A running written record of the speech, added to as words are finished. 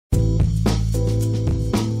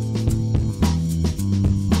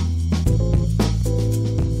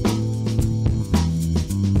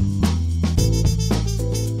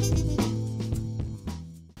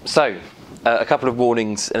A couple of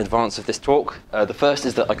warnings in advance of this talk. The first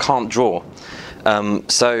is that I can't draw.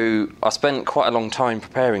 So I spent quite a long time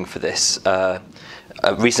preparing for this.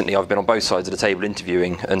 Recently I've been on both sides of the table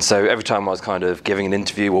interviewing, and so every time I was kind of giving an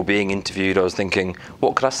interview or being interviewed, I was thinking,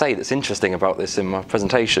 what could I say that's interesting about this in my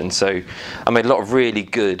presentation? So I made a lot of really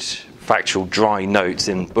good factual dry notes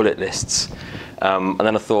in bullet lists. And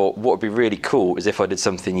then I thought, what would be really cool is if I did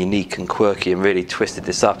something unique and quirky and really twisted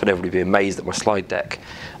this up and everybody would be amazed at my slide deck.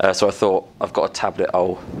 So I thought, I've got a tablet,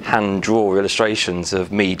 I'll hand draw illustrations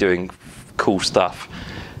of me doing cool stuff.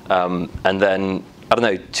 And then, I don't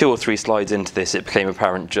know, 2 or 3 slides into this, it became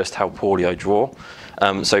apparent just how poorly I draw.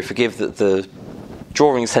 So forgive that the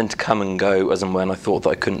drawings tend to come and go as and when I thought that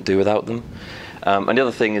I couldn't do without them. And the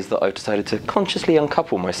other thing is that I've decided to consciously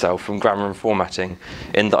uncouple myself from grammar and formatting,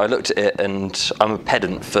 in that I looked at it and I'm a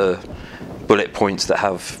pedant for bullet points that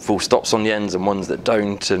have full stops on the ends and ones that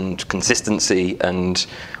don't, and consistency, and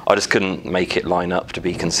I just couldn't make it line up to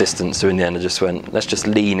be consistent. So in the end I just went, let's just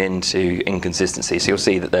lean into inconsistency. So you'll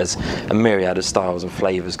see that there's a myriad of styles and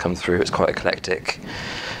flavours come through. It's quite eclectic.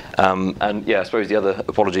 And yeah, I suppose the other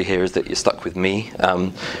apology here is that you're stuck with me,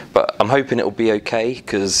 but I'm hoping it'll be okay,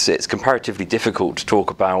 because it's comparatively difficult to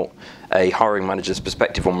talk about a hiring manager's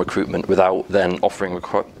perspective on recruitment without then offering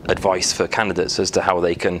advice for candidates as to how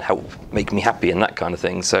they can help make me happy and that kind of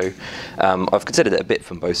thing. So I've considered it a bit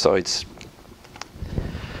from both sides.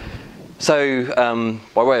 So,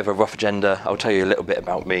 by way of a rough agenda, I'll tell you a little bit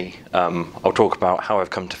about me. I'll talk about how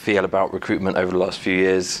I've come to feel about recruitment over the last few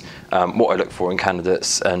years, what I look for in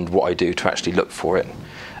candidates, and what I do to actually look for it,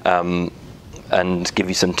 and give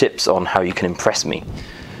you some tips on how you can impress me.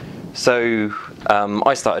 So,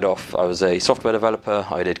 I started off, I was a software developer.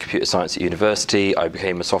 I did computer science at university. I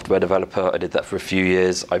became a software developer. I did that for a few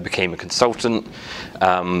years. I became a consultant.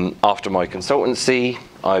 After my consultancy,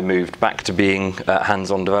 I moved back to being a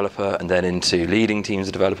hands-on developer and then into leading teams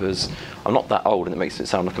of developers. I'm not that old, and it makes it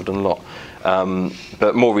sound like I've done a lot.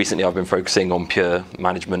 But more recently, I've been focusing on pure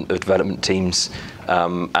management of development teams.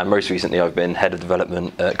 And most recently, I've been head of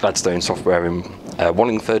development at Gladstone Software in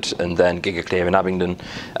Wallingford, and then Gigaclear in Abingdon.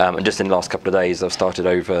 And just in the last couple of days, I've started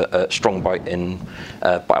over at Strong Bite in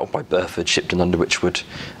by Burford, Shipton under Wychwood.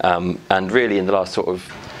 And really, in the last sort of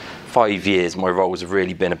 5 years, my roles have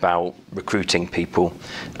really been about recruiting people.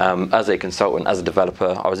 As a consultant, as a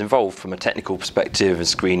developer, I was involved from a technical perspective in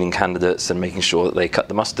screening candidates and making sure that they cut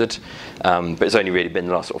the mustard. But it's only really been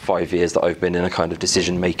the last sort of 5 years that I've been in a kind of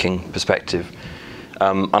decision-making perspective.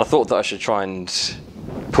 And I thought that I should try and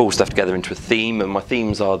pull stuff together into a theme, and my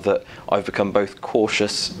themes are that I've become both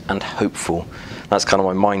cautious and hopeful. That's kind of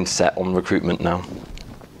my mindset on recruitment now.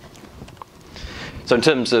 So in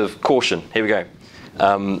terms of caution, here we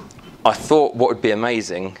go. I thought what would be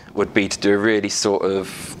amazing would be to do a really sort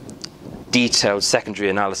of detailed secondary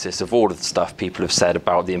analysis of all of the stuff people have said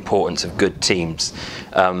about the importance of good teams.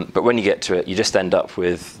 But when you get to it, you just end up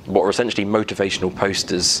with what are essentially motivational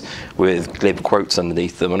posters with glib quotes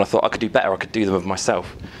underneath them. And I thought I could do better, I could do them of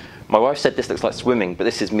myself. My wife said this looks like swimming, but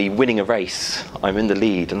this is me winning a race. I'm in the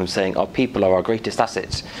lead, and I'm saying our people are our greatest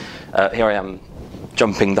asset. Here I am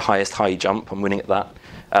jumping the highest high jump, I'm winning at that.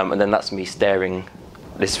 And then that's me staring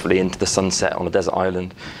blissfully into the sunset on a desert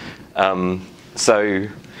island. So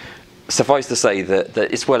suffice to say that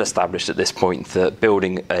it's well established at this point that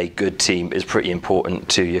building a good team is pretty important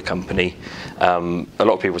to your company. A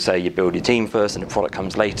lot of people say you build your team first and the product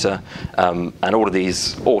comes later, and all of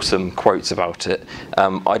these awesome quotes about it.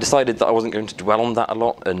 I decided that I wasn't going to dwell on that a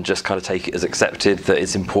lot and just kind of take it as accepted that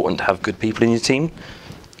it's important to have good people in your team.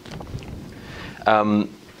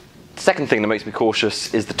 Second thing that makes me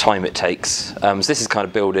cautious is the time it takes. So this is kind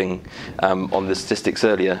of building on the statistics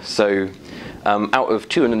earlier. So out of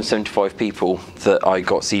 275 people that I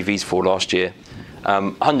got CVs for last year,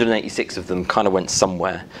 186 of them kind of went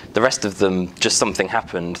somewhere. The rest of them, just something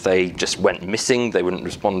happened. They just went missing. They wouldn't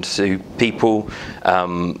respond to people.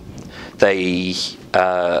 They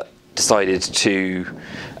decided to,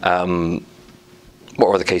 what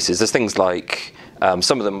were the cases? There's things like,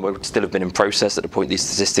 some of them would still have been in process at the point these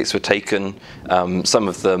statistics were taken. Some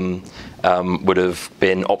of them would have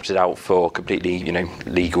been opted out for completely,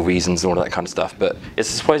 legal reasons and all that kind of stuff. But it's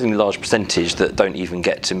a surprisingly large percentage that don't even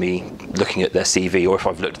get to me looking at their CV, or if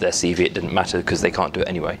I've looked at their CV, it didn't matter because they can't do it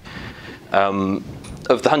anyway. Of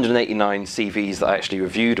the 189 CVs that I actually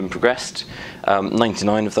reviewed and progressed,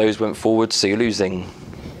 99 of those went forward. So you're losing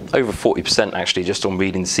over 40% actually just on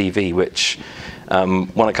reading the CV, which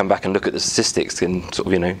when I come back and look at the statistics in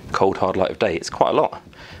sort of, cold hard light of day, it's quite a lot.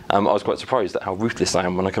 I was quite surprised at how ruthless I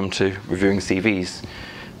am when I come to reviewing CVs.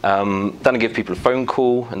 Then I give people a phone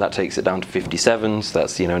call, and that takes it down to 57, so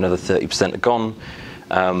that's another 30% are gone.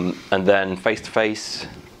 And then face-to-face,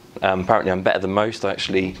 apparently I'm better than most. I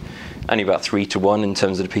actually only about 3 to 1 in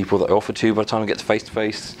terms of the people that I offer to by the time I get to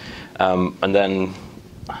face-to-face. And then,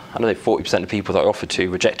 I don't know, 40% of people that I offer to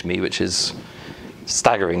reject me, which is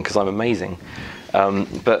staggering because I'm amazing.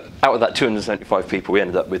 But out of that 275 people, we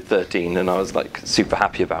ended up with 13, and I was like super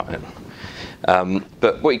happy about it.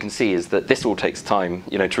 But what you can see is that this all takes time.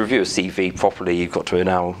 You know, to review a CV properly, you've got to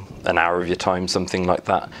allow an hour of your time, something like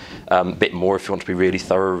that. A bit more if you want to be really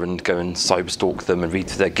thorough and go and cyberstalk them and read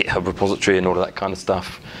through their GitHub repository and all of that kind of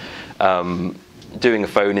stuff. Doing a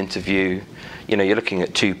phone interview, you know, you're looking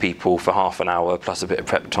at 2 people for half an hour, plus a bit of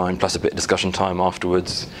prep time, plus a bit of discussion time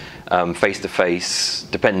afterwards. Face-to-face,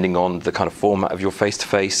 depending on the kind of format of your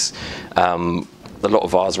face-to-face. A lot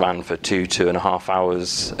of ours ran for 2.5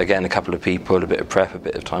 hours. Again, a couple of people, a bit of prep, a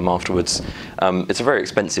bit of time afterwards. It's a very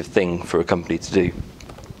expensive thing for a company to do.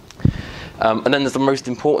 And then there's the most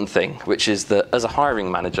important thing, which is that as a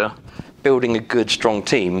hiring manager, building a good, strong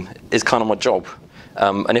team is kind of my job.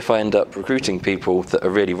 And if I end up recruiting people that are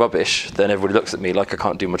really rubbish, then everybody looks at me like I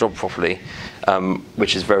can't do my job properly,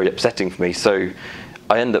 which is very upsetting for me. So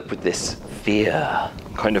I end up with this fear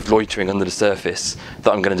kind of loitering under the surface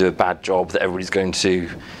that I'm going to do a bad job, that everybody's going to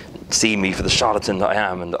see me for the charlatan that I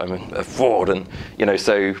am and that I'm a fraud. And, you know,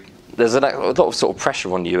 so there's a lot of sort of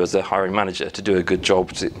pressure on you as a hiring manager to do a good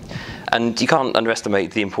job. And you can't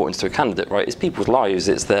underestimate the importance to a candidate, right? It's people's lives,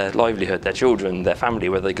 it's their livelihood, their children, their family,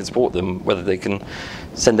 whether they can support them, whether they can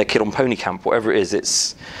send their kid on pony camp, whatever it is.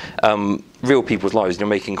 It's real people's lives, and you're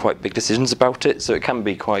making quite big decisions about it, so it can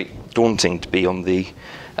be quite daunting to be on the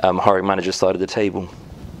hiring manager side of the table.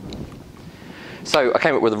 So I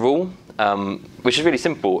came up with a rule, which is really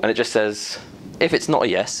simple, and it just says, if it's not a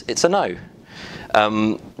yes, it's a no.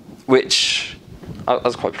 Which I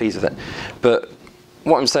was quite pleased with it. But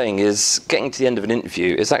what I'm saying is, getting to the end of an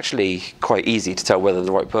interview is actually quite easy to tell whether they're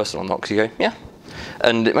the right person or not, because you go, yeah.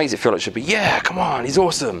 And it makes it feel like it should be, yeah, come on, he's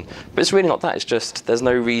awesome. But it's really not that. It's just, there's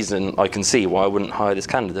no reason I can see why I wouldn't hire this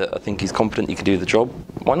candidate. I think he's competent, he can do the job.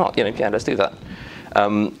 Why not? You know, yeah, let's do that.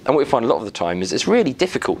 And what we find a lot of the time is it's really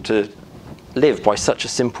difficult to live by such a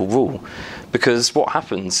simple rule, because what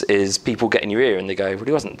happens is people get in your ear and they go, well,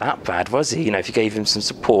 he wasn't that bad, was he? You know, if you gave him some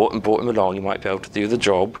support and brought him along, you might be able to do the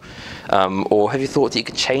job. Or have you thought that you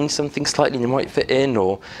could change something slightly and he might fit in?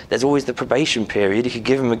 Or there's always the probation period, you could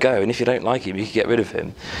give him a go, and if you don't like him, you could get rid of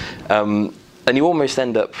him. And you almost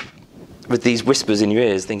end up with these whispers in your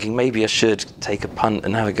ears thinking maybe I should take a punt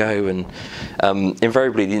and have a go. And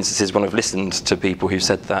invariably the instances when I've listened to people who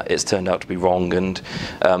said that, it's turned out to be wrong, and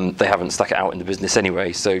they haven't stuck it out in the business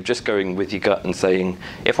anyway. So just going with your gut and saying,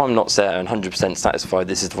 if I'm not certain, 100% satisfied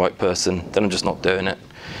this is the right person, then I'm just not doing it.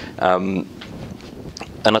 And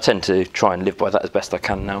I tend to try and live by that as best I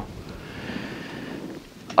can now.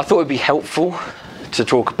 I thought it would be helpful to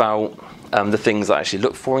talk about the things I actually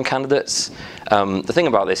look for in candidates. The thing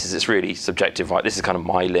about this is it's really subjective, right? This is kind of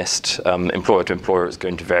my list. Employer to employer, it's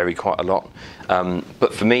going to vary quite a lot.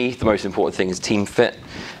 But for me, the most important thing is team fit,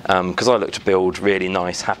 because I look to build really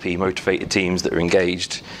nice, happy, motivated teams that are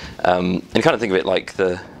engaged. And you kind of think of it like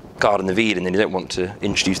the Garden of Eden, and you don't want to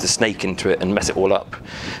introduce the snake into it and mess it all up.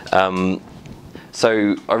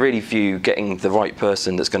 So I really view getting the right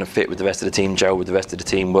person that's going to fit with the rest of the team, gel with the rest of the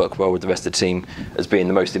team, work well with the rest of the team as being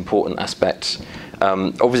the most important aspect.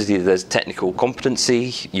 Obviously there's technical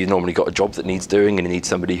competency. You've normally got a job that needs doing and you need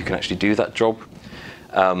somebody who can actually do that job.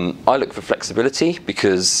 I look for flexibility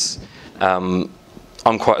because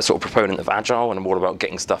I'm quite a sort of proponent of agile, and I'm all about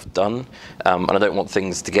getting stuff done, and I don't want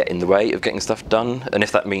things to get in the way of getting stuff done. And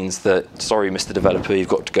if that means that, sorry Mr. Developer, you've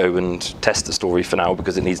got to go and test the story for now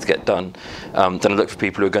because it needs to get done, then I look for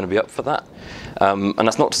people who are going to be up for that. And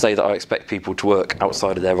that's not to say that I expect people to work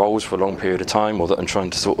outside of their roles for a long period of time, or that I'm trying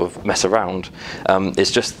to sort of mess around. It's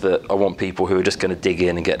just that I want people who are just going to dig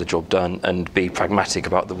in and get the job done and be pragmatic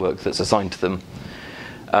about the work that's assigned to them.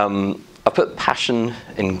 I put passion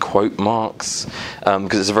in quote marks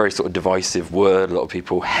because it's a very sort of divisive word. A lot of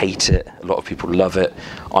people hate it, a lot of people love it.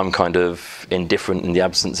 I'm kind of indifferent in the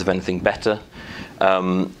absence of anything better.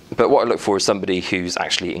 But what I look for is somebody who's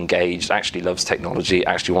actually engaged, actually loves technology,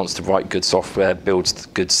 actually wants to write good software, builds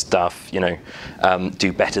good stuff, you know,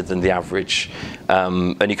 do better than the average.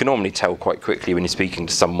 And you can normally tell quite quickly when you're speaking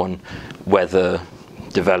to someone whether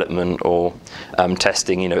development or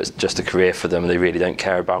testing, you know, it's just a career for them, they really don't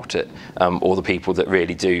care about it, or the people that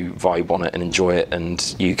really do vibe on it and enjoy it,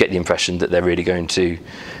 and you get the impression that they're really going to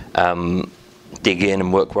dig in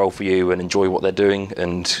and work well for you and enjoy what they're doing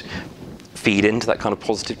and feed into that kind of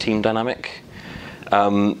positive team dynamic.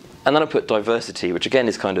 And then I put diversity, which again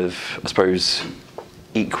is kind of, I suppose,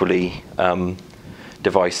 equally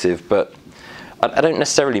divisive, but I don't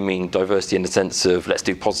necessarily mean diversity in the sense of let's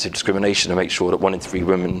do positive discrimination and make sure that 1 in 3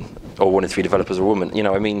 women or 1 in 3 developers are women. You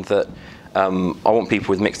know, I mean that I want people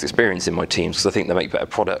with mixed experience in my teams because I think they make better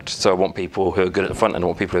product. So I want people who are good at the front end, I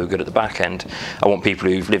want people who are good at the back end. I want people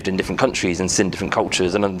who've lived in different countries and seen different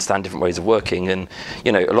cultures and understand different ways of working, and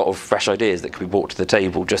you know, a lot of fresh ideas that can be brought to the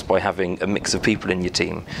table just by having a mix of people in your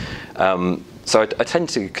team. So I tend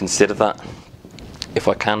to consider that if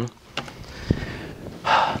I can.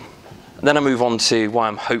 Then I move on to why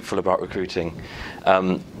I'm hopeful about recruiting.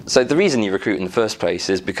 So the reason you recruit in the first place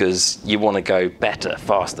is because you want to go better,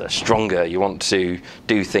 faster, stronger. You want to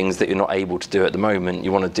do things that you're not able to do at the moment.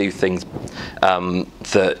 You want to do things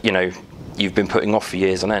that you've been putting off for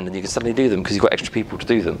years on end, and you can suddenly do them because you've got extra people to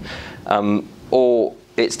do them. Or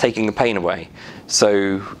it's taking the pain away.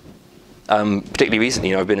 So particularly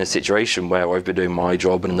recently, I've been in a situation where I've been doing my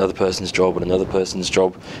job and another person's job and another person's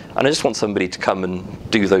job, and I just want somebody to come and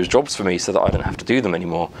do those jobs for me so that I don't have to do them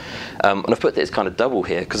anymore. And I've put this kind of double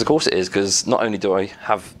here, because of course it is, because not only do I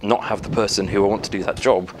not have the person who I want to do that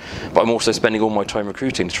job, but I'm also spending all my time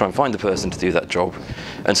recruiting to try and find the person to do that job.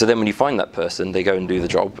 And so then when you find that person, they go and do the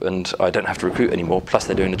job, and I don't have to recruit anymore, plus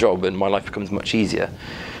they're doing the job, and my life becomes much easier.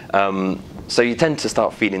 So you tend to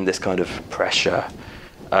start feeling this kind of pressure.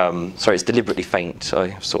 Sorry, it's deliberately faint.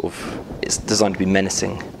 It's designed to be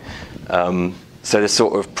menacing. So there's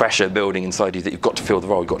sort of pressure building inside you that you've got to fill the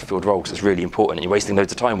role. You've got to fill the role because it's really important, and you're wasting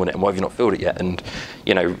loads of time on it. And why have you not filled it yet? And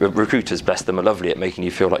recruiters, bless them, are lovely at making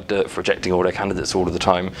you feel like dirt for rejecting all their candidates all of the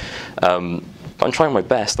time. But I'm trying my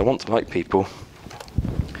best. I want to like people.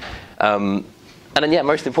 And then,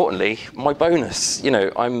 most importantly, my bonus.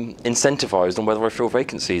 I'm incentivized on whether I fill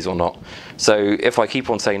vacancies or not. So if I keep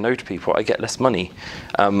on saying no to people, I get less money,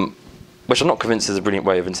 which I'm not convinced is a brilliant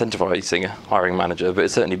way of incentivizing a hiring manager, but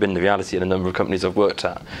it's certainly been the reality in a number of companies I've worked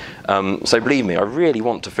at. So believe me, I really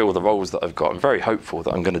want to fill the roles that I've got. I'm very hopeful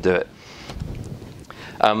that I'm going to do it.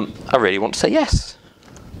 I really want to say yes.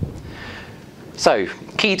 So,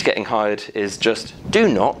 key to getting hired is just do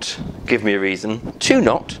not give me a reason to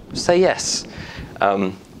not say yes.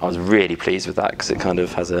 I was really pleased with that because it kind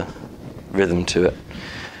of has a rhythm to it.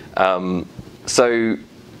 So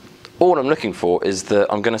all I'm looking for is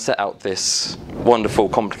that I'm going to set out this wonderful,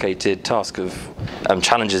 complicated task of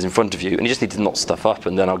challenges in front of you, and you just need to knot stuff up,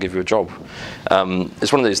 and then I'll give you a job.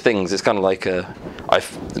 It's one of those things. It's kind of like I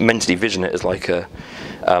mentally vision it as like a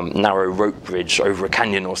narrow rope bridge over a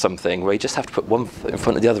canyon or something, where you just have to put one foot in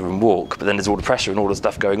front of the other and walk, but then there's all the pressure and all the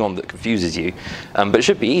stuff going on that confuses you. But it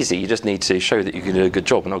should be easy. You just need to show that you can do a good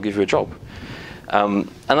job, and I'll give you a job. And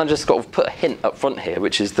I just got to put a hint up front here,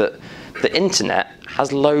 which is that the internet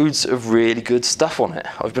has loads of really good stuff on it.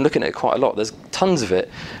 I've been looking at it quite a lot. There's tons of it.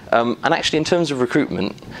 And actually, in terms of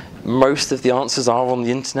recruitment, most of the answers are on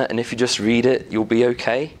the internet, and if you just read it, you'll be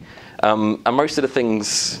okay. And most of the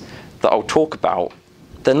things that I'll talk about,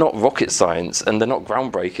 they're not rocket science, and they're not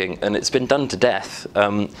groundbreaking, and it's been done to death.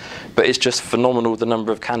 But it's just phenomenal the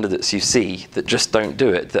number of candidates you see that just don't do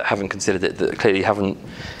it, that haven't considered it, that clearly haven't.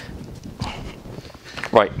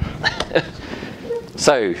 Right.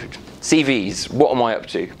 So, CVs, what am I up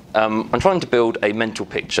to? I'm trying to build a mental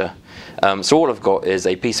picture. So all I've got is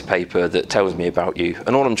a piece of paper that tells me about you,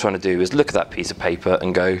 and all I'm trying to do is look at that piece of paper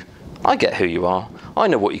and go, I get who you are, I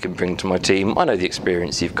know what you can bring to my team, I know the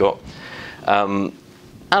experience you've got.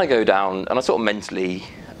 And I go down and I sort of mentally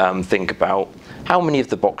think about how many of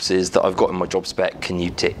the boxes that I've got in my job spec can you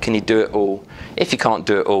tick? Can you do it all? If you can't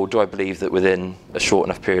do it all, do I believe that within a short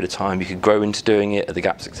enough period of time you could grow into doing it? Are the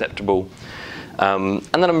gaps acceptable? And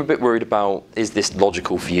then I'm a bit worried about, is this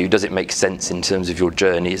logical for you? Does it make sense in terms of your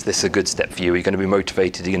journey? Is this a good step for you? Are you going to be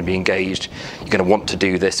motivated? Are you going to be engaged? You're going to want to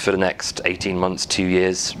do this for the next 18 months, 2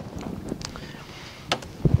 years?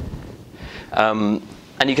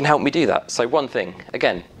 And you can help me do that. So one thing,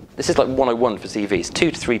 again, this is like 101 for CVs,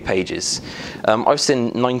 2 to 3 pages. I've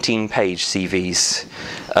seen 19-page CVs.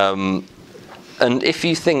 And if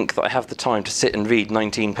you think that I have the time to sit and read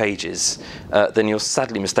 19 pages, then you're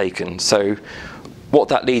sadly mistaken. So what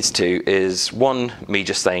that leads to is, 1, me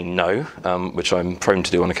just saying no, which I'm prone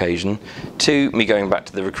to do on occasion. 2, me going back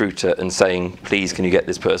to the recruiter and saying, please, can you get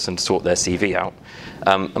this person to sort their CV out?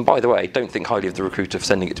 And by the way, don't think highly of the recruiter for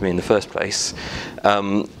sending it to me in the first place.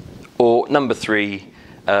 Or number 3,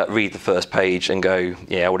 read the first page and go,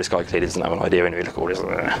 yeah, well, this guy clearly doesn't have an idea anyway, look at all this,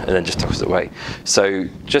 and then just toss it away. So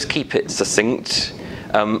just keep it succinct,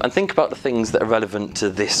 and think about the things that are relevant to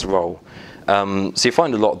this role. So you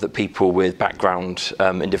find a lot that people with background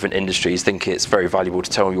in different industries think it's very valuable to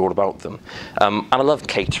tell you all about them. And I love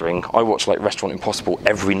catering. I watch like Restaurant Impossible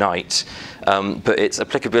every night, but its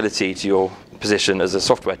applicability to your position as a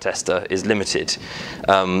software tester is limited.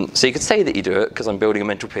 So you could say that you do it because I'm building a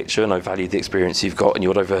mental picture and I value the experience you've got and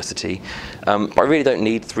your diversity, but I really don't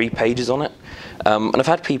need 3 pages on it. And I've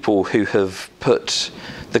had people who have put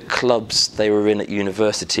the clubs they were in at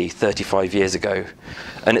university 35 years ago,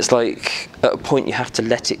 and it's like at a point you have to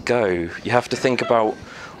let it go. You have to think about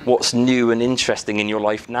what's new and interesting in your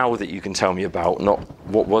life now that you can tell me about, not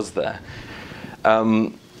what was there.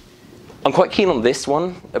 I'm quite keen on this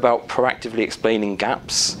one about proactively explaining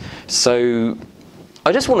gaps. So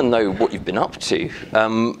I just want to know what you've been up to.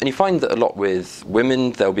 And you find that a lot with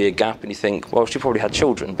women, there'll be a gap and you think, well, she probably had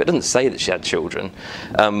children, but it doesn't say that she had children.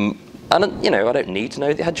 And you know, I don't need to know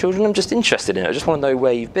that you had children, I'm just interested in it. I just want to know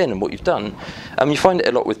where you've been and what you've done. You find it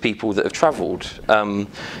a lot with people that have travelled.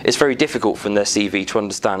 It's very difficult from their CV to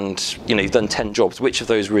understand, you know, you've done 10 jobs, which of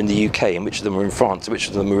those were in the UK and which of them were in France, and which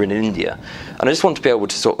of them were in India. And I just want to be able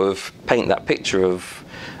to sort of paint that picture of,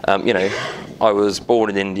 you know, I was born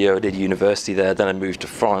in India, I did university there, then I moved to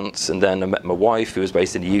France, and then I met my wife who was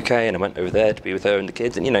based in the UK, and I went over there to be with her and the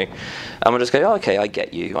kids, and you know, I just go, oh, okay, I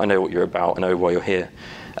get you, I know what you're about, I know why you're here.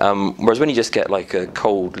 Whereas when you just get like a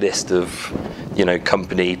cold list of, you know,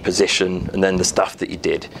 company, position, and then the stuff that you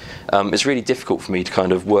did, it's really difficult for me to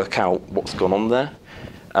kind of work out what's gone on there.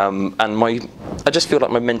 And I just feel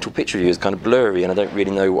like my mental picture of you is kind of blurry, and I don't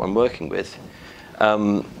really know what I'm working with.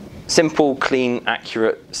 Simple, clean,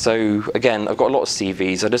 accurate. So again, I've got a lot of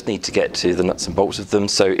CVs. I just need to get to the nuts and bolts of them.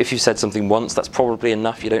 So if you've said something once, that's probably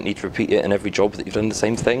enough. You don't need to repeat it in every job that you've done the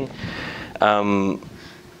same thing.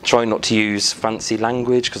 Try not to use fancy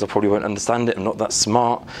language because I probably won't understand it. I'm not that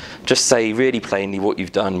smart. Just say really plainly what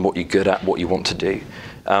you've done, what you're good at, what you want to do.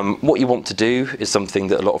 What you want to do is something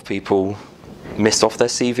that a lot of people miss off their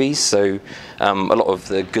CVs. So a lot of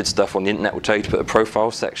the good stuff on the internet will tell you to put a profile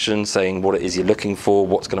section saying what it is you're looking for,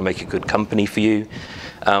 what's going to make a good company for you.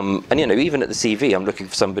 And you know, even at the CV, I'm looking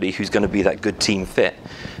for somebody who's going to be that good team fit.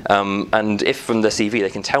 And if from the CV they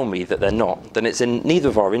can tell me that they're not, then it's in neither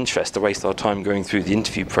of our interests to waste our time going through the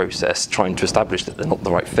interview process trying to establish that they're not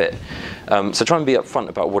the right fit. So try and be upfront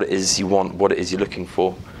about what it is you want, what it is you're looking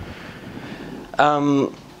for.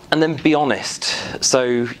 And then be honest.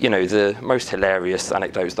 So, you know, the most hilarious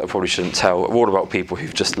anecdotes that I probably shouldn't tell are all about people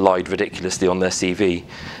who've just lied ridiculously on their CV.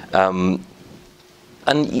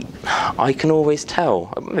 And I can always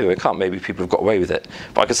tell. Maybe I can't, maybe people have got away with it.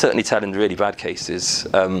 But I can certainly tell in the really bad cases.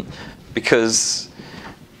 Because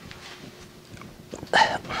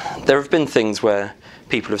there have been things where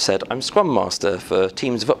people have said, I'm Scrum Master for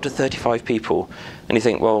teams of up to 35 people. And you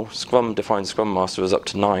think, well, Scrum defines Scrum Master as up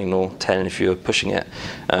to 9 or 10 if you're pushing it.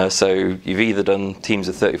 So you've either done teams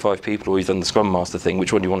of 35 people or you've done the Scrum Master thing.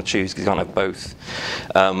 Which one do you want to choose? Because you can't have both.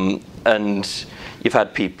 And you've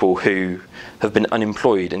had people who have been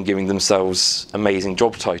unemployed and giving themselves amazing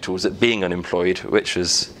job titles at being unemployed, which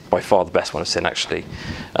was by far the best one I've seen, actually.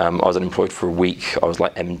 I was unemployed for a week. I was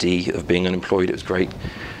like MD of being unemployed. It was great.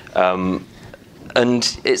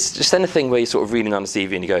 And it's just anything where you're sort of reading on the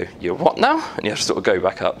CV and you go, you're what now? And you have to sort of go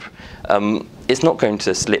back up. It's not going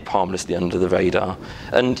to slip harmlessly under the radar.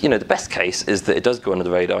 And you know, the best case is that it does go under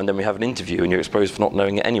the radar and then we have an interview and you're exposed for not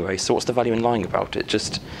knowing it anyway. So what's the value in lying about it?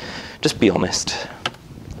 Just be honest.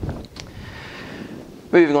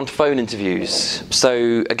 Moving on to phone interviews.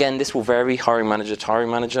 So again, this will vary hiring manager to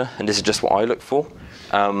hiring manager, and this is just what I look for.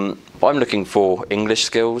 I'm looking for English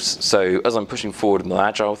skills. So as I'm pushing forward in the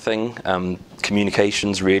agile thing,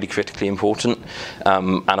 communication's really critically important.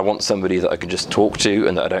 And I want somebody that I can just talk to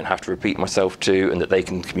and that I don't have to repeat myself to, and that they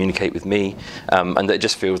can communicate with me, and that it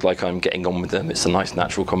just feels like I'm getting on with them. It's a nice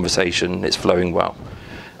natural conversation, it's flowing well.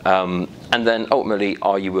 And then ultimately,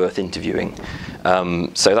 are you worth interviewing?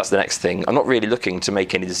 So that's the next thing. I'm not really looking to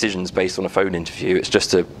make any decisions based on a phone interview. It's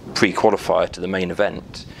just a pre-qualifier to the main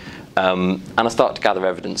event. And I start to gather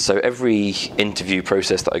evidence. So every interview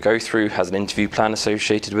process that I go through has an interview plan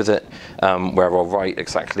associated with it, where I'll write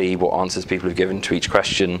exactly what answers people have given to each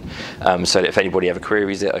question, so that if anybody ever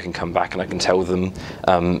queries it, I can come back and I can tell them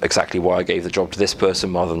exactly why I gave the job to this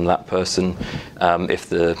person rather than that person. If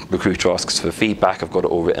the recruiter asks for feedback, I've got it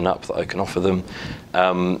all written up that I can offer them.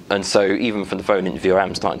 And so even from the phone interview, I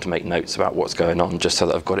am starting to make notes about what's going on, just so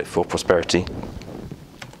that I've got it for prosperity.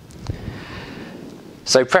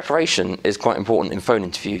 So preparation is quite important in phone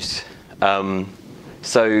interviews.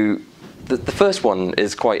 So The first one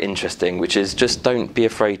is quite interesting, which is just don't be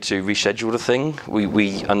afraid to reschedule the thing.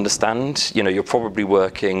 We understand, you know, you're probably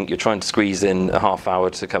working, you're trying to squeeze in a half hour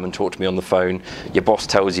to come and talk to me on the phone. Your boss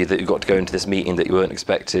tells you that you've got to go into this meeting that you weren't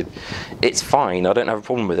expected. It's fine, I don't have a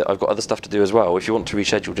problem with it. I've got other stuff to do as well. If you want to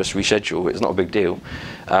reschedule, just reschedule. It's not a big deal.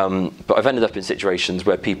 But I've ended up in situations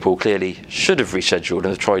where people clearly should have rescheduled and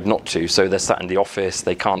have tried not to. So they're sat in the office,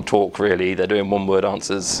 they can't talk really, they're doing one-word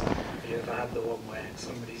answers. Have you ever had the one where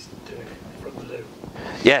somebody's doing it from the loo?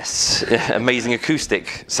 Yes, amazing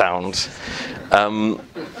acoustic sound.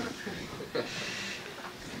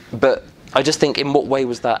 But I just think, in what way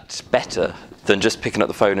was that better than just picking up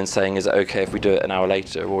the phone and saying, is it okay if we do it an hour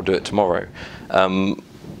later or do it tomorrow?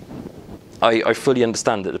 I fully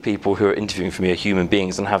understand that the people who are interviewing for me are human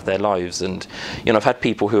beings and have their lives, and you know, I've had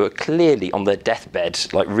people who are clearly on their deathbed,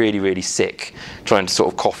 like really, really sick, trying to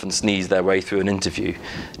sort of cough and sneeze their way through an interview.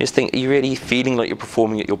 You just think, are you really feeling like you're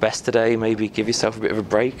performing at your best today? Maybe give yourself a bit of a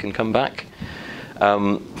break and come back.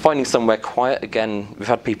 Finding somewhere quiet, again, we've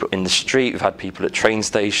had people in the street, we've had people at train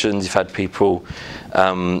stations, we've had people,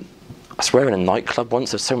 I swear, in a nightclub once.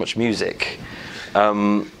 There's so much music.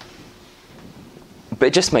 But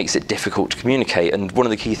it just makes it difficult to communicate, and one of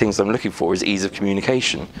the key things I'm looking for is ease of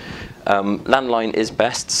communication. Landline is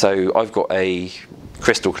best, so I've got a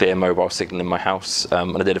crystal clear mobile signal in my house,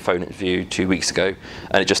 and I did a phone interview 2 weeks ago,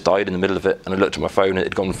 and it just died in the middle of it, and I looked at my phone and it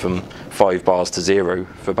had gone from 5 bars to 0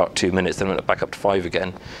 for about 2 minutes, then went back up to 5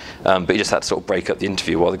 again. But you just had to sort of break up the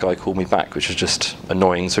interview while the guy called me back, which was just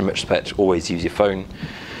annoying. So in retrospect, always use your phone.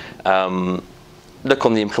 Look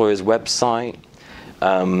on the employer's website.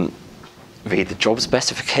 Read the job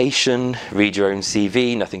specification, read your own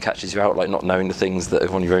CV. Nothing catches you out like not knowing the things that are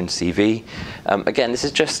on your own CV. Again, this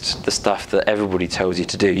is just the stuff that everybody tells you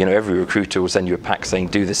to do. You know, every recruiter will send you a pack saying,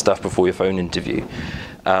 do this stuff before your phone interview.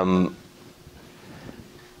 And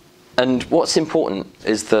what's important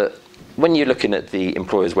is that when you're looking at the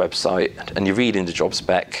employer's website and you're reading the job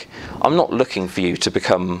spec, I'm not looking for you to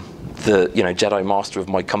become the, you know, Jedi Master of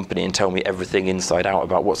my company and tell me everything inside out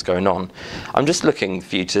about what's going on. I'm just looking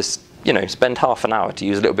for you to, you know, spend half an hour to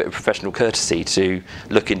use a little bit of professional courtesy to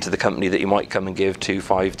look into the company that you might come and give 2,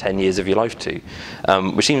 5, 10 years of your life to,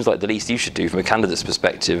 which seems like the least you should do from a candidate's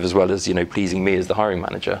perspective, as well as, you know, pleasing me as the hiring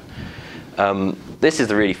manager. This is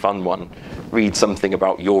the really fun one. Read something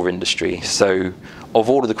about your industry. So of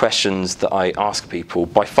all of the questions that I ask people,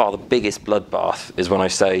 by far the biggest bloodbath is when I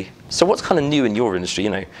say, so what's kind of new in your industry? You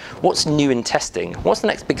know, what's new in testing? What's the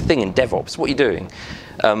next big thing in DevOps? What are you doing?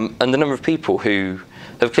 And the number of people who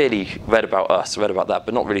have clearly read about us, read about that,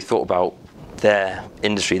 but not really thought about their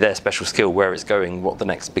industry, their special skill, where it's going, what the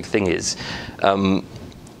next big thing is. I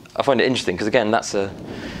find it interesting because, again, that's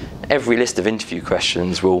every list of interview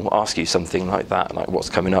questions will ask you something like that, like what's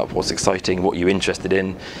coming up, what's exciting, what you're interested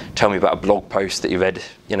in, tell me about a blog post that you read.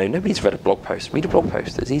 You know, nobody's read a blog post. Read a blog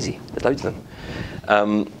post, it's easy, there's loads of them.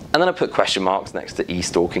 And then I put question marks next to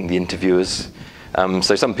e-stalking the interviewers.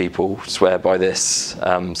 So some people swear by this,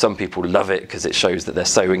 some people love it because it shows that they're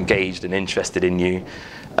so engaged and interested in you.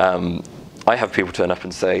 I have people turn up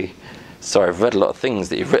and say, sorry, I've read a lot of things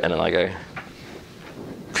that you've written, and I go,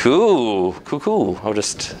 cool, cool, cool. I'll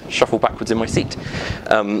just shuffle backwards in my seat.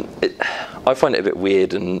 I find it a bit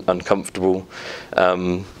weird and uncomfortable.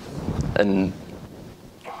 And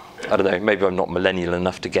I don't know, maybe I'm not millennial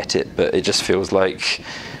enough to get it, but it just feels like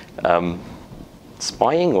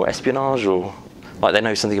spying or espionage, or like they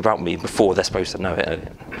know something about me before they're supposed to know it.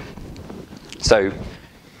 So,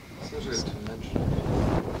 it's interesting to mention.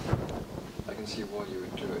 I can see why you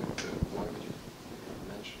would do it, but why would you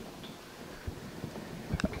mention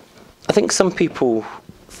it? I think some people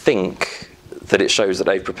think that it shows that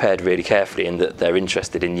they've prepared really carefully and that they're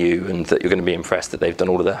interested in you and that you're going to be impressed that they've done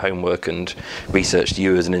all of their homework and researched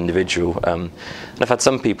you as an individual. And I've had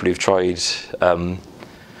some people who've tried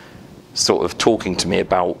sort of talking to me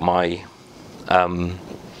about my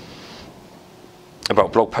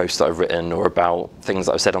about blog posts that I've written or about things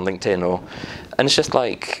that I've said on LinkedIn, and it's just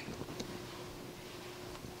like,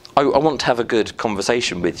 I want to have a good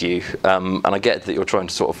conversation with you, and I get that you're trying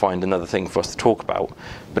to sort of find another thing for us to talk about,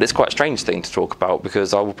 but it's quite a strange thing to talk about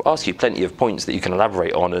because I'll ask you plenty of points that you can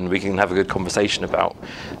elaborate on and we can have a good conversation about.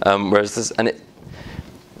 Whereas this, and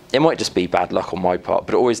it might just be bad luck on my part,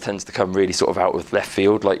 but it always tends to come really sort of out of left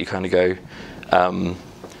field, like you kind of go,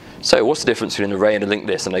 so what's the difference between an array and a linked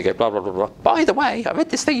list? And they go, blah, blah, blah, blah. By the way, I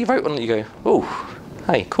read this thing you wrote on it. You go, oh,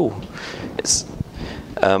 hey, cool. It's,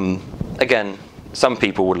 again, some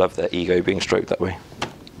people would love their ego being stroked that way.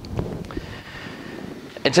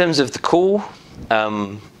 In terms of the call,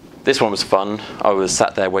 this one was fun. I was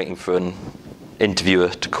sat there waiting for an interviewer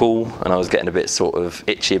to call, and I was getting a bit sort of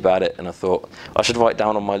itchy about it, and I thought I should write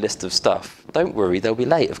down on my list of stuff, don't worry, they'll be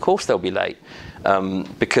late. Of course they'll be late.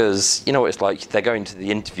 Because you know what it's like, they're going to the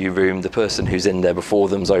interview room, the person who's in there before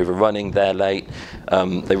them's overrunning, they're late,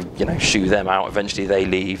 they shoo them out, eventually they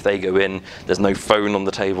leave, they go in, there's no phone on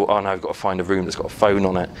the table, oh no, I've got to find a room that's got a phone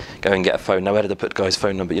on it, go and get a phone, now where did I put the guy's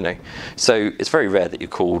phone number, So it's very rare that you're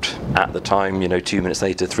called at the time, 2 minutes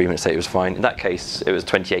later, 3 minutes later was fine. In that case, it was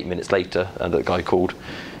 28 minutes later and the guy called,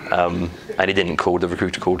 and he didn't call, the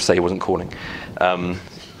recruiter called to say he wasn't calling.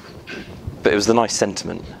 But it was the nice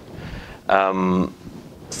sentiment.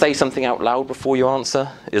 Say something out loud before you answer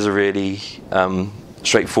is a really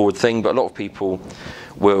straightforward thing, but a lot of people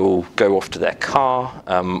will go off to their car,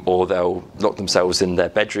 or they'll lock themselves in their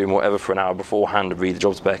bedroom or whatever for an hour beforehand and read the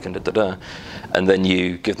job spec and da-da-da, and then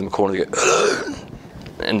you give them a call and they go, hello,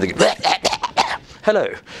 and they go, hello.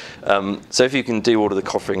 So if you can do all of the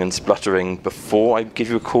coughing and spluttering before I give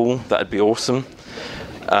you a call, that'd be awesome.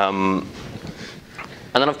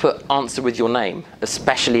 And then I've put answer with your name,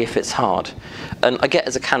 especially if it's hard. And I get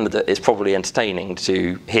as a candidate, it's probably entertaining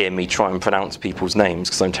to hear me try and pronounce people's names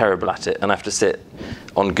because I'm terrible at it. And I have to sit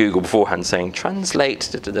on Google beforehand saying, translate,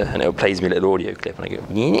 da, da, da, and it plays me a little audio clip. And I go,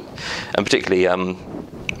 yeah. And particularly,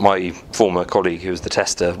 my former colleague who was the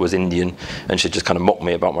tester was Indian, and she'd just kind of mock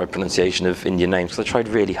me about my pronunciation of Indian names because I tried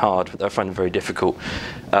really hard, but I find it very difficult.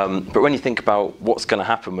 But when you think about what's going to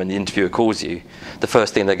happen when the interviewer calls you, the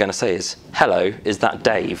first thing they're going to say is, hello, is that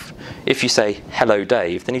Dave? If you say, hello,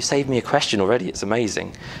 Dave, then you've saved me a question already. It's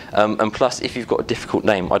amazing. And plus, if you've got a difficult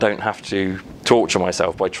name, I don't have to torture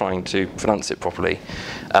myself by trying to pronounce it properly.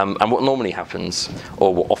 And what normally happens,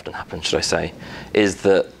 or what often happens, should I say, is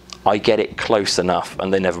that I get it close enough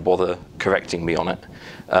and they never bother correcting me on it.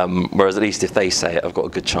 Whereas at least if they say it, I've got a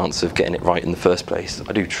good chance of getting it right in the first place.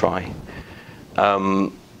 I do try.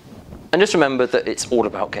 And just remember that it's all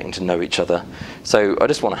about getting to know each other. So I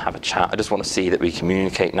just want to have a chat. I just want to see that we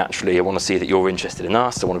communicate naturally. I want to see that you're interested in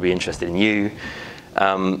us. I want to be interested in you.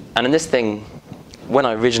 And in this thing, when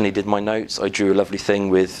I originally did my notes, I drew a lovely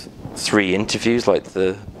thing with 3 interviews, like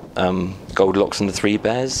the Goldilocks and the 3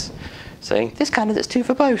 Bears, saying, this candidate's too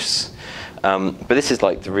verbose. But this is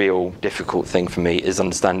like the real difficult thing for me, is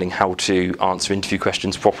understanding how to answer interview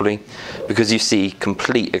questions properly, because you see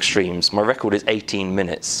complete extremes. My record is 18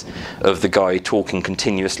 minutes of the guy talking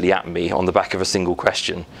continuously at me on the back of a single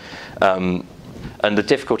question. And the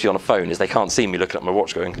difficulty on a phone is they can't see me looking at my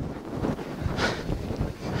watch going.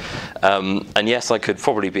 And yes, I could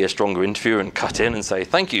probably be a stronger interviewer and cut in and say,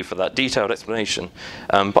 thank you for that detailed explanation.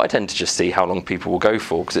 But I tend to just see how long people will go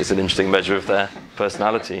for, because it's an interesting measure of their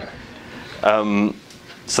personality. So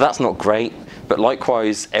that's not great. But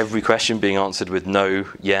likewise, every question being answered with no,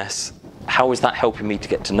 yes, how is that helping me to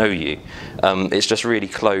get to know you? It's just really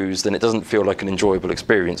closed, and it doesn't feel like an enjoyable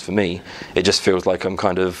experience for me. It just feels like I'm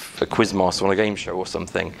kind of a quiz master on a game show or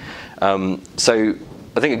something. So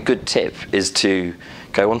I think a good tip is to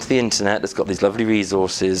go onto the internet that's got these lovely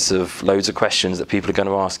resources of loads of questions that people are going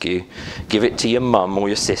to ask you. Give it to your mum or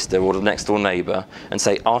your sister or the next door neighbour and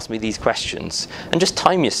say, ask me these questions. And just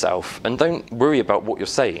time yourself, and don't worry about what you're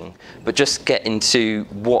saying, but just get into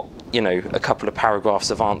what, a couple of paragraphs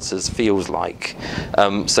of answers feels like.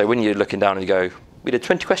 So when you're looking down and you go, we did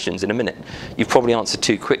 20 questions in a minute, you've probably answered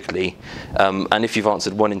too quickly. And if you've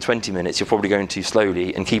answered 1 in 20 minutes, you're probably going too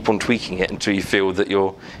slowly, and keep on tweaking it until you feel that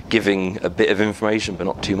you're giving a bit of information, but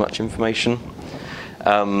not too much information.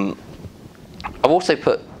 I've also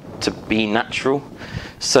put to be natural.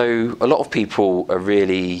 So a lot of people are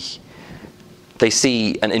really, they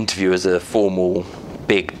see an interview as a formal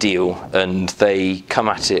big deal, and they come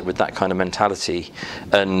at it with that kind of mentality,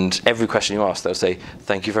 and every question you ask they'll say,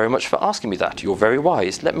 thank you very much for asking me that, you're very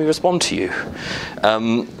wise, let me respond to you.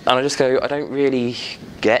 And I just go, I don't really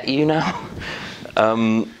get you now.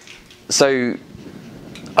 So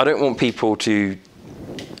I don't want people to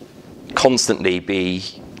constantly be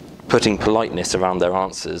putting politeness around their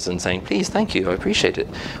answers and saying, please, thank you, I appreciate it.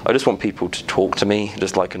 I just want people to talk to me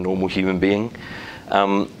just like a normal human being.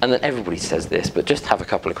 And then everybody says this, but just have a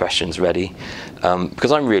couple of questions ready,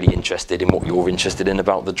 because I'm really interested in what you're interested in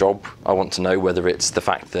about the job. I want to know whether it's the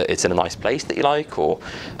fact that it's in a nice place that you like, or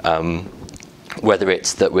whether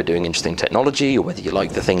it's that we're doing interesting technology, or whether you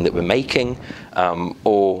like the thing that we're making,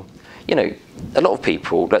 or a lot of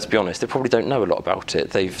people, let's be honest, they probably don't know a lot about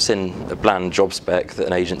it. They've seen a bland job spec that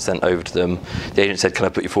an agent sent over to them. The agent said, can I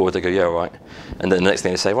put you forward? They go, yeah, all right. And then the next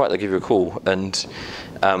thing they say, right, they'll give you a call. And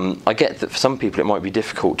I get that for some people it might be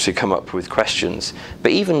difficult to come up with questions,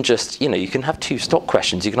 but even just, you can have 2 stock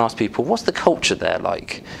questions. You can ask people, what's the culture there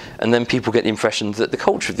like? And then people get the impression that the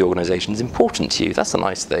culture of the organisation is important to you. That's a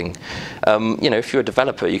nice thing. If you're a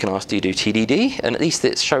developer, you can ask, do you do TDD? And at least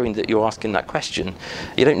it's showing that you're asking that question.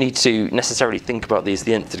 You don't need to necessarily think about these to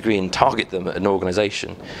the nth degree and target them at an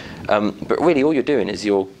organisation. But really all you're doing is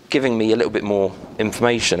you're giving me a little bit more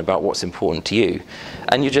information about what's important to you,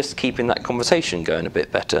 and you're just keeping that conversation going a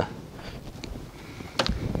bit better.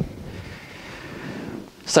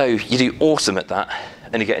 So you do awesome at that,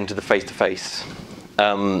 and you get into the face-to-face.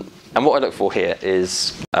 And what I look for here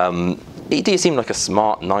is, do you seem like a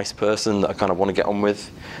smart, nice person that I kind of want to get on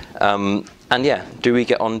with? And yeah, do you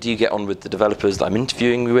get on with the developers that I'm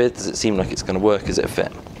interviewing with? Does it seem like it's going to work? Is it a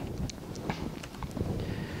fit?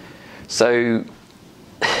 So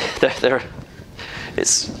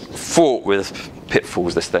it's fraught with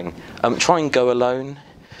pitfalls, this thing. Try and go alone.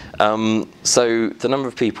 So the number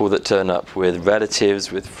of people that turn up with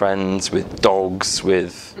relatives, with friends, with dogs,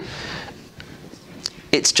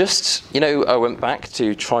 it's just, I went back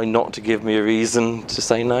to try not to give me a reason to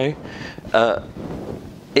say no.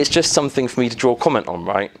 It's just something for me to draw comment on,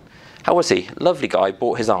 right? How was he? Lovely guy,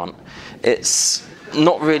 bought his aunt. It's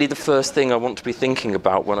not really the first thing I want to be thinking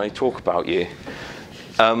about when I talk about you.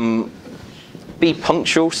 Be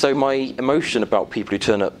punctual, so my emotion about people who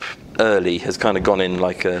turn up early has kind of gone in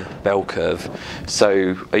like a bell curve.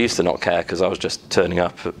 So I used to not care because I was just turning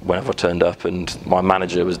up whenever I turned up, and my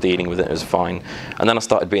manager was dealing with it, it was fine. And then I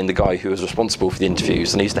started being the guy who was responsible for the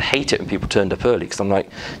interviews, and I used to hate it when people turned up early because I'm like,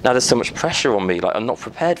 now there's so much pressure on me, like I'm not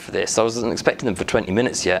prepared for this. I wasn't expecting them for 20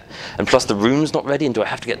 minutes yet, and plus the room's not ready, and do I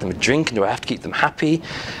have to get them a drink, and do I have to keep them happy?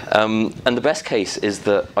 And the best case is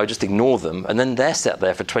that I just ignore them, and then they're sat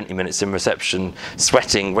there for 20 minutes in reception,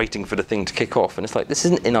 sweating, waiting for the thing to kick off, and it's like, this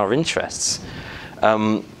isn't in our interests.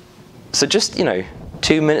 So just,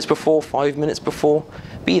 2 minutes before, 5 minutes before,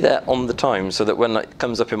 be there on the time so that when it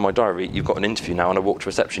comes up in my diary, you've got an interview now and I walk to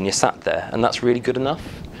reception, you're sat there, and that's really good enough.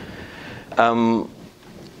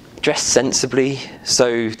 Dress sensibly.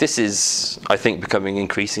 So this is, I think, becoming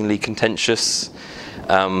increasingly contentious.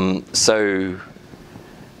 So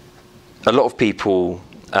a lot of people,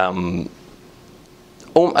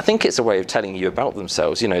 I think it's a way of telling you about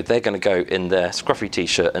themselves. They're going to go in their scruffy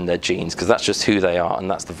t-shirt and their jeans because that's just who they are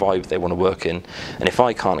and that's the vibe they want to work in. And if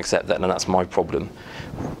I can't accept that, then that's my problem,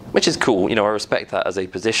 which is cool. I respect that as a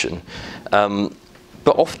position.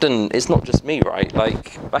 But often it's not just me, right?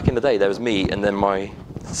 Like back in the day, there was me and then my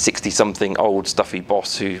 60-something old stuffy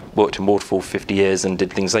boss who worked in waterfall for 50 years and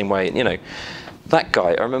did things the same way. And, that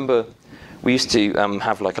guy, I remember we used to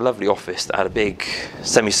have like a lovely office that had a big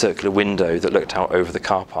semicircular window that looked out over the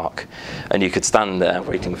car park, and you could stand there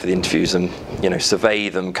waiting for the interviews and survey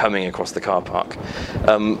them coming across the car park.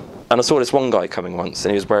 And I saw this one guy coming once,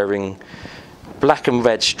 and he was wearing black and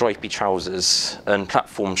red stripy trousers and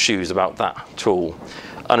platform shoes about that tall.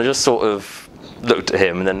 And I just sort of looked at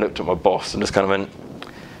him and then looked at my boss and just kind of went,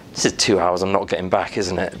 this is 2 hours I'm not getting back,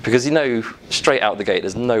 isn't it? Because straight out the gate,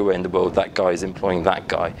 there's no way in the world that guy is employing that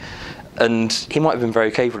guy. And he might have been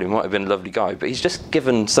very capable, he might have been a lovely guy, but he's just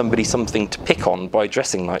given somebody something to pick on by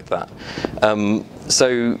dressing like that.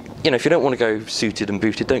 So, if you don't want to go suited and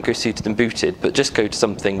booted, don't go suited and booted, but just go to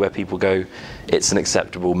something where people go, it's an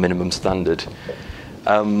acceptable minimum standard.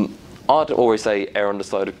 I'd always say err on the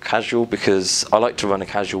side of casual because I like to run a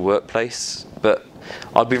casual workplace, but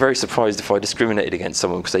I'd be very surprised if I discriminated against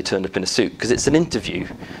someone because they turned up in a suit, because it's an interview.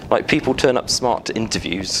 Like, people turn up smart to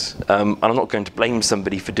interviews, and I'm not going to blame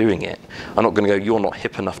somebody for doing it. I'm not going to go, you're not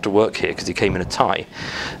hip enough to work here because you came in a tie.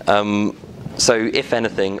 So if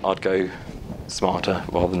anything, I'd go smarter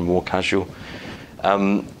rather than more casual.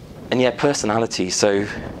 And yeah, personality. So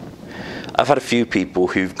I've had a few people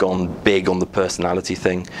who've gone big on the personality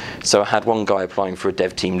thing. So I had one guy applying for a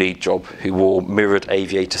dev team lead job who wore mirrored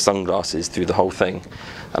aviator sunglasses through the whole thing.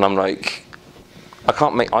 And I'm like, I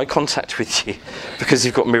can't make eye contact with you because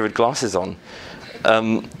you've got mirrored glasses on.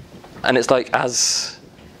 And it's like, as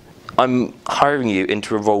I'm hiring you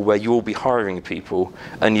into a role where you'll be hiring people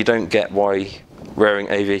and you don't get why wearing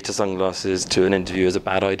aviator sunglasses to an interview is a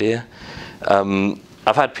bad idea.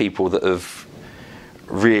 I've had people that have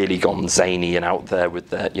really gone zany and out there with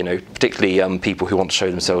their, particularly people who want to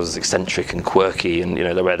show themselves as eccentric and quirky, and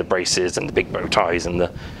they wear the braces and the big bow ties and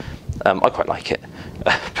the. I quite like it,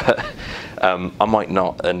 but I might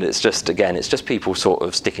not. And it's just, again, it's just people sort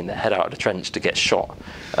of sticking their head out of the trench to get shot.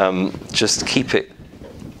 Just keep it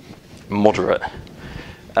moderate.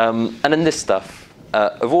 And then this stuff,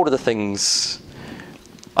 of all of the things,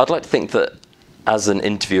 I'd like to think that as an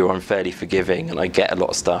interviewer I'm fairly forgiving and I get a lot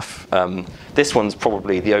of stuff. This one's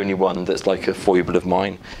probably the only one that's like a foible of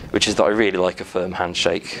mine, which is that I really like a firm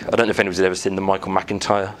handshake. I don't know if anyone's ever seen the Michael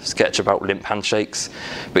McIntyre sketch about limp handshakes,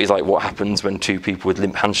 but he's like, what happens when two people with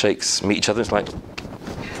limp handshakes meet each other? It's like,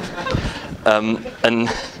 and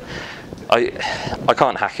I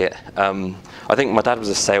can't hack it. I think my dad was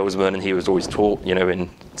a salesman and he was always taught, you know, in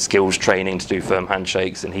skills training to do firm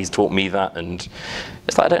handshakes, and he's taught me that, and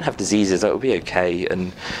it's like I don't have diseases, that will be okay.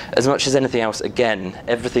 And as much as anything else, again,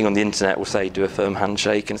 everything on the internet will say do a firm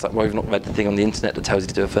handshake, and it's like, well, we've not read the thing on the internet that tells you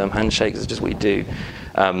to do a firm handshake, it's just what you do.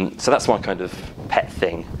 So that's my kind of pet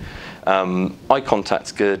thing. Eye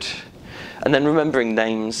contact's good. And then remembering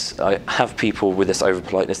names, I have people with this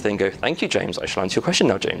over-politeness thing go, thank you, James, I shall answer your question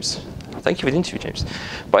now, James. Thank you for the interview, James.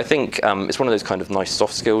 But I think it's one of those kind of nice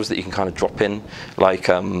soft skills that you can kind of drop in, like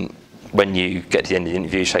when you get to the end of the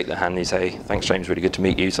interview, shake their hand and you say, thanks, James, really good to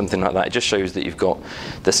meet you, something like that. It just shows that you've got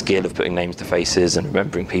the skill of putting names to faces and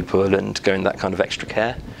remembering people and going that kind of extra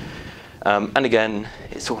care. And again,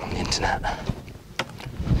 it's all on the internet.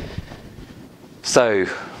 So,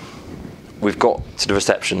 we've got to the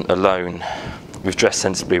reception alone. We've dressed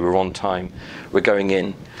sensibly, we're on time, we're going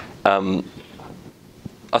in.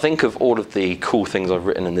 I think of all of the cool things I've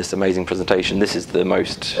written in this amazing presentation, this is the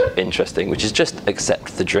most interesting, which is just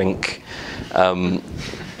accept the drink.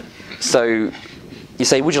 So you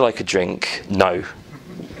say, would you like a drink? No.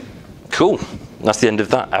 Cool. That's the end of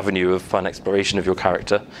that avenue of fun exploration of your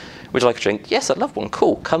character. Would you like a drink? Yes, I'd love one.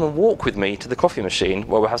 Cool. Come and walk with me to the coffee machine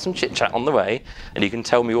where we'll have some chit chat on the way, and you can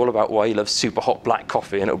tell me all about why you love super hot black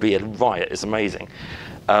coffee, and it'll be a riot. It's amazing.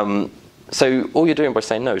 So all you're doing by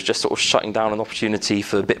saying no is just sort of shutting down an opportunity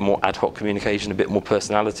for a bit more ad hoc communication, a bit more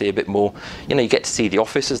personality, a bit more, you know, you get to see the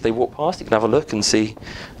office as they walk past. You can have a look and see,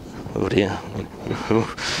 oh dear,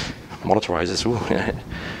 monitorize this. Ooh, yeah.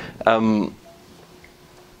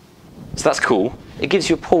 So that's cool. It gives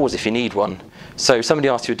you a pause if you need one. So if somebody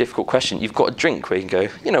asks you a difficult question, you've got a drink where you can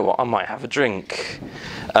go, you know what, I might have a drink.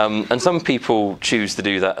 And some people choose to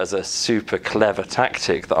do that as a super clever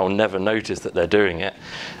tactic that I'll never notice that they're doing it.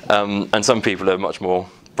 And some people are much more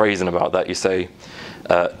brazen about that. You say,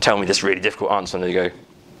 tell me this really difficult answer, and they go,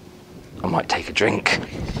 I might take a drink.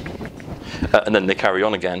 And then they carry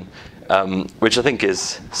on again, which I think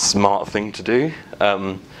is a smart thing to do.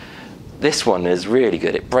 This one is really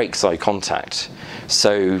good. It breaks eye contact.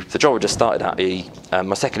 So the job I just started at,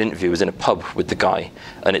 my second interview was in a pub with the guy,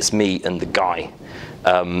 and it's me and the guy.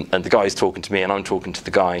 And the guy's talking to me and I'm talking to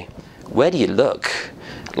the guy. Where do you look?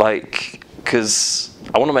 Like, because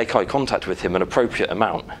I want to make eye contact with him an appropriate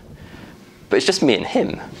amount. But it's just me and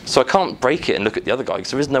him. So I can't break it and look at the other guy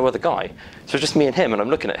because there is no other guy. So it's just me and him, and I'm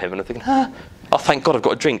looking at him and I'm thinking, oh, thank God I've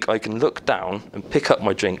got a drink. I can look down and pick up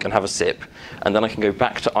my drink and have a sip, and then I can go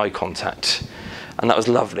back to eye contact. And that was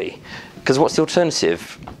lovely. Because what's the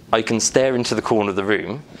alternative? I can stare into the corner of the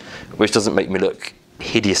room, which doesn't make me look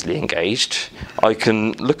hideously engaged. I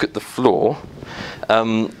can look at the floor.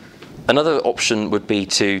 Another option would be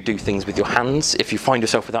to do things with your hands. If you find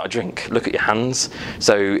yourself without a drink, look at your hands.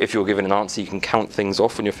 So if you're given an answer, you can count things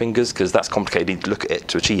off on your fingers, because that's complicated. You need to look at it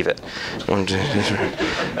to achieve it.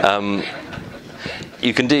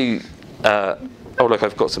 You can do, oh look,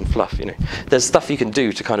 I've got some fluff, you know. There's stuff you can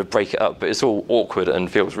do to kind of break it up, but it's all awkward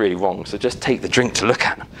and feels really wrong. So just take the drink to look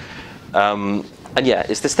at. And yeah,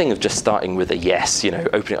 it's this thing of just starting with a yes, you know,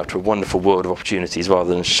 opening it up to a wonderful world of opportunities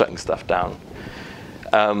rather than shutting stuff down.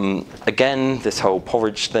 Again, this whole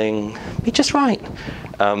porridge thing, be just right.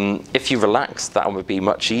 If you relax, that would be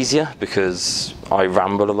much easier, because I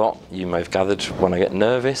ramble a lot. You may have gathered when I get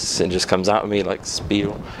nervous, it just comes out of me like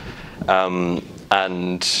spiel.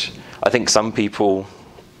 And I think some people,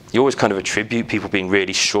 you always kind of attribute people being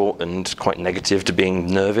really short and quite negative to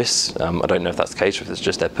being nervous. I don't know if that's the case or if it's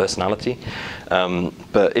just their personality.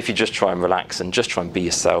 But if you just try and relax and just try and be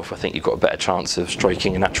yourself, I think you've got a better chance of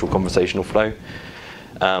striking a natural conversational flow.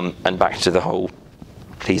 And back to the whole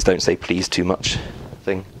please don't say please too much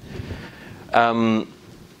thing.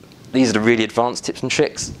 These are the really advanced tips and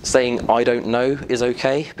tricks. Saying I don't know is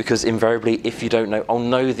okay, because invariably if you don't know, I'll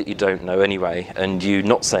know that you don't know anyway, and you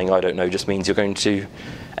not saying I don't know just means you're going to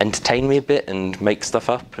entertain me a bit and make stuff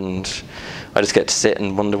up, and I just get to sit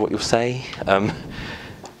and wonder what you'll say.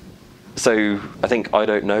 So I think I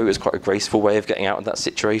don't know is quite a graceful way of getting out of that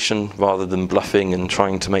situation, rather than bluffing and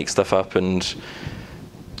trying to make stuff up, and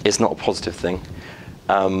it's not a positive thing.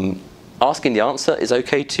 Asking the answer is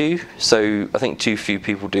okay too, so I think too few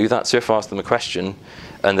people do that. So if I ask them a question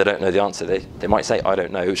and they don't know the answer, they might say, I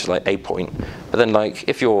don't know, which is like a point. But then like,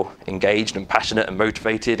 if you're engaged and passionate and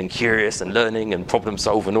motivated and curious and learning and problem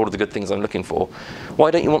solving, all of the good things I'm looking for,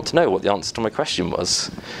 why don't you want to know what the answer to my question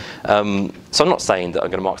was? So I'm not saying that I'm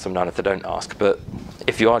going to mark someone down if they don't ask, but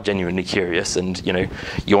if you are genuinely curious and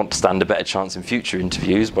you want to stand a better chance in future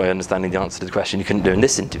interviews by understanding the answer to the question you couldn't do in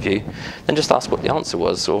this interview, then just ask what the answer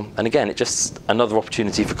was. And again, it's just another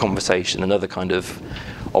opportunity for conversation, another kind of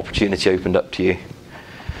opportunity opened up to you.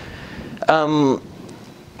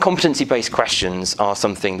 Competency-based questions are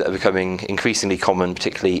something that are becoming increasingly common,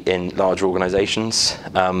 particularly in large organisations.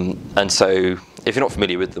 And so if you're not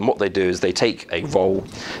familiar with them, what they do is they take a role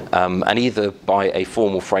and either by a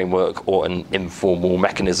formal framework or an informal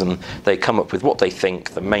mechanism, they come up with what they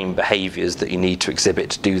think the main behaviours that you need to exhibit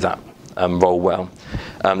to do that role well.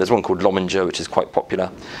 There's one called Lominger, which is quite popular,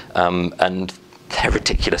 and they're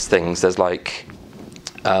ridiculous things. There's like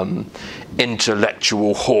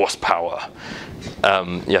intellectual horsepower.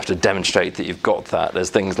 You have to demonstrate that you've got that. There's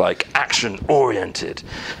things like action-oriented.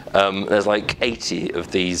 There's like 80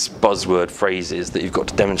 of these buzzword phrases that you've got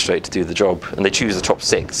to demonstrate to do the job. And they choose the top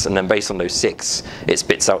 6, and then based on those 6, it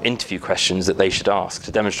spits out interview questions that they should ask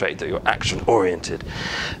to demonstrate that you're action-oriented.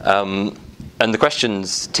 And the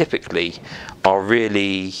questions typically are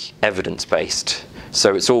really evidence-based.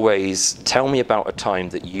 So it's always, tell me about a time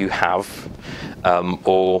that you have,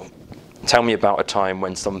 or tell me about a time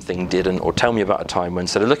when something didn't, or tell me about a time when,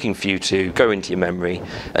 so they're looking for you to go into your memory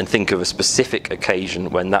and think of a specific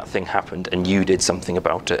occasion when that thing happened and you did something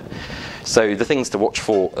about it. So the things to watch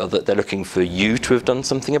for are that they're looking for you to have done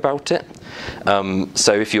something about it.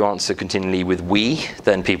 So if you answer continually with we,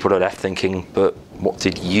 then people are left thinking, but what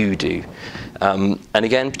did you do? And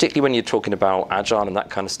again, particularly when you're talking about agile and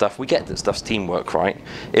that kind of stuff, we get that stuff's teamwork, right?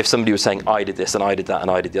 If somebody was saying, I did this and I did that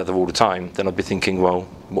and I did the other all the time, then I'd be thinking, well,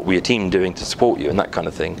 what were your team doing to support you and that kind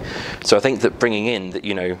of thing. So I think that bringing in that,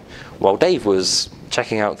 while Dave was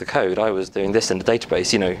checking out the code, I was doing this in the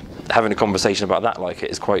database, having a conversation about that like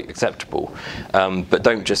it is quite acceptable. But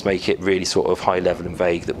don't just make it really sort of high level and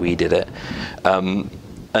vague that we did it.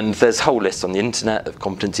 And there's a whole list on the internet of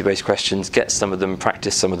competency-based questions. Get some of them,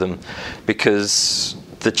 practice some of them, because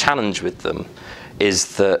the challenge with them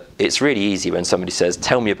is that it's really easy when somebody says,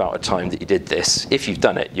 tell me about a time that you did this. If you've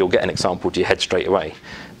done it, you'll get an example to your head straight away.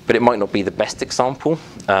 But it might not be the best example.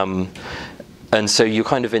 And so you're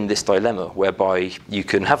kind of in this dilemma whereby you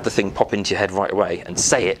can have the thing pop into your head right away and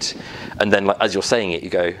say it. And then as you're saying it, you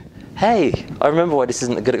go, hey, I remember why this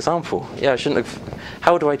isn't a good example. Yeah, I shouldn't have.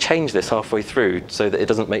 How do I change this halfway through so that it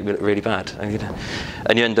doesn't make me look really bad?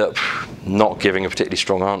 And you end up not giving a particularly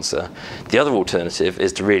strong answer. The other alternative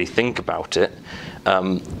is to really think about it.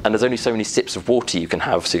 And there's only so many sips of water you can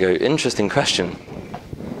have. So you go, interesting question.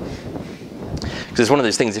 Because it's one of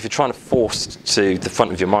those things, if you're trying to force to the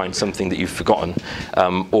front of your mind something that you've forgotten,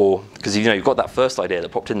 or because you've got that first idea that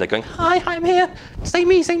popped in there going, hi, I'm here, say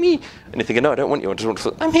me, say me. And you're thinking, no, I don't want you, I just want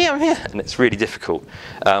to, I'm here. And it's really difficult.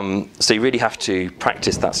 So you really have to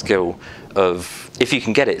practice that skill of, if you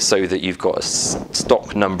can get it so that you've got a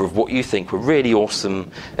stock number of what you think were really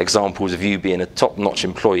awesome examples of you being a top-notch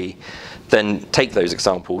employee, then take those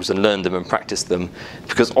examples and learn them and practice them,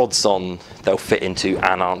 because odds on they'll fit into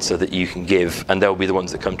an answer that you can give, and they'll be the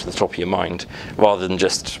ones that come to the top of your mind, rather than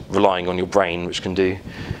just relying on your brain, which can do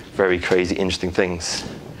very crazy, interesting things.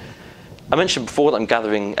 I mentioned before that I'm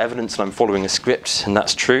gathering evidence and I'm following a script, and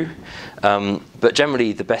that's true. But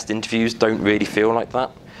generally, the best interviews don't really feel like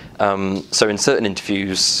that. So in certain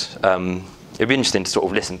interviews, it'd be interesting to sort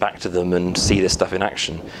of listen back to them and see this stuff in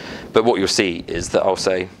action. But what you'll see is that I'll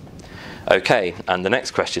say, okay, and the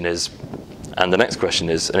next question is, and the next question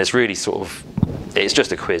is, and it's really sort of, it's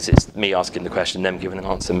just a quiz. It's me asking the question, them giving an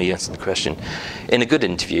answer, me answering the question. In a good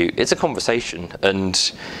interview, it's a conversation,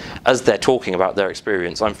 and as they're talking about their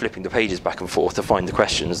experience, I'm flipping the pages back and forth to find the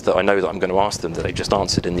questions that I know that I'm going to ask them that they just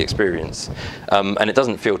answered in the experience. And it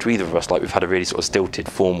doesn't feel to either of us like we've had a really sort of stilted,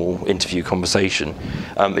 formal interview conversation.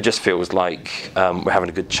 It just feels like we're having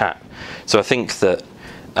a good chat. So I think that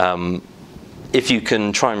if you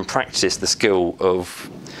can try and practice the skill of,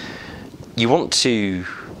 you want to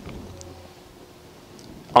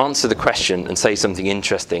answer the question and say something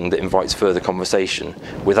interesting that invites further conversation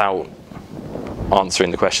without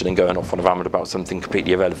answering the question and going off on a ramble about something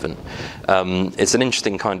completely irrelevant. It's an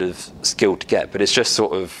interesting kind of skill to get, but it's just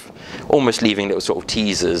sort of almost leaving little sort of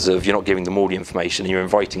teasers of, you're not giving them all the information and you're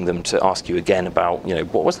inviting them to ask you again about,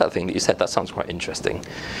 what was that thing that you said? That sounds quite interesting.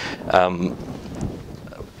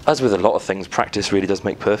 As with a lot of things, practice really does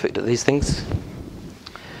make perfect at these things.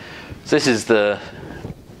 So this is the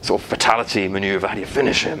sort of fatality maneuver, how do you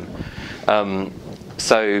finish him?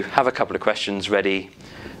 So have a couple of questions ready.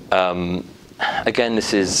 Again,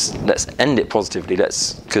 this is, let's end it positively.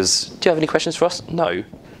 Because do you have any questions for us? No.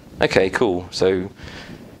 Okay, cool. So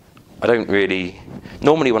I don't really,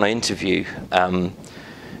 normally when I interview,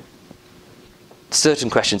 certain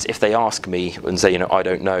questions, if they ask me and say, I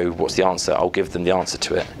don't know what's the answer, I'll give them the answer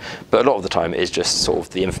to it. But a lot of the time it is just sort of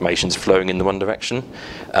the information's flowing in the one direction.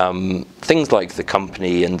 Things like the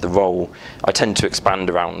company and the role, I tend to expand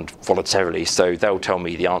around voluntarily, so they'll tell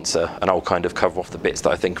me the answer and I'll kind of cover off the bits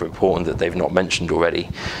that I think are important that they've not mentioned already.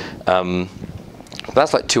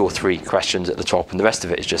 That's like 2 or 3 questions at the top, and the rest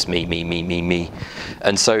of it is just me.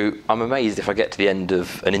 And so I'm amazed if I get to the end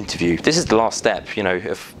of an interview. This is the last step,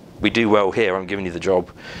 if we do well here, I'm giving you the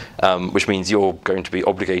job, which means you're going to be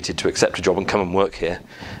obligated to accept a job and come and work here.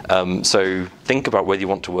 So think about whether you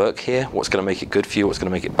want to work here, what's going to make it good for you, what's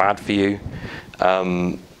going to make it bad for you.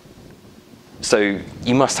 So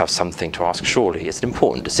you must have something to ask, surely. It's an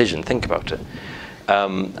important decision, think about it.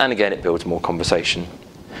 And again, it builds more conversation.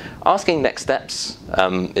 Asking next steps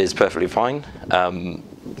is perfectly fine.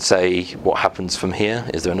 Say, what happens from here?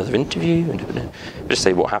 Is there another interview? Just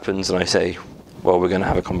say what happens, and I say, well, we're going to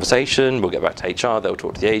have a conversation, we'll get back to HR, they'll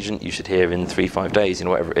talk to the agent, you should hear in 3-5 days,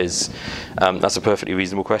 whatever it is. That's a perfectly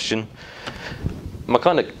reasonable question. My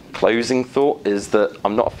kind of closing thought is that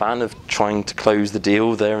I'm not a fan of trying to close the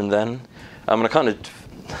deal there and then. I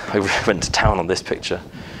went to town on this picture.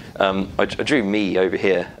 I drew me over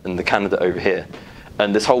here and the candidate over here,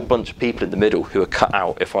 and this whole bunch of people in the middle who are cut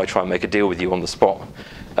out if I try and make a deal with you on the spot.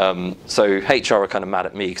 So HR are kind of mad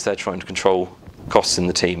at me because they're trying to control costs in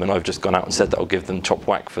the team, and I've just gone out and said that I'll give them top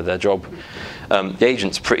whack for their job. The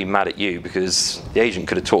agent's pretty mad at you because the agent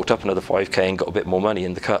could have talked up another 5k and got a bit more money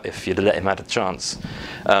in the cut if you'd have let him have a chance.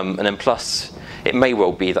 And then plus, it may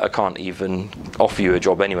well be that I can't even offer you a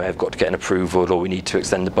job anyway. I've got to get an approval, or we need to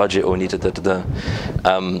extend the budget, or we need to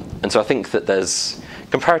and so I think that there's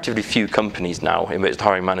comparatively few companies now in which the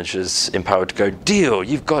hiring manager's empowered to go, deal,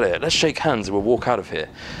 you've got it, let's shake hands and we'll walk out of here.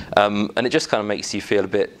 And it just kind of makes you feel a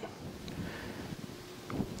bit,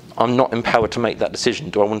 I'm not empowered to make that decision.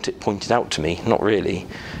 Do I want it pointed out to me? Not really.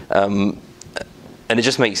 And it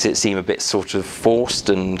just makes it seem a bit sort of forced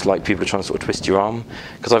and like people are trying to sort of twist your arm.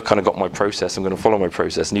 Because I've kind of got my process, I'm going to follow my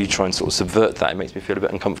process, and you try and sort of subvert that, it makes me feel a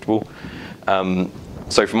bit uncomfortable.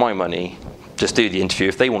 So for my money, just do the interview.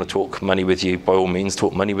 If they want to talk money with you, by all means,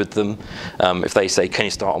 talk money with them. If they say, can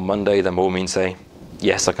you start on Monday, then by all means say,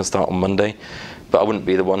 yes, I can start on Monday. But I wouldn't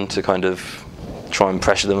be the one to kind of try and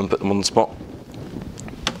pressure them and put them on the spot.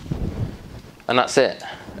 And that's it.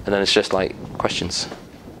 And then it's just like questions.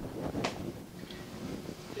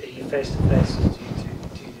 Are you face-to-face, or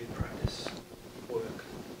do you do practice work?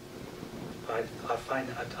 I find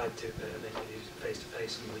that I do a bit of interviews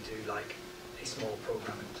face-to-face, and we do like a small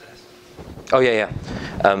programming test. Oh yeah.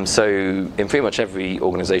 So in pretty much every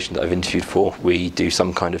organisation that I've interviewed for, we do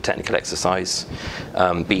some kind of technical exercise,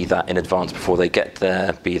 be that in advance before they get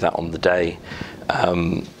there, be that on the day.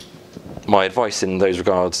 My advice in those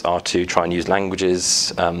regards are to try and use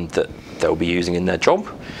languages that they'll be using in their job.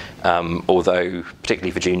 Although,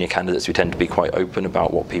 particularly for junior candidates, we tend to be quite open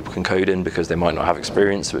about what people can code in because they might not have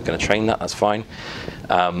experience, so we're going to train that, that's fine.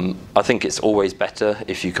 I think it's always better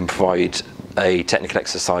if you can provide a technical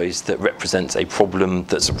exercise that represents a problem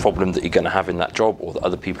that's a problem that you're going to have in that job or that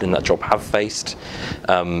other people in that job have faced.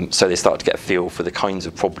 So they start to get a feel for the kinds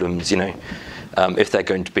of problems, if they're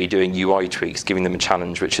going to be doing UI tweaks, giving them a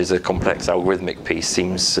challenge, which is a complex algorithmic piece,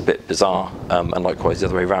 seems a bit bizarre, and likewise the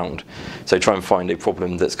other way around. So try and find a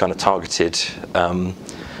problem that's kind of targeted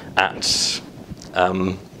at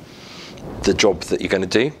the job that you're going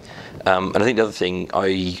to do. And I think the other thing,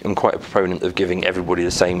 I am quite a proponent of giving everybody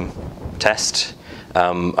the same test.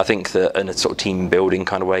 I think that in a sort of team building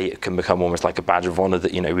kind of way, it can become almost like a badge of honour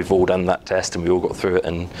that we've all done that test and we all got through it,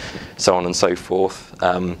 and so on and so forth.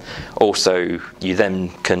 Also, you then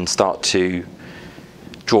can start to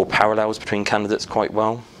draw parallels between candidates quite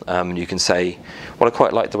well. You can say, well, I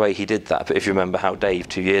quite like the way he did that, but if you remember how Dave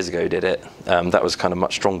 2 years ago did it, that was kind of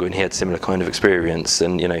much stronger and he had similar kind of experience,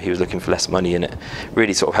 and he was looking for less money, and it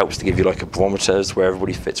really sort of helps to give you like a barometer as where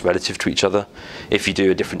everybody fits relative to each other. If you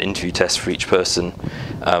do a different interview test for each person,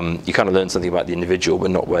 you kind of learn something about the individual,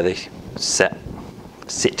 but not where they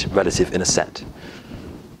sit relative in a set.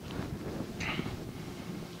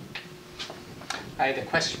 I had a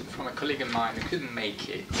question from a colleague of mine who couldn't make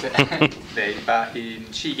it today, but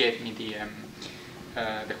she gave me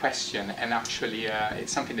the question, and actually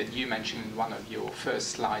it's something that you mentioned in one of your first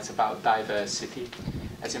slides about diversity.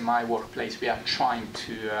 As in my workplace, we are trying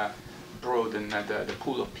to broaden the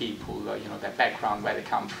pool of people, their background, where they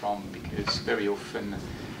come from, because very often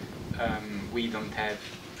we don't have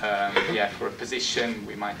yeah, for a position,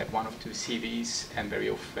 we might have 1 or 2 CVs, and very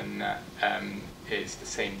often it's the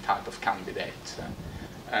same type of candidate.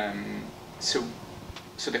 So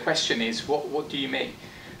the question is, what do you make?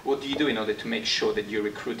 What do you do in order to make sure that you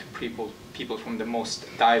recruit people from the most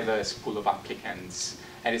diverse pool of applicants?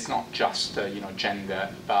 And it's not just gender,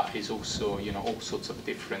 but it's also all sorts of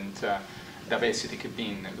different diversity. Could be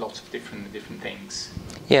in lots of different things.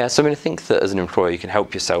 Yeah, so I mean, I think that as an employer, you can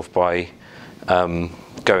help yourself by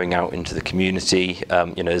going out into the community.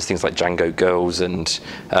 There's things like Django Girls, and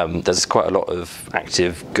there's quite a lot of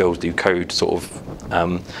active Girls Do Code sort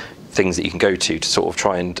of things that you can go to sort of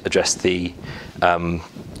try and address the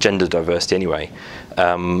gender diversity anyway.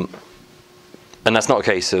 And that's not a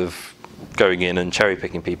case of going in and cherry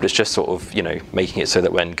picking people. It's just sort of making it so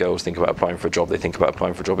that when girls think about applying for a job, they think about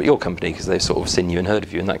applying for a job at your company because they've sort of seen you and heard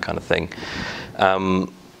of you and that kind of thing.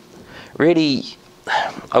 Really,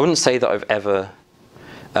 I wouldn't say that I've ever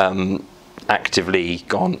actively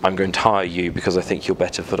gone, I'm going to hire you because I think you're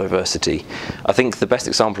better for diversity. I think the best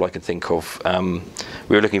example I can think of,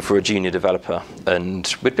 we were looking for a junior developer,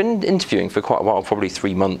 and we'd been interviewing for quite a while, probably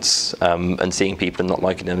 3 months, and seeing people and not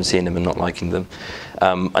liking them, seeing them and not liking them.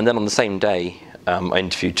 And then on the same day, I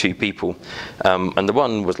interviewed 2 people, and the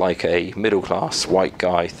one was like a middle-class white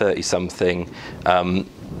guy, 30-something,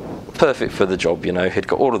 perfect for the job, he'd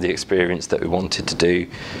got all of the experience that we wanted to do.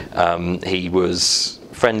 He was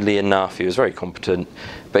friendly enough, he was very competent,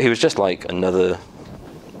 but he was just like another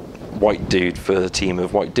white dude for a team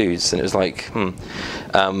of white dudes, and it was like,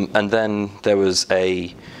 And then there was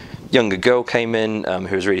a younger girl came in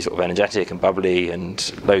who was really sort of energetic and bubbly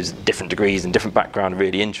and loads of different degrees and different background,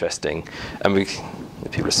 really interesting, and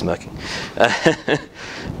people are smirking.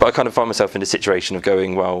 But I kind of find myself in a situation of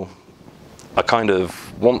going, well, I kind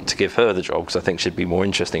of want to give her the job because I think she'd be more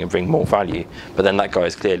interesting and bring more value, but then that guy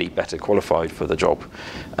is clearly better qualified for the job.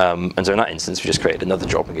 And so in that instance, we just created another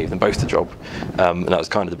job and gave them both the job. And that was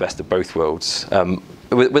kind of the best of both worlds.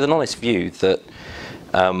 With an honest view that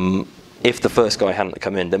if the first guy hadn't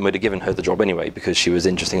come in, then we'd have given her the job anyway because she was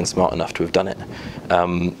interesting and smart enough to have done it.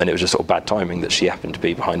 And it was just sort of bad timing that she happened to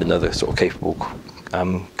be behind another sort of capable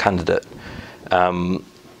candidate. But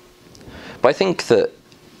I think that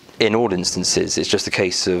in all instances, it's just a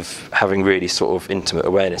case of having really sort of intimate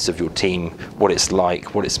awareness of your team, what it's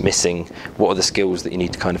like, what it's missing, what are the skills that you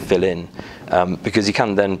need to kind of fill in, because you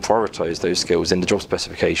can then prioritise those skills in the job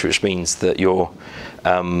specification, which means that you're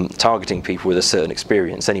targeting people with a certain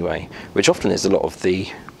experience anyway, which often is a lot of the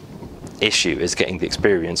issue, is getting the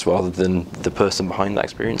experience rather than the person behind that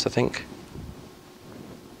experience, I think.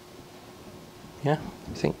 Yeah,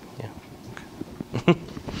 I think, yeah. Okay.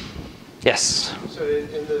 Yes. So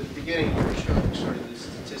in the beginning, you were showing sort of the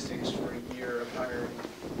statistics for a year of hiring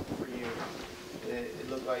for you. And it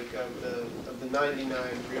looked like of the 99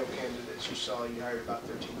 real candidates you saw, you hired about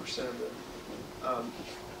 13% of them.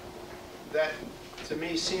 That to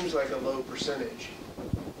me seems like a low percentage,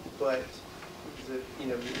 but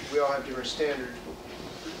we all have different standards.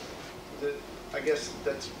 I guess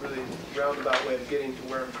that's really a roundabout way of getting to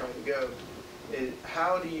where I'm trying to go.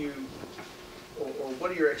 How do you, or what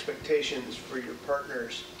are your expectations for your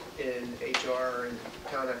partners in HR and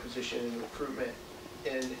talent acquisition and recruitment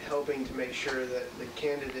in helping to make sure that the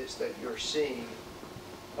candidates that you're seeing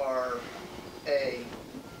are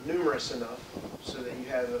numerous enough so that you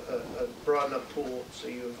have a broad enough pool so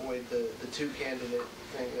you avoid the 2 candidate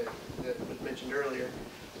thing that was mentioned earlier,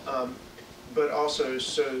 but also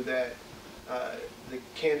so that the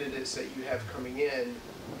candidates that you have coming in,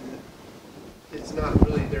 it's not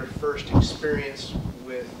really their first experience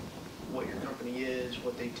with what your company is,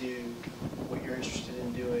 what they do, what you're interested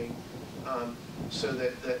in doing, so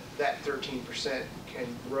that 13% can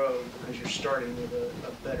grow because you're starting with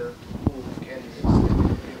a better pool of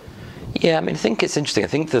candidates. Yeah, I mean, I think it's interesting. I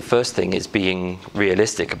think the first thing is being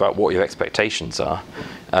realistic about what your expectations are.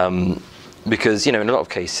 Because, in a lot of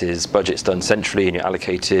cases, budget's done centrally and you're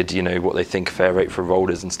allocated, what they think a fair rate for a role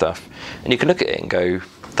is and stuff. And you can look at it and go,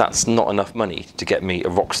 that's not enough money to get me a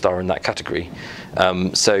rock star in that category.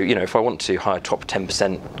 So, if I want to hire top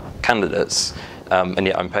 10% candidates, and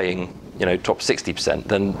yet I'm paying, top 60%,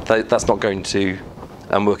 then that's not going to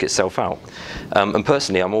work itself out. And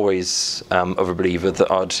personally, I'm always of a believer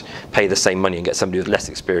that I'd pay the same money and get somebody with less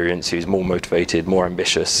experience, who's more motivated, more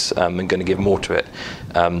ambitious, and going to give more to it,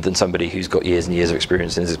 than somebody who's got years and years of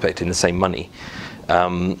experience and is expecting the same money.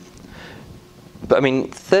 But I mean,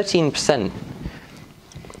 13%,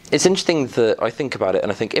 it's interesting that I think about it,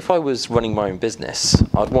 and I think if I was running my own business,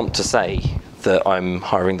 I'd want to say that I'm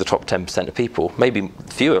hiring the top 10% of people. Maybe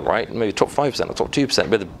fewer, right? Maybe top 5% or top 2%,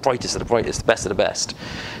 but the brightest of the brightest, the best of the best.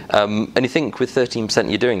 And you think with 13%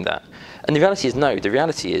 you're doing that. And the reality is no. The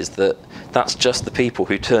reality is that that's just the people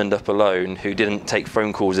who turned up alone, who didn't take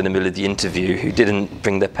phone calls in the middle of the interview, who didn't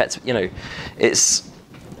bring their pets. You know, it's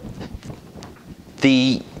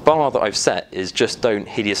the bar that I've set is just don't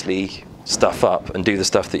hideously stuff up and do the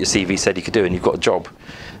stuff that your CV said you could do, and you've got a job.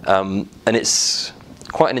 And it's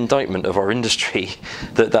quite an indictment of our industry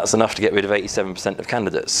that that's enough to get rid of 87% of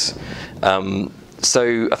candidates.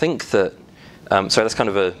 So I think that, so that's kind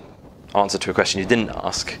of a answer to a question you didn't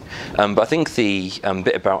ask. But I think the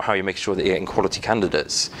bit about how you make sure that you're getting quality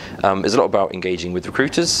candidates is a lot about engaging with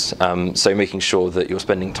recruiters. So making sure that you're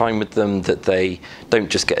spending time with them, that they don't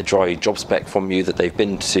just get a dry job spec from you, that they've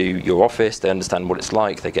been to your office, they understand what it's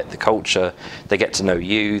like, they get the culture, they get to know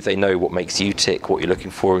you, they know what makes you tick, what you're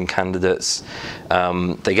looking for in candidates.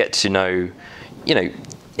 They get to know, you know,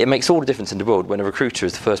 it makes all the difference in the world when a recruiter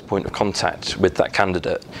is the first point of contact with that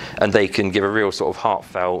candidate, and they can give a real sort of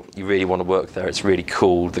heartfelt, you really want to work there, it's really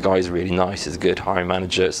cool, the guy's really nice, he's a good hiring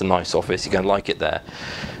manager, it's a nice office, you're going to like it there.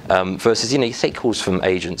 Versus, you know, you take calls from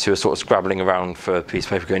agents who are sort of scrabbling around for a piece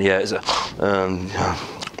of paper going, yeah, it's a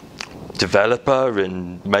developer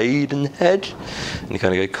in Maidenhead. And you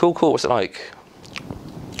kind of go, cool, cool, what's it like?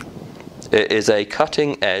 It is a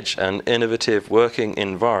cutting edge and innovative working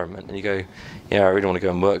environment. And you go, yeah, I really want to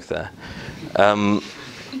go and work there.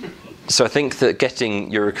 So I think that getting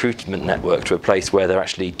your recruitment network to a place where they're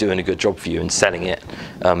actually doing a good job for you and selling it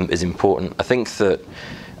is important. I think that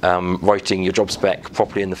writing your job spec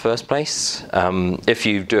properly in the first place, if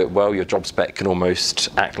you do it well, your job spec can almost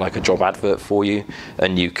act like a job advert for you,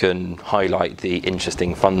 and you can highlight the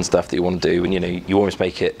interesting, fun stuff that you want to do, and you know, you almost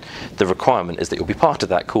make it, the requirement is that you'll be part of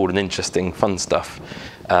that cool and interesting, fun stuff.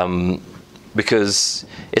 Because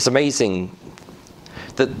it's amazing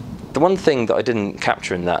that the one thing that I didn't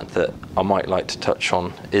capture in that I might like to touch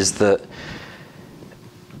on is that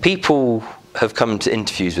people have come to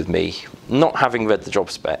interviews with me not having read the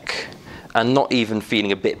job spec and not even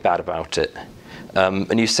feeling a bit bad about it.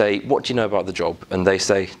 And you say, what do you know about the job? And they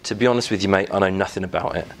say, to be honest with you, mate, I know nothing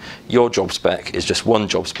about it. Your job spec is just one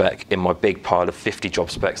job spec in my big pile of 50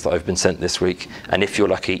 job specs that I've been sent this week, and if you're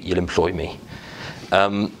lucky, you'll employ me.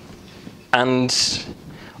 And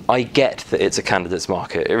I get that it's a candidate's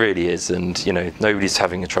market, it really is, and you know, nobody's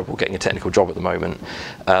having trouble getting a technical job at the moment.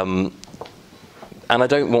 And I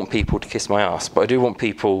don't want people to kiss my ass, but I do want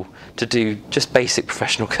people to do just basic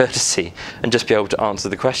professional courtesy and just be able to answer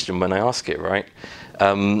the question when I ask it, right?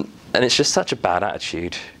 And it's just such a bad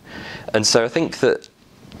attitude. And so I think that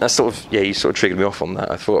that's sort of, yeah, you sort of triggered me off on that,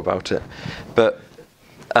 I thought about it. But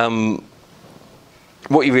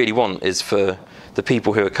what you really want is for the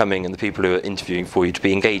people who are coming and the people who are interviewing for you to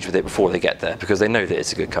be engaged with it before they get there, because they know that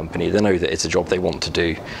it's a good company, they know that it's a job they want to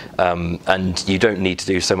do, and you don't need to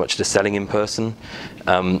do so much of the selling in person,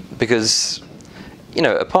 because, you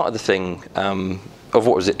know, a part of the thing of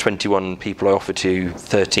what was it, 21 people I offered to,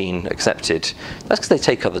 13 accepted, that's because they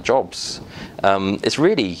take other jobs. It's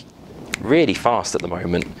really fast at the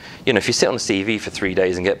moment. You know, if you sit on a CV for 3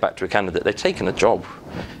 days and get back to a candidate, they've taken a job.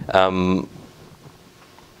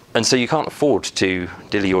 And so you can't afford to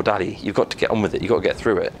dilly or dally. You've got to get on with it. You've got to get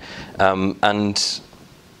through it. And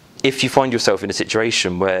if you find yourself in a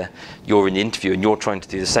situation where you're in the interview and you're trying to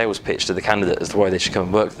do the sales pitch to the candidate as to why they should come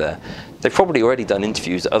and work there, they've probably already done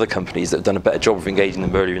interviews at other companies that have done a better job of engaging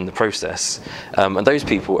them earlier in the process. And those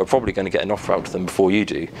people are probably going to get an offer out to them before you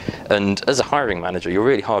do. And as a hiring manager, you're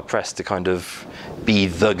really hard pressed to kind of be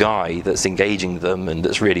the guy that's engaging them and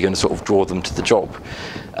that's really going to sort of draw them to the job.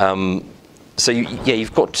 So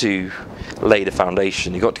you've got to lay the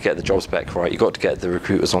foundation, you've got to get the job spec right, you've got to get the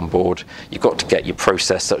recruiters on board, you've got to get your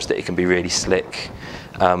process such that it can be really slick.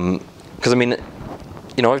 Because I mean,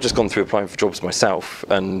 you know, I've just gone through applying for jobs myself,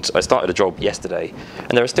 and I started a job yesterday,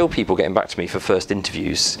 and there are still people getting back to me for first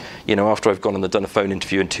interviews. You know, after I've gone and done a phone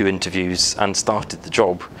interview and 2 interviews and started the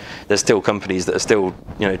job, there's still companies that are still,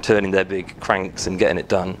 you know, turning their big cranks and getting it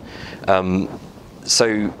done.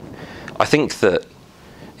 So I think that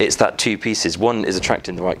it's that 2 pieces. 1 is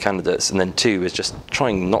attracting the right candidates, and then 2 is just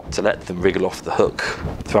trying not to let them wriggle off the hook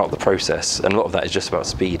throughout the process. And a lot of that is just about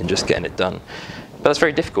speed and just getting it done. But that's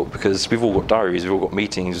very difficult because we've all got diaries, we've all got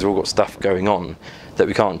meetings, we've all got stuff going on that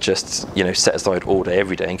we can't just, you know, set aside all day,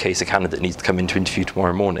 every day in case a candidate needs to come in to interview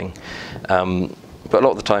tomorrow morning. But a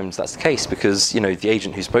lot of the times that's the case because, you know, the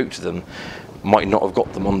agent who spoke to them might not have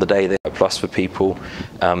got them on the day. They have a plus for people,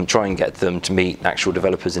 try and get them to meet actual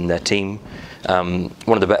developers in their team. One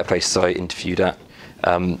of the better places I interviewed at,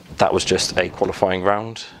 that was just a qualifying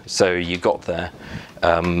round. So you got there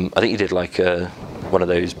I think you did like one of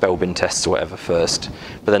those bell bin tests or whatever first,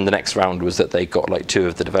 but then the next round was that they got like 2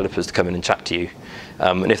 of the developers to come in and chat to you,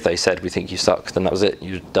 and if they said we think you suck, then that was it,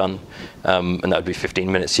 you're done, and that would be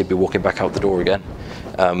 15 minutes, you'd be walking back out the door again,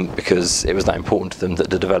 because it was that important to them that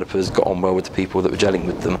the developers got on well with the people that were gelling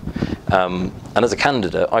with them. And as a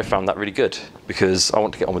candidate, I found that really good, because I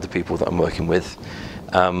want to get on with the people that I'm working with.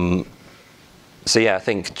 So yeah, I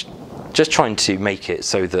think just trying to make it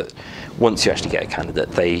so that once you actually get a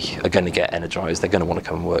candidate, they are going to get energized, they're going to want to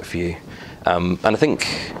come and work for you. And I think,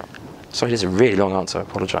 sorry, this is a really long answer, I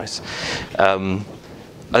apologize.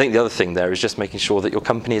 I think the other thing there is just making sure that your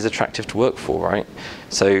company is attractive to work for, right?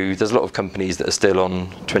 So there's a lot of companies that are still on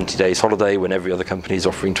 20 days holiday when every other company is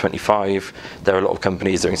offering 25. There are a lot of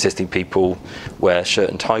companies that are insisting people wear shirt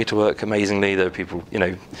and tie to work amazingly. There are people, you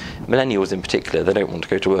know, millennials in particular, they don't want to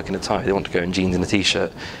go to work in a tie, they want to go in jeans and a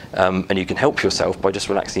t-shirt. And you can help yourself by just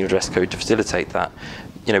relaxing your dress code to facilitate that.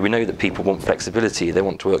 You know, we know that people want flexibility, they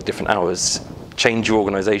want to work different hours. Change your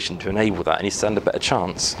organisation to enable that and you stand a better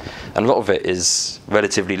chance. And a lot of it is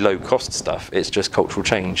relatively low cost stuff, it's just cultural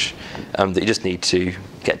change that you just need to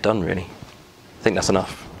get done really. I think that's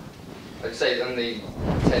enough. I'd say on the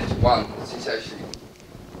 10 to 1, it's actually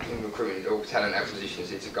in recruitment or talent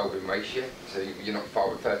acquisitions, it's a golden ratio, so you're not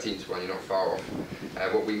far, 13 to 1, you're not far off.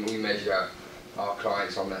 What we measure our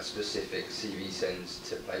clients on that specific CV sends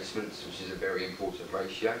to placements, which is a very important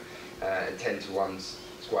ratio, and 10 to 1's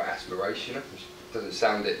quite aspirational, which doesn't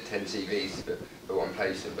sound it 10 CVs, but one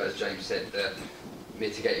placement. But as James said, the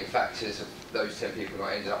mitigating factors of those 10 people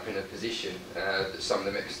not ended up in a position that some of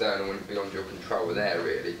them external and beyond your control were there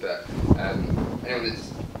really. But anyone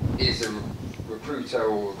that is a recruiter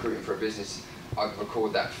or recruiting for a business, I'd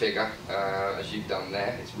record that figure as you've done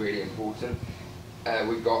there. It's really important.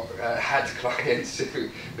 We've got had clients who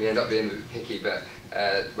we end up being a bit picky, but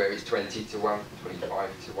where it's 20 to 1,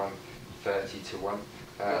 25 to 1, 30 to 1.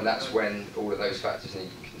 And that's when all of those factors need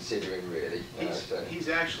considering really. He's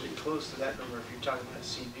actually close to that number if you're talking about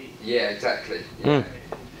CV. Yeah, exactly. Yeah.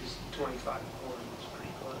 It's 25 to 1, it's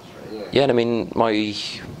pretty close, right? Yeah, and I mean, my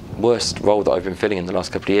worst role that I've been filling in the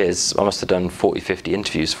last couple of years, I must have done 40, 50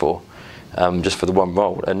 interviews for, just for the one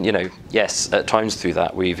role. And you know, yes, at times through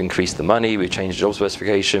that we've increased the money, we've changed the job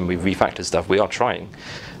specification, we've refactored stuff, we are trying.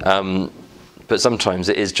 But sometimes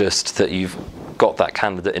it is just that you've got that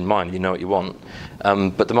candidate in mind, you know what you want.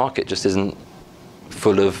 But the market just isn't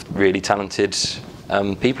full of really talented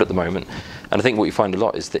people at the moment. And I think what you find a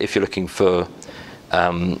lot is that if you're looking for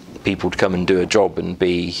people to come and do a job and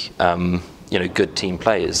be you know, good team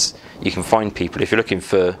players, you can find people. If you're looking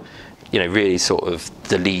for, you know, really sort of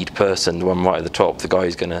the lead person, the one right at the top, the guy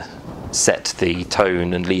who's going to set the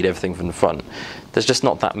tone and lead everything from the front, there's just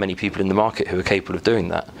not that many people in the market who are capable of doing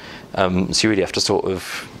that. So you really have to sort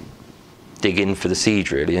of dig in for the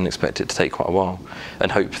seed really and expect it to take quite a while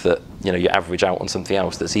and hope that, you know, you average out on something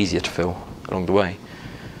else that's easier to fill along the way.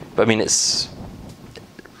 But I mean, it's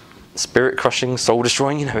spirit crushing, soul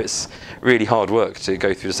destroying, you know, it's really hard work to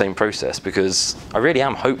go through the same process, because I really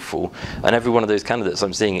am hopeful, and every one of those candidates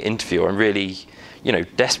I'm seeing at interview, I'm really, you know,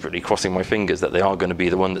 desperately crossing my fingers that they are going to be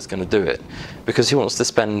the one that's going to do it, because who wants to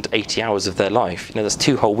spend 80 hours of their life, you know, that's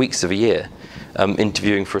 2 whole weeks of a year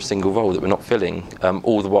interviewing for a single role that we're not filling,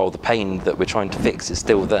 all the while the pain that we're trying to fix is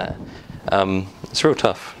still there. It's real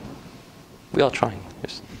tough. We are trying.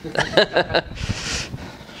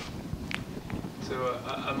 So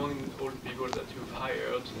among all the people that you've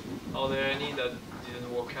hired, are there any that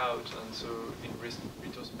didn't work out, and so in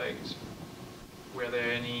retrospect, were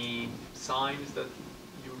there any signs that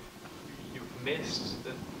you've missed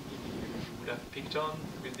that you would have picked on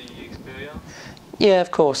with the experience? Yeah,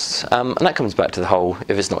 of course, and that comes back to the whole,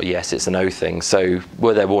 if it's not a yes, it's a no thing. So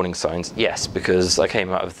were there warning signs? Yes, because I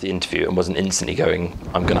came out of the interview and wasn't instantly going,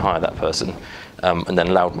 I'm going to hire that person, and then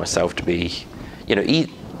allowed myself to be, you know,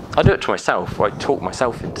 I do it to myself, I talk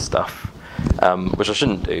myself into stuff, which I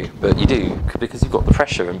shouldn't do, but you do, because you've got the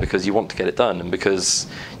pressure and because you want to get it done and because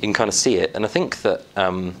you can kind of see it. And I think that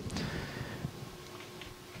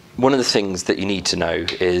one of the things that you need to know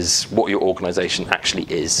is what your organisation actually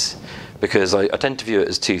is. Because I tend to view it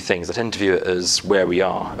as 2 things. I tend to view it as where we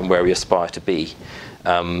are and where we aspire to be.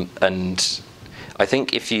 And I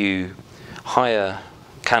think if you hire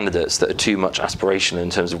candidates that are too much aspirational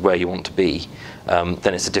in terms of where you want to be,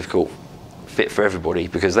 then it's a difficult fit for everybody,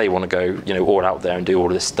 because they want to go, you know, all out there and do all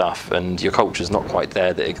of this stuff, and your culture's not quite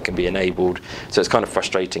there that it can be enabled. So it's kind of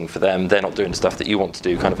frustrating for them. They're not doing the stuff that you want to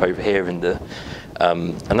do kind of over here in the,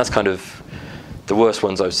 and that's kind of the worst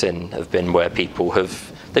ones I've seen have been where people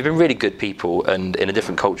they've been really good people, and in a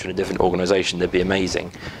different culture, in a different organisation, they'd be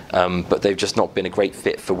amazing. But they've just not been a great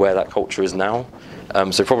fit for where that culture is now.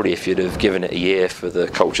 So probably if you'd have given it a year for the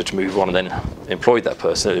culture to move on and then employed that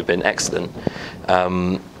person, it would have been excellent.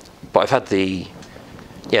 But I've had the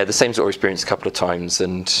same sort of experience a couple of times,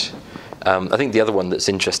 and I think the other one that's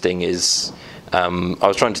interesting is I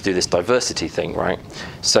was trying to do this diversity thing, right?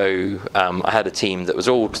 So I had a team that was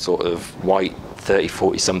all sort of white, 30,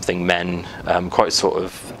 40 something men, quite sort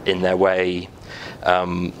of in their way.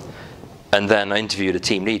 And then I interviewed a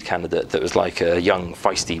team lead candidate that was like a young,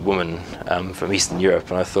 feisty woman from Eastern Europe,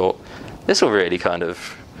 and I thought, this will really kind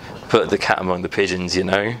of put the cat among the pigeons, you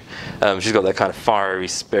know. She's got that kind of fiery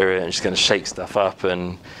spirit, and she's going to shake stuff up,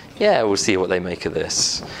 and yeah, we'll see what they make of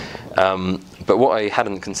this. But what I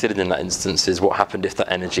hadn't considered in that instance is what happened if that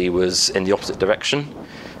energy was in the opposite direction.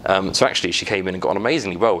 So actually she came in and got on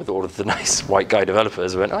amazingly well with all of the nice white guy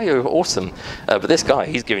developers. Went, oh, you're awesome. But this guy,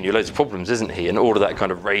 he's giving you loads of problems, isn't he? And all of that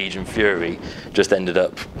kind of rage and fury just ended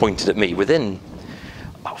up pointed at me within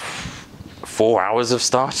 4 hours of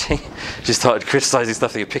starting. She started criticizing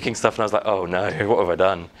stuff, picking stuff, and I was like, oh no, what have I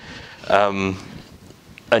done?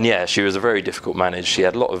 And yeah, she was a very difficult manage. She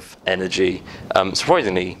had a lot of energy.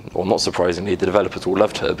 Surprisingly, or not surprisingly, the developers all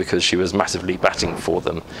loved her because she was massively batting for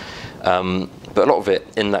them. But a lot of it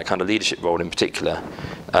in that kind of leadership role in particular,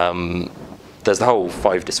 there's the whole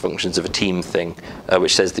 5 dysfunctions of a team thing,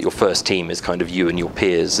 which says that your first team is kind of you and your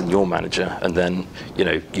peers and your manager, and then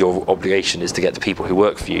your obligation is to get the people who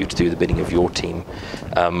work for you to do the bidding of your team.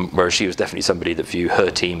 Whereas she was definitely somebody that viewed her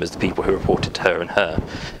team as the people who reported to her,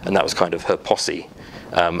 and that was kind of her posse.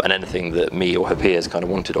 And anything that me or her peers kind of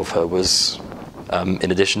wanted of her was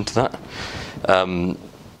in addition to that.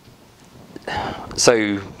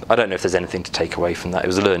 So I don't know if there's anything to take away from that. It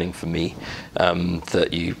was a learning for me that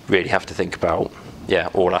you really have to think about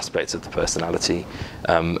all aspects of the personality,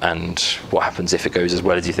 and what happens if it goes as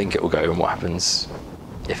well as you think it will go, and what happens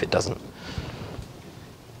if it doesn't.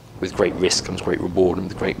 With great risk comes great reward, and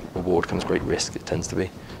with great reward comes great risk, it tends to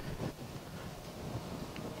be.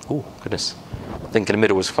 Oh, goodness. I think in the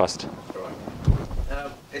middle was fast.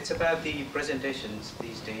 It's about the presentations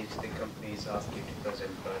these days. The companies ask you to present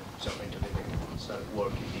software engineering, sort of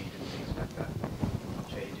work you did and things like that,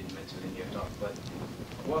 which you didn't mention in your talk. But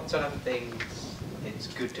what sort of things it's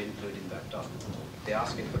good to include in that talk? They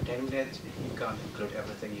ask you for 10 minutes. You can't include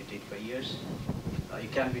everything you did for years. You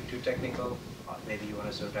can't be too technical. Maybe you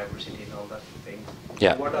want to show diversity and all that thing.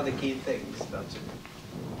 Yeah. What are the key things that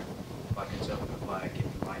I can sort of keep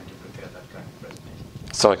in mind to prepare that kind of presentation?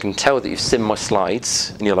 So I can tell that you've seen my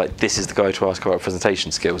slides, and you're like, this is the guy to ask about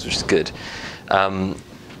presentation skills, which is good.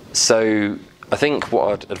 So I think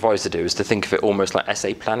what I'd advise to do is to think of it almost like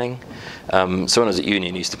essay planning. So when I was at uni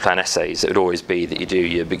and used to plan essays, it would always be that you do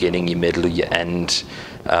your beginning, your middle, your end,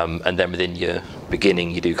 and then within your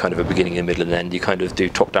beginning, you do kind of a beginning, a middle, and end. You kind of do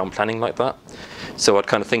top-down planning like that. So I'd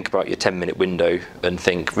kind of think about your 10-minute window and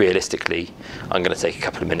think, realistically, I'm going to take a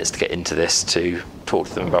couple of minutes to get into this, to talk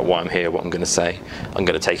to them about why I'm here, what I'm going to say. I'm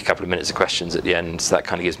going to take a couple of minutes of questions at the end, so that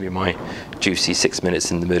kind of gives me my juicy 6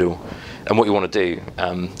 minutes in the middle. And what you want to do,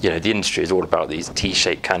 the industry is all about these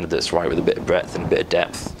T-shaped candidates, right, with a bit of breadth and a bit of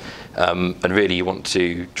depth. And really you want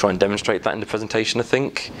to try and demonstrate that in the presentation, I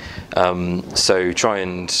think. So try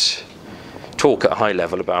and talk at a high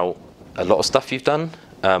level about a lot of stuff you've done,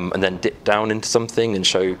 and then dip down into something and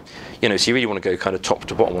show, so you really want to go kind of top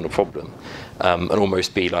to bottom on a problem, and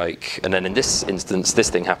almost be like, and then in this instance,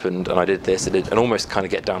 this thing happened, and I did this, and almost kind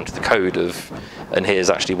of get down to the code of, and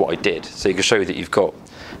here's actually what I did. So you can show that you've got,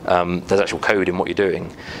 there's actual code in what you're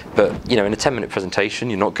doing. But, in a 10-minute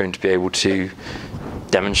presentation, you're not going to be able to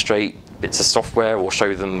demonstrate bits of software or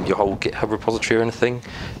show them your whole GitHub repository or anything.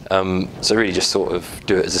 So really just sort of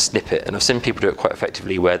do it as a snippet. And I've seen people do it quite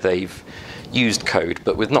effectively where they've used code,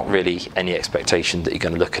 but with not really any expectation that you're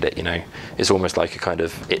going to look at it. It's almost like a kind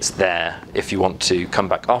of, it's there. If you want to come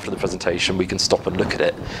back after the presentation, we can stop and look at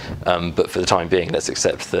it. But for the time being, let's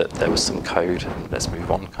accept that there was some code and let's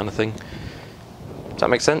move on, kind of thing. Does that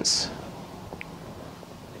make sense?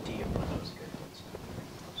 The DM one was good.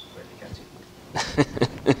 Really catchy.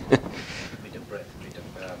 Bit of breadth, bit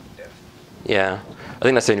of depth. Yeah, I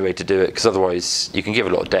think that's the only way to do it, because otherwise you can give a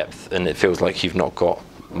lot of depth and it feels like you've not got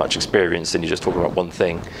much experience and you're just talking about one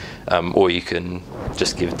thing, or you can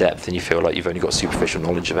just give depth and you feel like you've only got superficial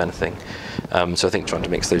knowledge of anything. So I think trying to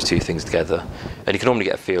mix those two things together, and you can normally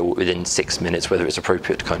get a feel within 6 minutes whether it's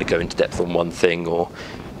appropriate to kind of go into depth on one thing, or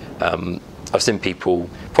I've seen people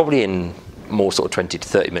probably in more sort of 20 to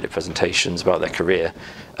 30 minute presentations about their career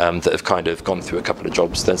that have kind of gone through a couple of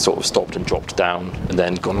jobs, then sort of stopped and dropped down and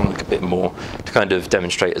then gone on a bit more to kind of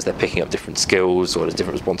demonstrate as they're picking up different skills or there's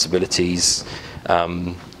different responsibilities.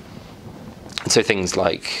 And So things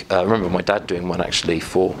like, I remember my dad doing one actually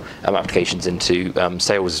for applications into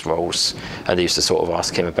sales roles, and they used to sort of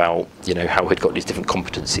ask him about, you know, how he'd got these different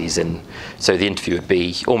competencies in. So the interview would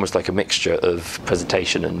be almost like a mixture of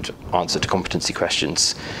presentation and answer to competency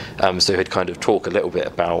questions. So he'd kind of talk a little bit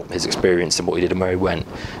about his experience and what he did and where he went,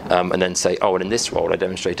 and then say, oh, and in this role I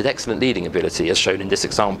demonstrated excellent leading ability as shown in this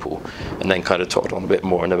example, and then kind of talked on a bit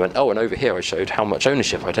more, and then went, oh, and over here I showed how much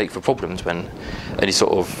ownership I take for problems when, and he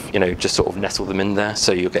sort of, you know, just sort of nestle them in there,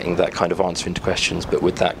 so you're getting that kind of answer into questions, but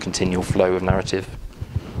with that continual flow of narrative.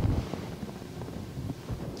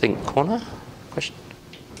 I think corner question.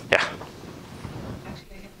 Yeah.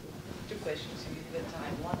 Actually, I have two questions if you give the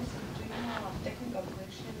time. One is, do you have a technical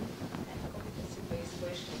question and a competency-based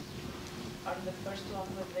question? Are the first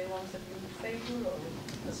one the ones that you favor, or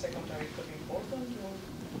the second are equally important? Or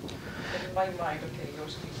in my mind, okay, your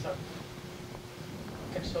skills are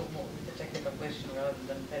can show more with the technical question rather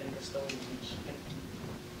than telling a story which can.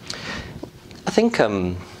 I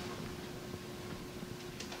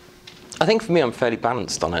think for me, I'm fairly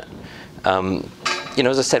balanced on it. You know,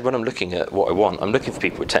 as I said, when I'm looking at what I want, I'm looking for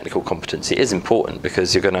people with technical competency. It is important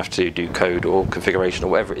because you're going to have to do code or configuration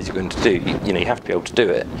or whatever it is you're going to do. You know, you have to be able to do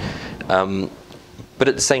it. But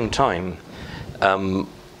at the same time,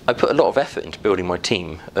 I put a lot of effort into building my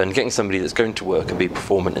team, and getting somebody that's going to work and be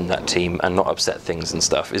performant in that team and not upset things and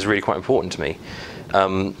stuff is really quite important to me.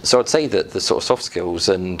 So I'd say that the sort of soft skills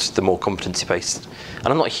and the more competency-based, and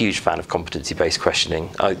I'm not a huge fan of competency-based questioning.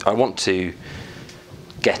 I want to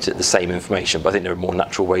get at the same information, but I think there are more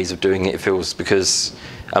natural ways of doing it, it feels, because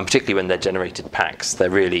particularly when they're generated packs, they're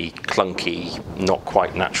really clunky, not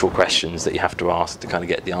quite natural questions that you have to ask to kind of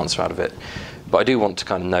get the answer out of it. But I do want to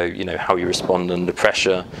kind of know, you know, how you respond under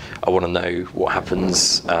pressure. I want to know what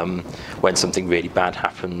happens when something really bad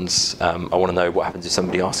happens. I want to know what happens if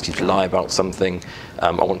somebody asks you to lie about something.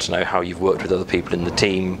 I want to know how you've worked with other people in the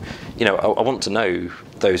team. You know, I want to know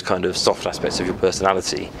those kind of soft aspects of your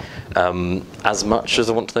personality as much as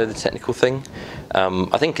I want to know the technical thing.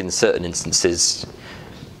 I think in certain instances,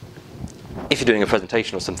 if you're doing a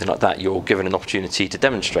presentation or something like that, you're given an opportunity to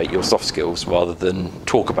demonstrate your soft skills rather than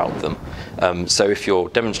talk about them. So if you're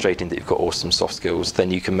demonstrating that you've got awesome soft skills,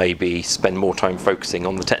 then you can maybe spend more time focusing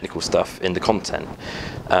on the technical stuff in the content.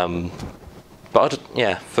 But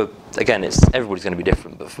yeah, again, everybody's going to be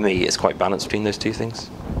different, but for me, it's quite balanced between those two things.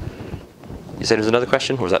 You said there was another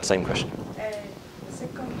question, or was that the same question? The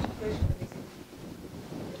second question is,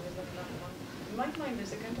 in my mind,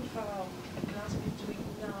 there's a kind of a class between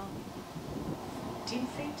team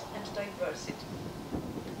fit and diversity.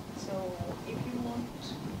 So if you want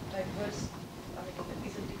diverse, I mean,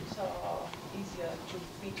 isn't it easier to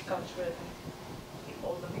fit culturally if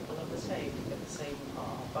all the people are the same, get the same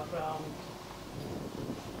background,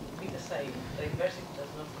 be the same? Diversity does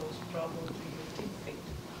not cause trouble to your team fit.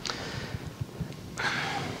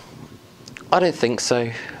 I don't think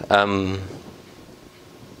so. I'm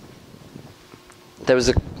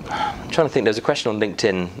trying to think, there was a question on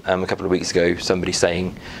LinkedIn a couple of weeks ago, somebody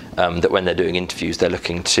saying that when they're doing interviews, they're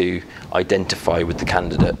looking to identify with the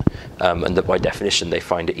candidate, and that by definition they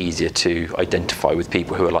find it easier to identify with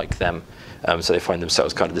people who are like them. So they find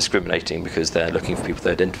themselves kind of discriminating because they're looking for people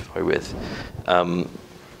to identify with.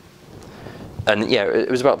 And yeah,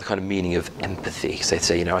 it was about the kind of meaning of empathy. So they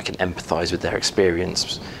say, you know, I can empathise with their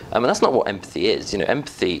experience. And that's not what empathy is. You know,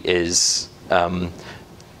 empathy is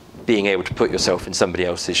being able to put yourself in somebody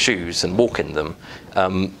else's shoes and walk in them.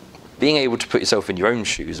 Being able to put yourself in your own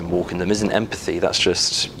shoes and walk in them isn't empathy, that's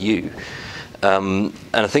just you. And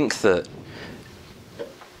I think that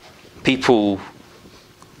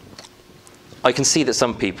I can see that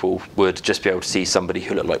some people would just be able to see somebody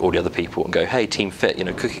who looked like all the other people and go, hey, team fit, you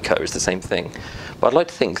know, cookie cutter is the same thing. But I'd like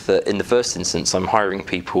to think that in the first instance, I'm hiring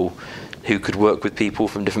people who could work with people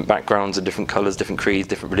from different backgrounds and different colours, different creeds,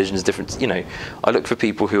 different religions, different, you know, I look for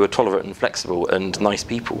people who are tolerant and flexible and nice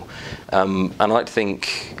people. And I like to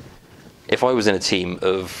think if I was in a team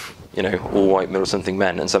of, you know, all white middle-something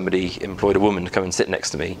men and somebody employed a woman to come and sit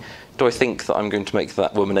next to me, do I think that I'm going to make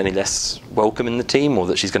that woman any less welcome in the team, or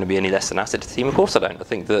that she's going to be any less an asset to the team? Of course I don't. I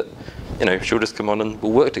think that, you know, she'll just come on and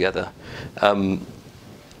we'll work together. Yeah,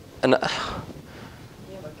 but can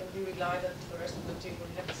we rely that the rest of the team will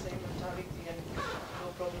have the same mentality and no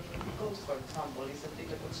problem with goals, for example? Is it a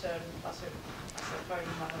concern as a hiring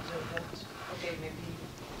manager that, okay, maybe...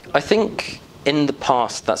 I think in the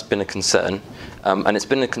past that's been a concern, and it's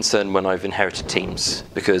been a concern when I've inherited teams,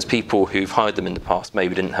 because people who've hired them in the past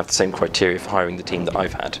maybe didn't have the same criteria for hiring the team that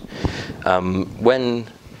I've had.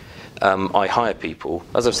 I hire people,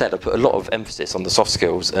 as I've said, I put a lot of emphasis on the soft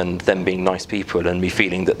skills and them being nice people and me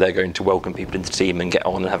feeling that they're going to welcome people into the team and get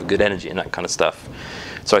on and have a good energy and that kind of stuff.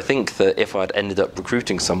 So I think that if I'd ended up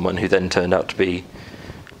recruiting someone who then turned out to be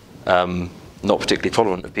not particularly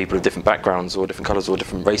tolerant of people of different backgrounds or different colours or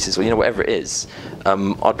different races or whatever it is,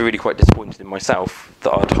 I'd be really quite disappointed in myself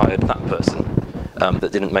that I'd hired that person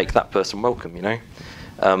that didn't make that person welcome,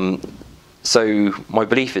 So my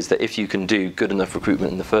belief is that if you can do good enough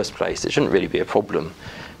recruitment in the first place, it shouldn't really be a problem.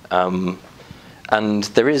 And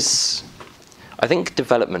there is, I think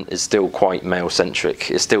development is still quite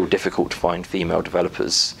male-centric. It's still difficult to find female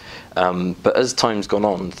developers. But as time's gone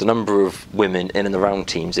on, the number of women in and around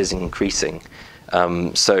teams is increasing.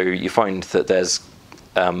 So you find that there's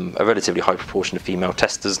a relatively high proportion of female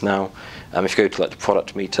testers now. If you go to like the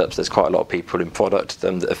product meetups, there's quite a lot of people in product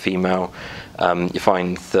that are female. You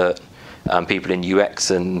find that people in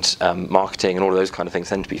UX and marketing and all of those kind of things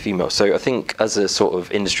tend to be female. So I think as a sort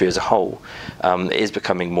of industry as a whole, it is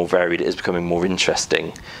becoming more varied, it is becoming more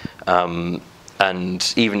interesting.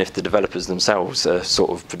 And even if the developers themselves are sort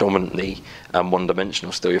of predominantly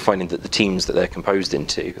one-dimensional still, you're finding that the teams that they're composed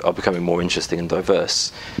into are becoming more interesting and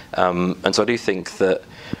diverse. And so I do think that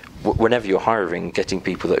whenever you're hiring, getting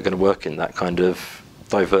people that are going to work in that kind of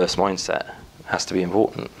diverse mindset has to be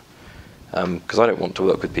important. Because I don't want to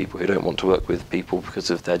work with people who don't want to work with people because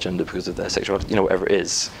of their gender, because of their sexuality, whatever it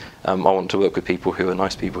is. I want to work with people who are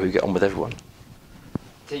nice people who get on with everyone.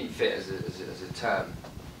 Team fit as a term.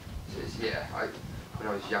 When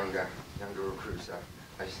I was younger recruiter,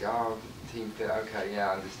 I used to go, oh, team fit, okay,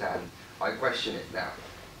 yeah, I understand. I question it now.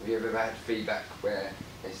 Have you ever had feedback where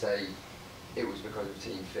they say it was because of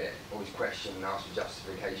team fit? Always question and ask for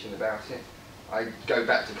justification about it. I go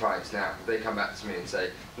back to clients now. They come back to me and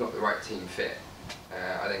say, not the right team fit.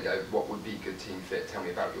 I then go, what would be good team fit? Tell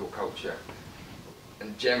me about your culture.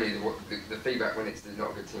 And generally, the feedback when it's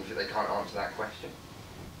not a good team fit, they can't answer that question.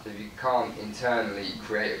 So if you can't internally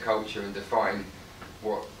create a culture and define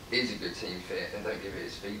what is a good team fit, then don't give it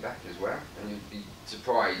as feedback as well. And you'd be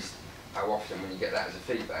surprised how often when you get that as a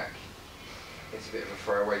feedback, it's a bit of a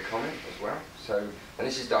throwaway comment as well. So, and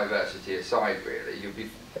this is diversity aside really.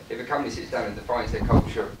 If a company sits down and defines their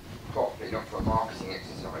culture properly, not for a marketing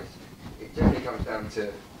exercise, it generally comes down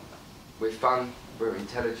to we're fun, we're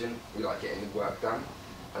intelligent, we like getting the work done,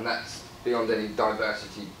 and that's beyond any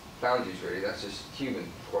diversity boundaries really. That's just human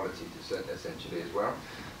quality essentially as well.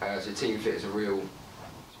 So team fit is a real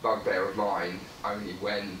bugbear of mine only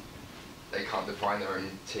when they can't define their own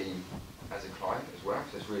team as a client as well.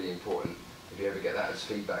 So it's really important if you ever get that as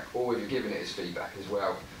feedback, or if you're giving it as feedback as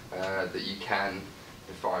well, that you can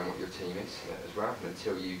define what your team is as well. And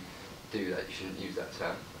until you do that, you shouldn't use that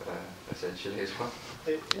term essentially as well.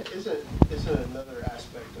 Isn't another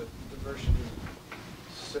aspect of diversity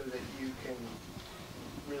so that you can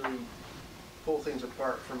really pull things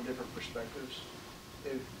apart from different perspectives?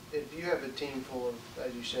 If you have a team full of,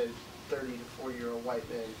 as you said, 30 to 40-year-old white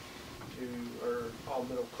men who are all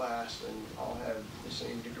middle class and all have the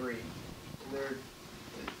same degree, and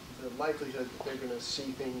the likelihood that they're going to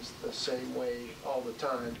see things the same way all the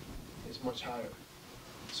time is much higher.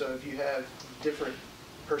 So if you have different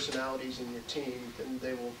personalities in your team, then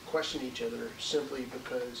they will question each other simply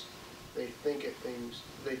because they think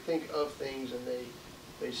of things and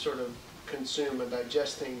they sort of consume and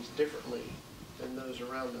digest things differently than those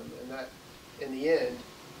around them. And that, in the end,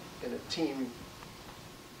 in a team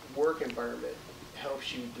work environment,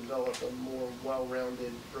 helps you develop a more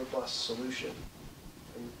well-rounded, robust solution.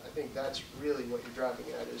 And I think that's really what you're driving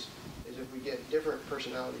at is if we get different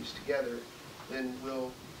personalities together, then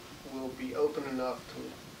we'll be open enough to,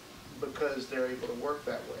 because they're able to work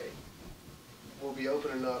that way, we'll be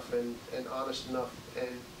open enough and honest enough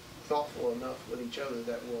and thoughtful enough with each other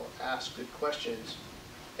that we'll ask good questions,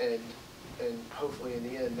 and hopefully in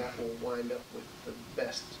the end that will wind up with the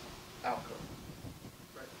best outcome.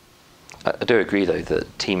 I do agree though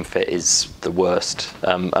that team fit is the worst,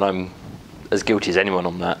 and I'm as guilty as anyone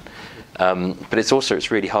on that. But it's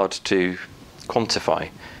really hard to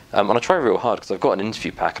quantify. And I try real hard because I've got an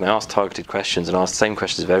interview pack and I ask targeted questions and ask the same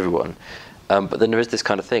questions of everyone. But then there is this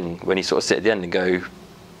kind of thing when you sort of sit at the end and go,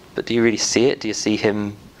 but do you really see it? Do you see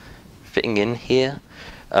him fitting in here?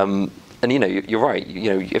 And you're right.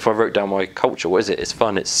 If I wrote down my culture, what is it? It's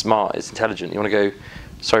fun, it's smart, it's intelligent. You want to go,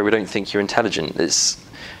 sorry, we don't think you're intelligent.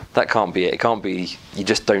 That can't be it. It can't be you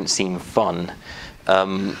just don't seem fun.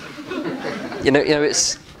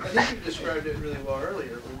 It's. I think you described it really well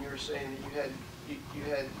earlier when you were saying that you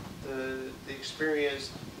had the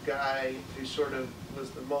experienced guy who sort of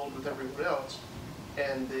was the mold with everyone else,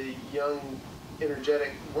 and the young,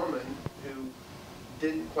 energetic woman who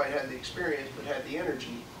didn't quite have the experience but had the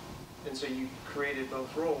energy, and so you created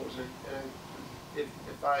both roles. And if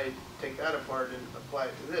I take that apart and apply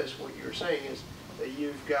it to this, what you're saying is that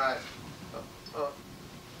you've got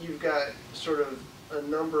sort of a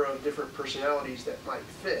number of different personalities that might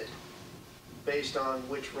fit based on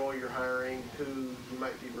which role you're hiring, who you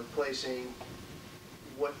might be replacing,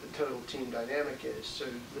 what the total team dynamic is. So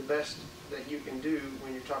the best that you can do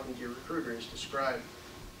when you're talking to your recruiter is describe,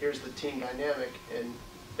 here's the team dynamic, and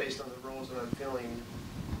based on the roles that I'm filling,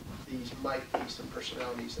 these might be some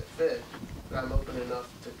personalities that fit, but I'm open enough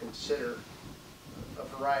to consider a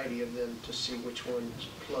variety of them to see which ones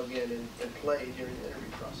plug in and play during the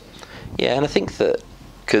interview process. Yeah, and I think that,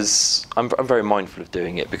 because I'm very mindful of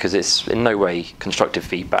doing it, because it's in no way constructive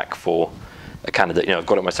feedback for a candidate. You know, I've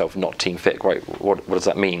got it myself, not team fit. Right? What does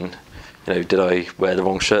that mean? You know, did I wear the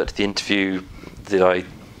wrong shirt to the interview? Did I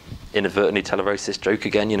inadvertently tell a racist joke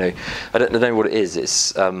again? You know, I don't know what it is.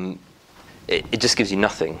 It's it just gives you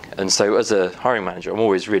nothing. And so as a hiring manager, I'm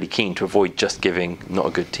always really keen to avoid just giving not a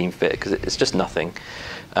good team fit, because it's just nothing.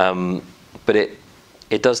 But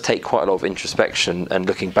it does take quite a lot of introspection and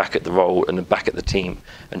looking back at the role and back at the team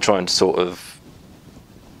and trying to sort of,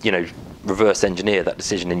 you know, reverse engineer that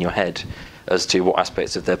decision in your head as to what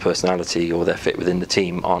aspects of their personality or their fit within the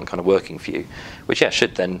team aren't kind of working for you, which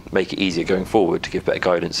should then make it easier going forward to give better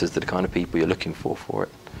guidance as to the kind of people you're looking for it.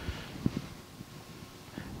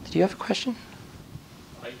 Did you have a question?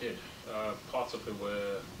 I did. Parts of it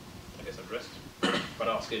were, I guess, addressed, but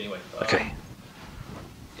I'll ask it anyway. Okay.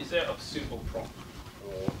 Is there a suitable prompt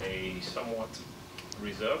for a somewhat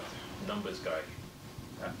reserved numbers guy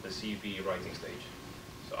at the CV writing stage?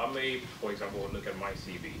 So I may, for example, look at my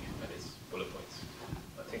CV and its bullet points.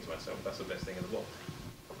 I think to myself, that's the best thing in the world.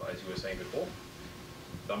 But as you were saying before,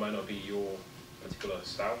 that might not be your particular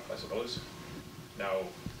style, I suppose. Now,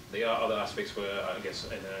 there are other aspects where, I guess,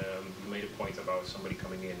 and you made a point about somebody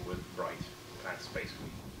coming in with bright pants,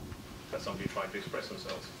 basically. That's somebody trying to express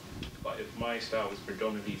themselves. But if my style is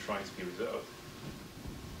predominantly trying to be reserved,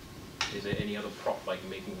 is there any other prop, like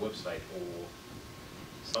making a website or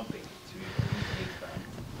something to alleviate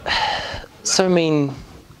that? So, I mean,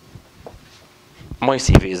 my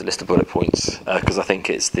CV is a list of bullet points because I think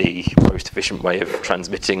it's the most efficient way of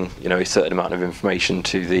transmitting, you know, a certain amount of information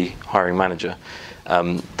to the hiring manager.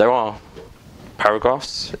 There are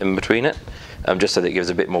paragraphs in between it, just so that it gives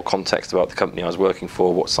a bit more context about the company I was working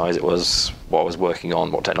for, what size it was, what I was working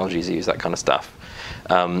on, what technologies I used, that kind of stuff.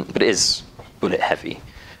 But it is bullet heavy.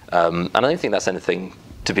 And I don't think that's anything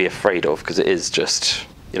to be afraid of, because it is just,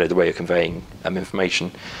 you know, the way of conveying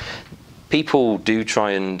information. People do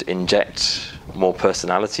try and inject more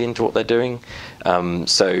personality into what they're doing.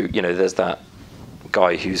 So, you know, there's that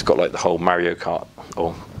guy who's got like the whole Mario Kart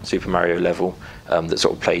or Super Mario level that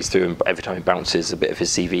sort of plays through, and every time he bounces, a bit of his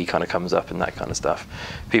CV kind of comes up and that kind of stuff.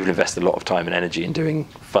 People invest a lot of time and energy in doing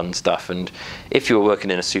fun stuff, and if you were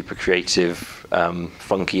working in a super creative,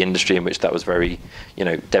 funky industry in which that was very, you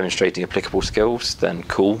know, demonstrating applicable skills, then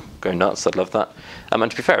cool, go nuts, I'd love that. And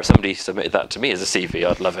to be fair, if somebody submitted that to me as a CV,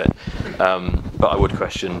 I'd love it. But I would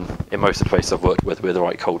question, in most of the places I've worked with, we're the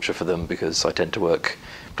right culture for them, because I tend to work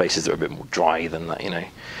places that are a bit more dry than that, you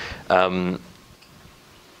know.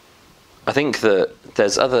 I think that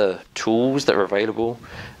there's other tools that are available.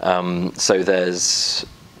 So there's,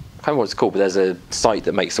 I can't remember what it's called, but there's a site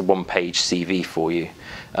that makes a one-page CV for you.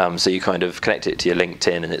 So you kind of connect it to your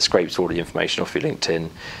LinkedIn, and it scrapes all the information off your LinkedIn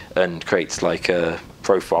and creates like a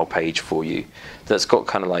profile page for you that's got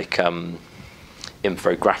kind of like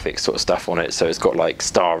infographic sort of stuff on it. So it's got like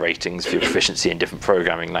star ratings for your proficiency in different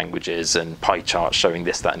programming languages and pie charts showing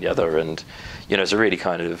this, that, and the other. And, you know, it's a really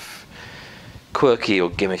kind of quirky or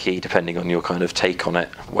gimmicky, depending on your kind of take on it,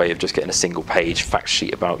 way of just getting a single page fact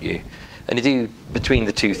sheet about you. And you do, between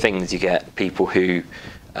the two things, you get people who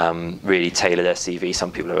really tailor their CV.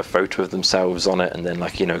 Some people have a photo of themselves on it, and then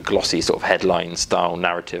like, you know, glossy sort of headline style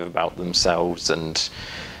narrative about themselves, and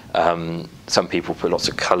some people put lots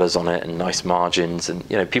of colours on it and nice margins, and,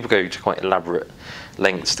 you know, people go to quite elaborate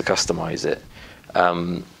lengths to customise it.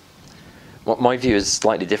 What my view is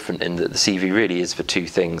slightly different in that the CV really is for two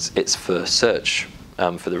things. It's for search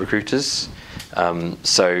for the recruiters.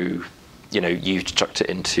 So, you know, you chucked it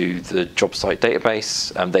into the job site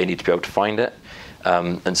database, they need to be able to find it.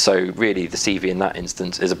 And so really the CV in that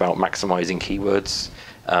instance is about maximising keywords.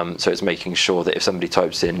 So it's making sure that if somebody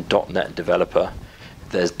types in .NET developer,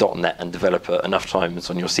 there's .NET and developer enough times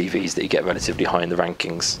on your CVs that you get relatively high in the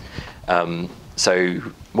rankings. So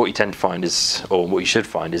what you tend to find is, or what you should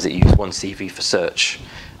find, is that you use one CV for search,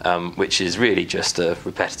 which is really just a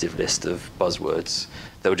repetitive list of buzzwords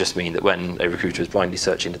that would just mean that when a recruiter is blindly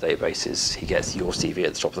searching the databases, he gets your CV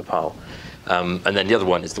at the top of the pile. And then the other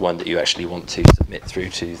one is the one that you actually want to submit through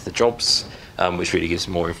to the jobs, which really gives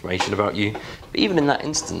more information about you. But even in that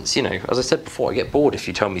instance, you know, as I said before, I get bored if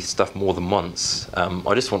you tell me stuff more than once.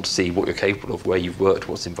 I just want to see what you're capable of, where you've worked,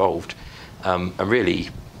 what's involved, and really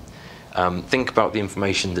think about the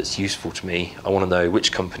information that's useful to me. I want to know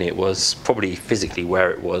which company it was, probably physically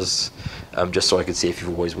where it was, just so I can see if you've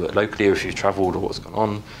always worked locally or if you've travelled or what's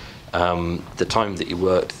gone on, the time that you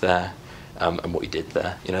worked there, and what you did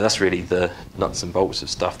there. You know, that's really the nuts and bolts of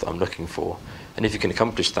stuff that I'm looking for. And if you can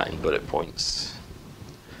accomplish that in bullet points,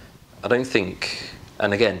 I don't think,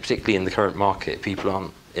 and again, particularly in the current market, people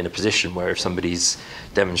aren't in a position where if somebody's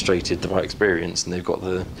demonstrated the right experience and they've got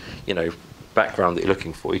the, you know, background that you're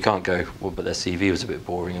looking for, you can't go, well, but their CV was a bit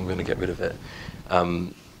boring, I'm going to get rid of it.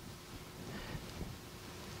 I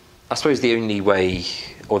suppose the only way,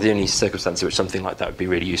 or the only circumstance in which something like that would be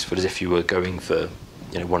really useful is if you were going for,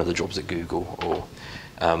 you know, one of the jobs at Google, or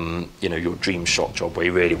you know, your dream shot job where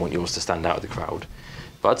you really want yours to stand out of the crowd.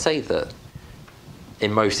 But I'd say that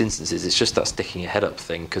in most instances, it's just that sticking your head up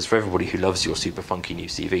thing, because for everybody who loves your super funky new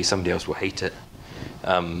CV, somebody else will hate it.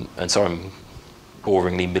 And so I'm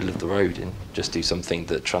boringly middle of the road and just do something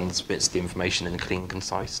that transmits the information in a clean,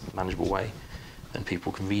 concise, manageable way, and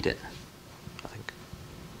people can read it, I think.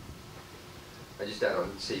 I just add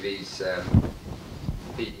on CVs,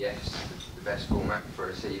 PDFs, the best format for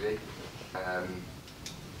a CV.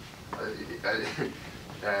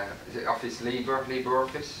 Is it Office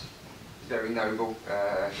LibreOffice? It's very noble,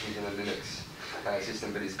 using a Linux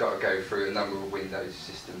system, but it's got to go through a number of Windows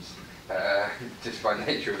systems, just by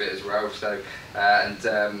nature of it as well. So,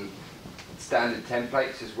 and standard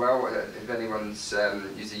templates as well. If anyone's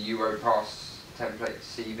used a Europass template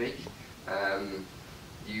CV,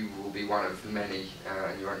 you will be one of many,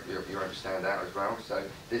 and you won't stand out as well. So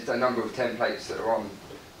there's a number of templates that are on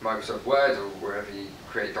Microsoft Word or wherever you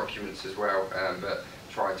create documents as well, but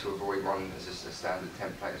try to avoid one as a standard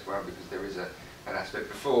template as well, because there is an aspect.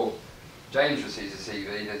 Before James receives a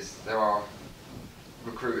CV, there are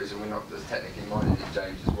recruiters, and we're not as technically minded as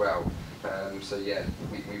James as well. So yeah,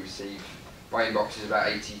 we receive, my inbox is about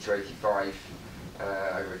 80 to 85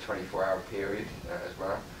 over a 24-hour period as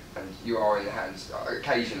well. And you are in the hands,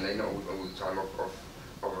 occasionally, not all the time, of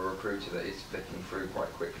a recruiter that is flicking through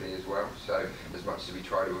quite quickly as well. So as much as we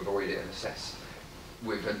try to avoid it and assess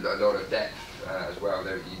with a lot of depth as well,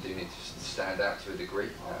 you do need to stand out to a degree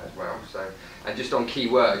as well. So, and just on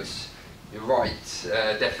keywords, you're right,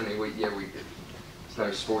 definitely it's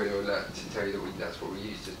no spoiler alert to tell you that that's what we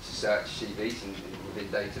use to search CVs and within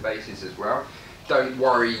databases as well. Don't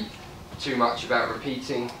worry too much about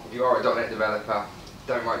repeating. If you are a .NET developer,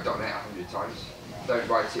 don't write .NET 100 times. Don't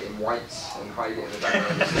write it in white and hide it in the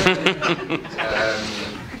background.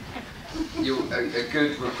 A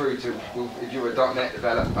good recruiter, if you're a .NET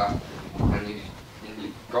developer and you've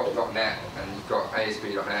got .NET and you've got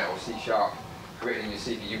ASP.NET or C# written in your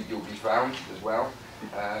CV, you'll be found as well.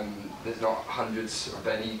 There's not hundreds of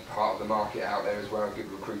any part of the market out there as well. A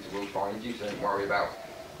good recruiter will find you, so don't worry about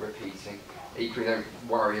repeating. Equally, don't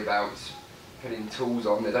worry about putting tools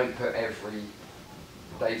on. They don't put every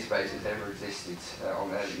database that's ever existed on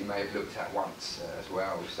there that you may have looked at once as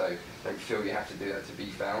well, so don't feel you have to do that to be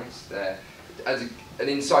found. As an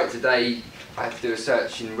insight today, I had to do a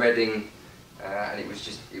search in Reading, and it was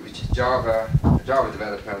just a Java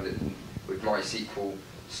developer with MySQL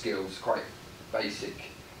skills, quite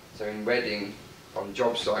basic. So in Reading, on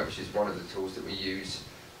job site, which is one of the tools that we use,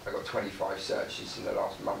 I got 25 searches in the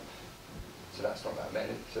last month. So that's not that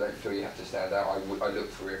many. So don't feel you have to stand out. I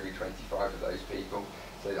look through every 25 of those people.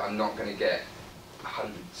 So I'm not going to get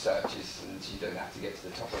 100 searches, and you don't have to get to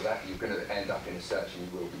the top of that. You're going to end up in a search and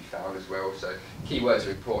you will be found as well. So keywords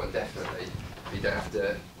are important, definitely. You don't have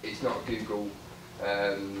to, it's not a Google,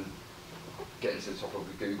 getting to the top of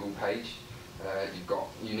a Google page. You've got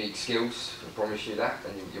unique skills, I promise you that,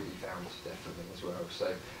 and you'll be found definitely as well.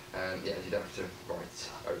 So yeah, you don't have to write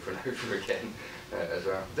over and over again as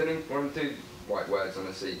well. Does anyone want to do white words on a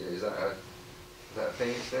CV? Is that a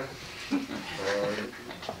thing still?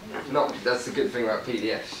 That's the good thing about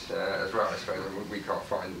PDFs as well, I suppose. We can't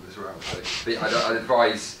find them as well. So, but I'd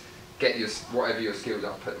advise, get whatever your skills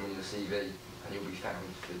are, put them on your CV, and you'll be found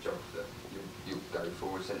for the job that you'll go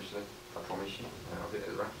for, essentially. I promise you. I'll do it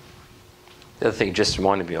as well. The other thing it just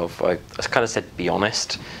reminded me of, I kind of said be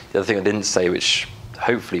honest. The other thing I didn't say, which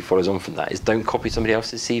hopefully follows on from that, is don't copy somebody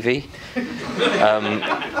else's CV.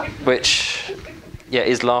 Which, yeah,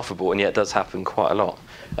 is laughable, and yet does happen quite a lot.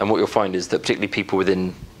 And what you'll find is that particularly people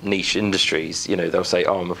within niche industries, you know, they'll say,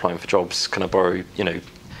 oh, I'm applying for jobs, can I borrow, you know,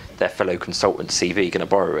 their fellow consultant's CV going to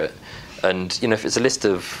borrow it? And if it's a list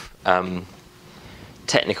of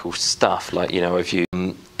technical stuff, like I've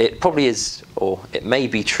used, it probably is, or it may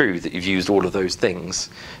be true that you've used all of those things.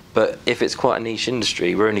 But if it's quite a niche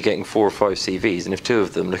industry, we're only getting 4 or 5 CVs, and if 2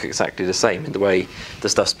 of them look exactly the same in the way the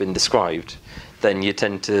stuff's been described, then you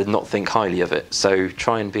tend to not think highly of it. So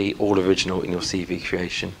try and be all original in your CV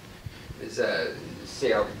creation. It's a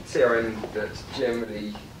CRM that's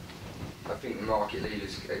generally, I think the market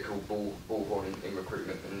leaders are called bullhorn in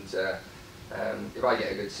recruitment. And if I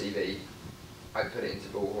get a good CV, I put it into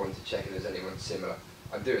bullhorn to check if there's anyone similar.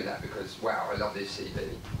 I'm doing that because, wow, I love this CV.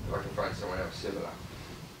 If I can find someone else similar.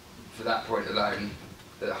 For that point alone,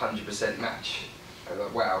 the 100% match. I'm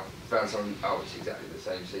like, wow, found someone, oh, it's exactly the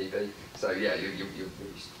same CV. So yeah, you'll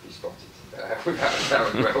be spotted without a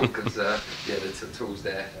doubt as well, because yeah, the tool's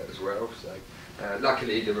there as well. So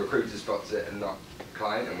luckily the recruiter spots it and not the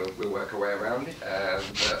client, and we'll work our way around it.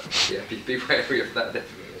 But yeah, be wary of that,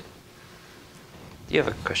 definitely. Do you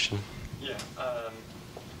have a question? Yeah.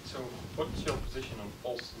 So what's your position on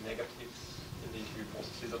false negatives in the interview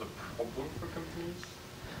process? Is that a problem for companies?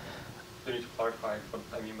 You need to clarify what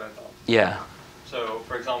I mean by that. Yeah. So,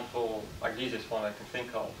 for example, like the easiest one I can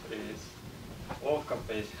think of is a lot of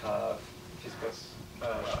companies have discussed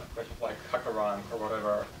questions like hacker rank or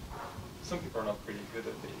whatever. Some people are not really good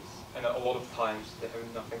at these, and a lot of times they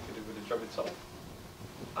have nothing to do with the job itself.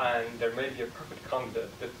 And there may be a perfect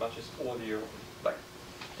candidate that matches all your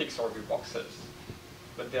ticks all your boxes,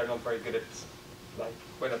 but they're not very good at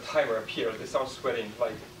when a timer appears, they start sweating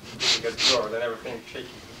like it gets blurred and everything shaky.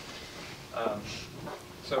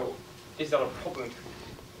 So is that a problem,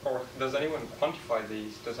 or does anyone quantify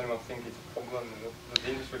these? Does anyone think it's a problem? Does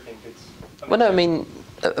the industry think it's... Well, no, I mean,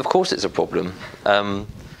 of course it's a problem.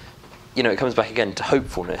 It comes back again to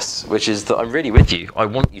hopefulness, which is that I'm really with you. I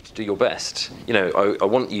want you to do your best. I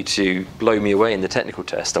want you to blow me away in the technical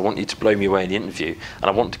test. I want you to blow me away in the interview, and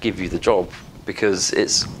I want to give you the job because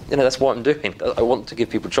it's, that's what I'm doing. I want to give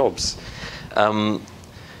people jobs.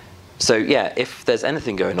 So yeah, if there's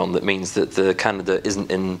anything going on that means that the candidate isn't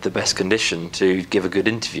in the best condition to give a good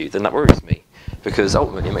interview, then that worries me, because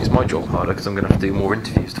ultimately it makes my job harder because I'm going to have to do more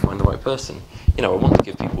interviews to find the right person. I want to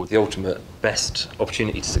give people the ultimate best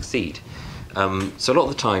opportunity to succeed. So a lot of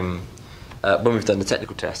the time, when we've done the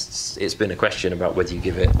technical tests, it's been a question about whether you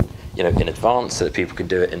give it, in advance so that people can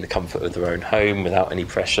do it in the comfort of their own home without any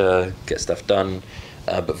pressure, get stuff done,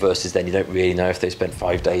 but versus then you don't really know if they spent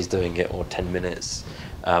 5 days doing it or 10 minutes.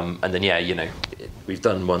 And then, yeah, we've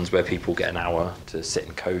done ones where people get an hour to sit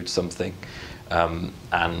and code something.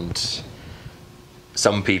 And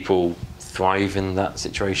some people thrive in that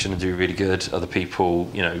situation and do really good. Other people,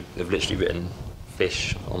 have literally written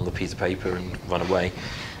fish on the piece of paper and run away.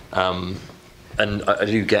 And I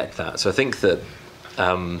do get that. So I think that,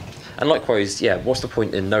 and likewise, yeah, what's the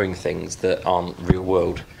point in knowing things that aren't real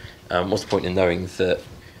world? What's the point in knowing that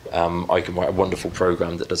I can write a wonderful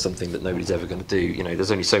program that does something that nobody's ever going to do?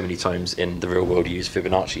 There's only so many times in the real world you use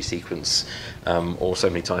Fibonacci sequence, or so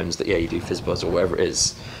many times that, yeah, you do FizzBuzz or whatever it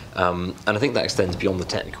is. And I think that extends beyond the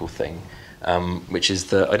technical thing, which is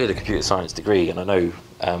that I did a computer science degree, and I know,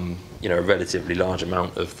 a relatively large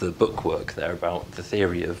amount of the book work there about the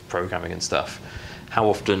theory of programming and stuff. How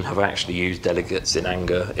often have I actually used delegates in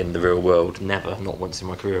anger in the real world? Never, not once in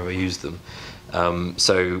my career have I used them.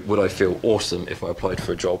 So would I feel awesome if I applied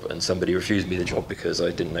for a job and somebody refused me the job because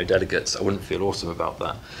I didn't know delegates? I wouldn't feel awesome about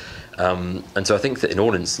that. And so I think that in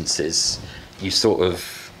all instances, you sort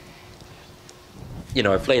of,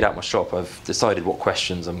 I've laid out my shop, I've decided what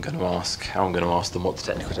questions I'm going to ask, how I'm going to ask them, what the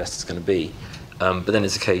technical test is going to be. But then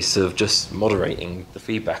it's a case of just moderating the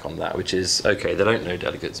feedback on that, which is, okay, they don't know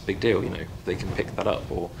delegates, big deal, they can pick that up.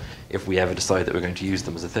 Or if we ever decide that we're going to use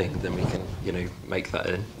them as a thing, then we can, make that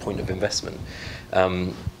a point of investment.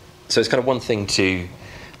 So it's kind of one thing to,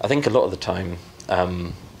 I think a lot of the time,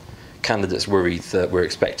 candidates worry that we're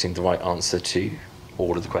expecting the right answer to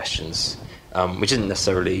all of the questions, which isn't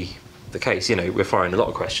necessarily the case. We're firing a lot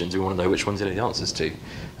of questions, we want to know which ones they know the answers to.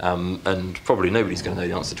 And probably nobody's going to know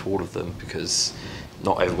the answer to all of them, because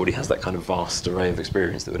not everybody has that kind of vast array of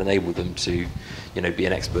experience that would enable them to, be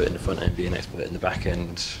an expert in the front end, be an expert in the back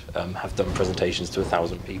end, have done presentations to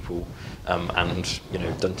 1,000 people, and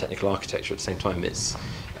done technical architecture at the same time. It's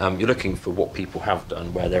you're looking for what people have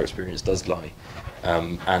done, where their experience does lie,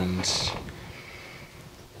 and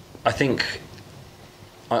I think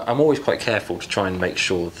I'm always quite careful to try and make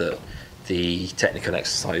sure that the technical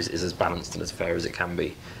exercise is as balanced and as fair as it can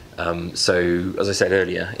be. So, as I said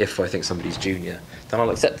earlier, if I think somebody's junior, then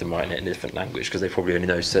I'll accept them writing it in a different language because they probably only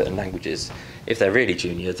know certain languages. If they're really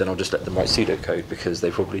junior, then I'll just let them write pseudocode because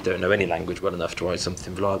they probably don't know any language well enough to write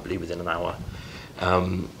something reliably within an hour.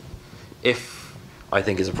 If I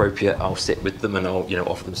think it's appropriate, I'll sit with them and I'll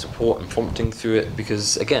offer them support and prompting through it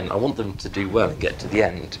because, again, I want them to do well and get to the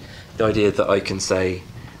end. The idea that I can say,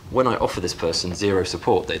 when I offer this person 0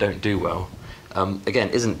 support, they don't do well, again,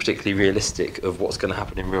 isn't particularly realistic of what's going to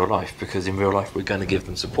happen in real life, because in real life we're going to give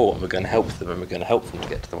them support and we're going to help them and we're going to help them to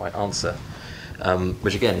get to the right answer.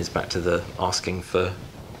 Which again is back to the asking for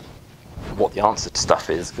what the answer to stuff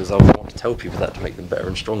is, because I want to tell people that to make them better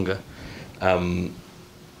and stronger.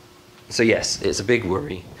 So yes, it's a big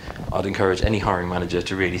worry. I'd encourage any hiring manager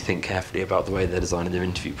to really think carefully about the way they're designing their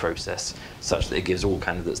interview process, such that it gives all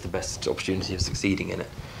candidates the best opportunity of succeeding in it.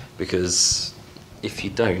 Because if you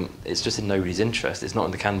don't, it's just in nobody's interest. It's not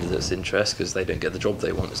in the candidate's interest because they don't get the job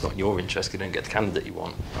they want. It's not in your interest because you don't get the candidate you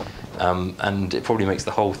want. And it probably makes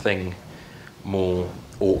the whole thing more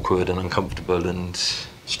awkward and uncomfortable and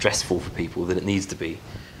stressful for people than it needs to be.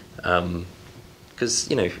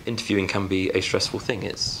 Because, interviewing can be a stressful thing.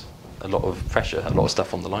 It's a lot of pressure, a lot of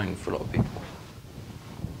stuff on the line for a lot of people.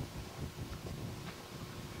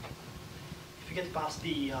 If you get past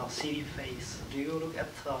the CV phase, do you look at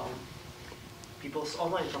people's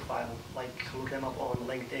online profile, like look them up on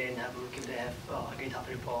LinkedIn, have a look if they have a GitHub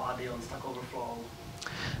repo, are they on Stack Overflow?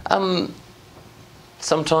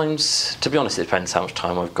 Sometimes, to be honest, it depends how much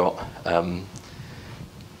time I've got.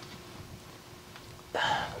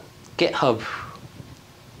 GitHub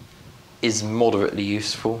is moderately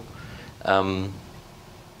useful. I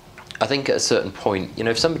think at a certain point,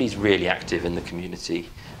 if somebody's really active in the community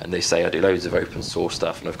and they say, I do loads of open source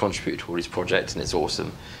stuff and I've contributed to all these projects and it's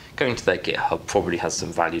awesome, going to their GitHub probably has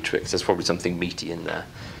some value to it because there's probably something meaty in there.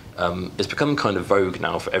 It's become kind of vogue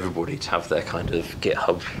now for everybody to have their kind of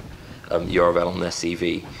GitHub URL on their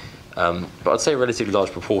CV. But I'd say a relatively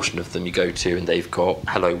large proportion of them you go to and they've got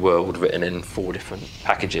Hello World written in 4 different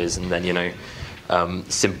packages and then,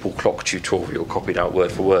 simple clock tutorial copied out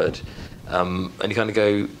word for word. And you kind of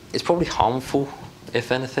go, it's probably harmful,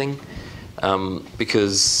 if anything,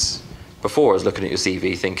 because before I was looking at your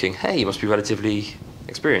CV thinking, hey, you must be relatively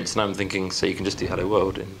experienced, and I'm thinking, so you can just do Hello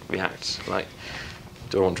World in React, like,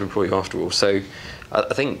 do I want to employ you after all? So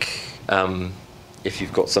I think if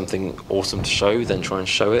you've got something awesome to show, then try and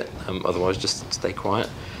show it, otherwise just stay quiet.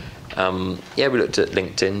 Yeah, we looked at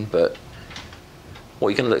LinkedIn, but what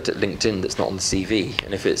are you going to look at LinkedIn that's not on the CV?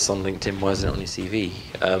 And if it's on LinkedIn, why isn't it on your CV?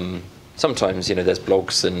 Sometimes, there's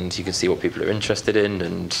blogs and you can see what people are interested in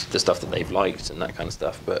and the stuff that they've liked and that kind of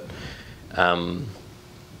stuff. But I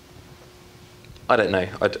don't know.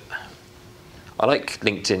 I like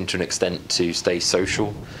LinkedIn to an extent to stay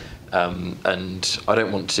social. And I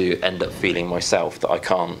don't want to end up feeling myself that I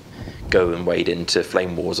can't go and wade into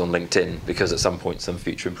flame wars on LinkedIn because at some point some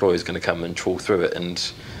future employer is going to come and trawl through it and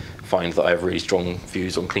find that I have really strong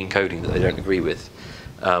views on clean coding that they don't agree with.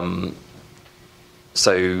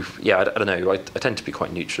 So yeah, I don't know. I tend to be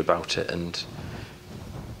quite neutral about it, and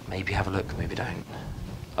maybe have a look, maybe don't.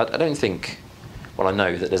 I don't think. Well, I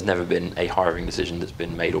know that there's never been a hiring decision that's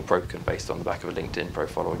been made or broken based on the back of a LinkedIn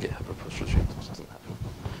profile or a GitHub repository. It just doesn't happen.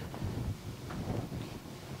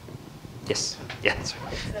 Yes. Yeah.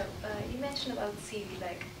 Sorry. So you mentioned about CV,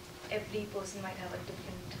 like every person might have a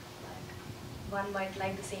different, one might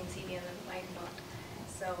like the same CV and then might not.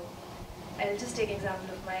 So I'll just take an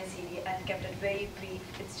example of my CV. I've kept it very brief.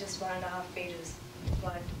 It's just 1.5 pages.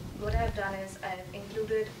 But what I've done is I've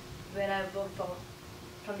included where I've worked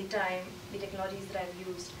from the time, the technologies that I've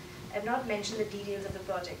used. I've not mentioned the details of the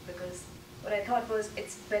project because what I thought was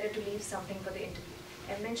it's better to leave something for the interview.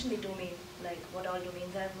 I've mentioned the domain, like what all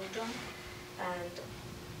domains I've worked on, and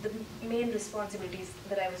the main responsibilities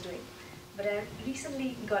that I was doing. But I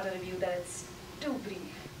recently got a review that it's too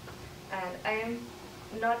brief, and I am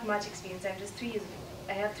not much experienced. I'm just 3 years.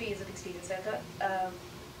 I have 3 years of experience. So I thought,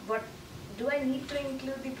 what do I need to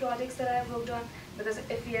include the projects that I've worked on? Because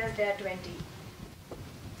if yes, there are 20.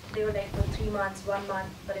 They were like for 3 months, 1 month.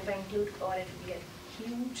 But if I include all, it would get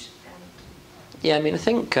huge. And yeah, I mean, I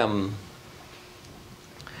think.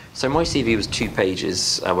 So my CV was 2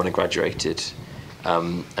 pages when I graduated,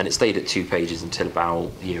 and it stayed at 2 pages until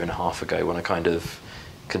about a year and a half ago when I kind of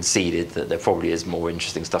conceded that there probably is more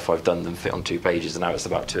interesting stuff I've done than fit on 2 pages, and now it's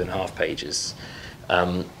about 2.5 pages.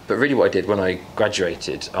 But really what I did when I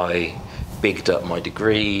graduated, I bigged up my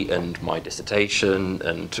degree and my dissertation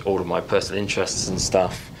and all of my personal interests and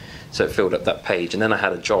stuff, so it filled up that page. And then I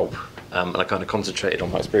had a job, and I kind of concentrated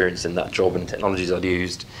on my experience in that job and technologies I'd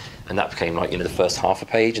used, and that became like, the first half a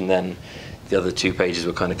page, and then the other 2 pages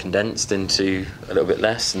were kind of condensed into a little bit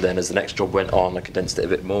less, and then as the next job went on, I condensed it a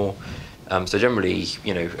bit more. So generally,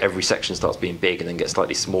 you know, every section starts being big and then gets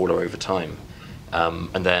slightly smaller over time.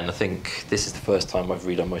 And then I think this is the first time I've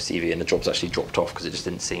redone my CV and the job's actually dropped off because it just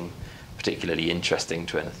didn't seem particularly interesting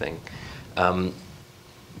to anything.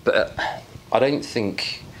 But I don't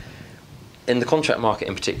think, in the contract market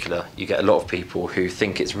in particular, you get a lot of people who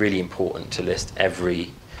think it's really important to list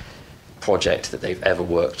every project that they've ever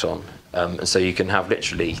worked on. And so you can have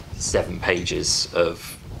literally 7 pages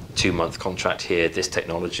of 2-month contract here, this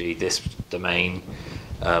technology, this domain,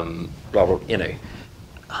 blah, blah, you know.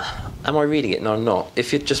 Am I reading it? No, I'm not.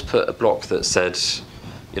 If you'd just put a block that said,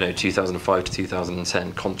 you know, 2005 to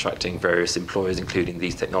 2010, contracting various employers, including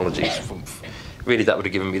these technologies, really that would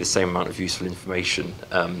have given me the same amount of useful information,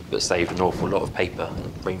 but saved an awful lot of paper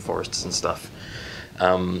and rainforests and stuff.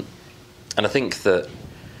 And I think that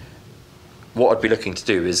what I'd be looking to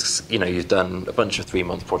do is, you know, you've done a bunch of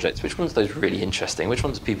 3-month projects. Which ones are those really interesting? Which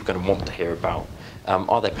ones are people going to want to hear about?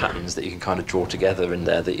 Are there patterns that you can kind of draw together in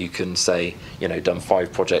there that you can say, you know, done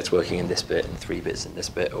 5 projects working in this bit and 3 bits in this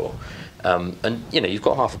bit? Or, and, you know, you've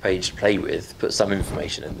got half a page to play with, put some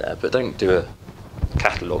information in there, but don't do a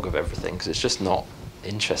catalogue of everything because it's just not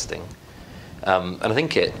interesting. And I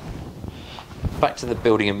think back to the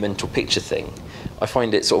building a mental picture thing, I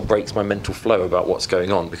find it sort of breaks my mental flow about what's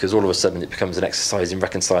going on, because all of a sudden it becomes an exercise in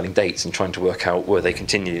reconciling dates and trying to work out were they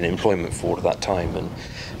continued in employment for all of that time,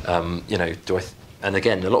 and you know, and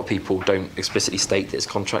again, a lot of people don't explicitly state that it's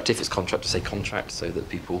contract. If it's contract, to say contract, so that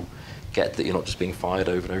people get that you're not just being fired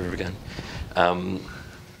over and over again.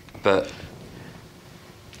 But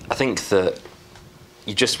I think that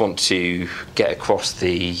you just want to get across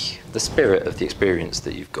the spirit of the experience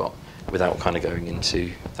that you've got without kind of going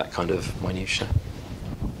into that kind of minutiae.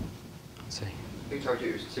 Who told you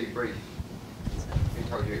it was too brief? Who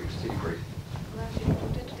told you it was too brief?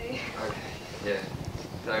 Today. Okay, yeah.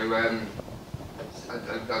 So, I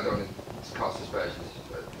don't want to cast aspersions,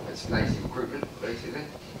 but it's lazy recruitment, basically.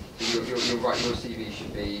 So you're right, your CV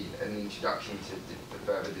should be an introduction to the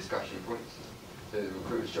further discussion points. So the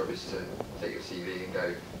recruiter's job is to take your CV and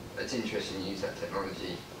go, it's interesting, you use that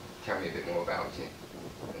technology, tell me a bit more about it.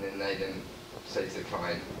 And then they say to the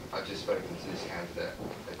client, I've just spoken to this candidate,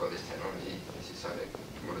 they've got this technology, this is something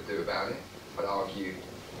they want to do about it. I'd argue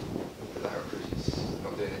that recruiter's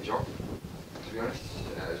not doing their job, to be honest,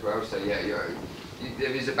 as well. So yeah,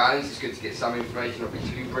 there is a balance. It's good to get some information, not be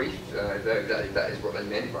too brief. If that is what they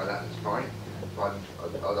meant by that, that's fine. But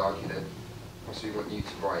I'd argue that possibly want you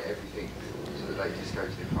to write everything so that they just go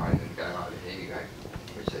to the client and go, oh, here you go,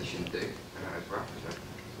 which they shouldn't do as well. So.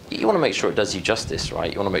 You want to make sure it does you justice,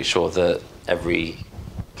 right? You want to make sure that every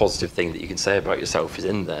positive thing that you can say about yourself is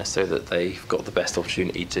in there so that they've got the best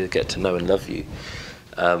opportunity to get to know and love you.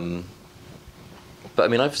 But I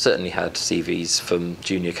mean, I've certainly had CVs from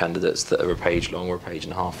junior candidates that are a page long or a page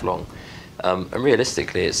and a half long. And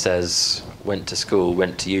realistically, it says, went to school,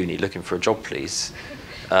 went to uni, looking for a job, please.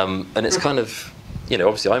 And it's kind of, you know,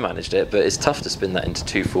 obviously I managed it, but it's tough to spin that into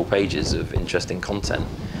 2 full pages of interesting content.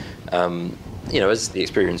 You know, as the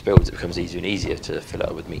experience builds, it becomes easier and easier to fill it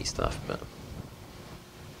up with meaty stuff. But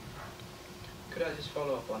could I just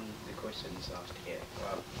follow up on the questions asked here?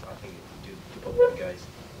 I think to both of you guys.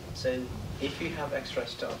 So, if you have extra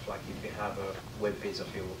stuff, like if you have a web page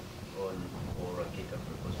of your own or a GitHub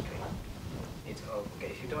repository, it's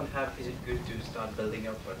okay. If you don't have, is it good to start building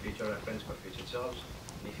up for future reference for future jobs?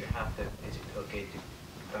 And if you have that, is it okay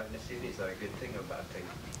to write in a CV? Is that a good thing or a bad thing?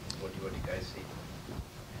 What do you guys see?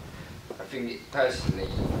 I think personally,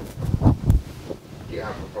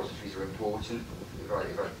 GitHub repositories are important. If I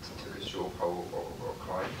took a straw poll or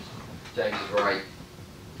clients, James is right.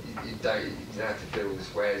 You don't have to fill the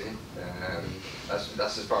squares in.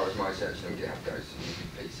 That's as far as my searching on GitHub goes. You'd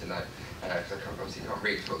be pleased to know, because I obviously can't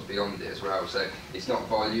read what's beyond it as well. So it's not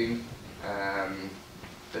volume,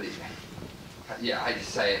 but yeah, I hate to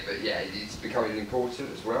say it, but yeah, it's becoming important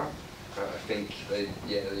as well. I think the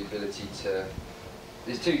ability to.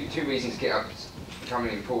 There's two reasons GitHub's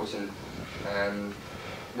becoming important.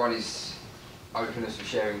 One is openness of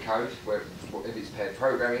sharing code, where if it's paired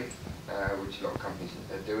programming, which a lot of companies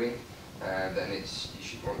are doing, then you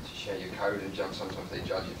should want to share your code, and sometimes they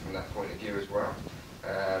judge it from that point of view as well.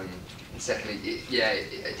 And secondly,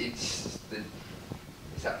 it's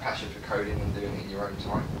that passion for coding and doing it in your own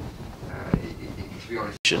time. To be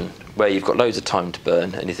honest, where you've got loads of time to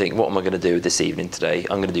burn, and you think, what am I going to do this evening today?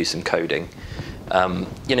 I'm going to do some coding.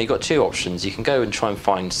 You know, you've got 2 options. You can go and try and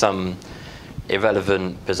find some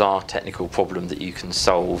irrelevant, bizarre technical problem that you can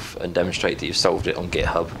solve and demonstrate that you've solved it on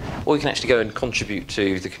GitHub, or you can actually go and contribute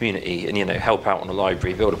to the community and, you know, help out on a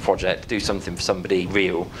library, build a project, do something for somebody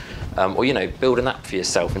real, or, you know, build an app for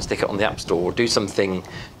yourself and stick it on the App Store, or do something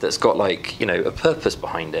that's got, like, you know, a purpose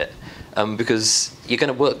behind it, because you're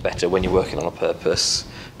going to work better when you're working on a purpose.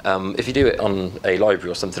 If you do it on a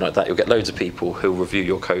library or something like that, you'll get loads of people who will review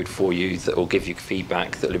your code for you, that will give you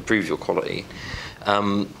feedback, that will improve your quality.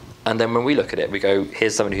 And then when we look at it, we go,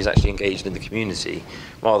 here's somebody who's actually engaged in the community,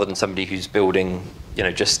 rather than somebody who's building, you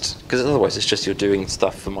know, just, because otherwise it's just you're doing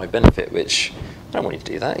stuff for my benefit, which I don't want you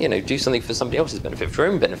to do that. You know, do something for somebody else's benefit, for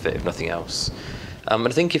your own benefit, if nothing else. And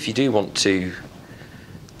I think if you do want to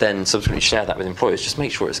then subsequently share that with employers, just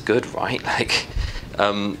make sure it's good, right? Like,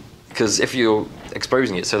 because if you're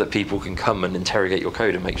exposing it so that people can come and interrogate your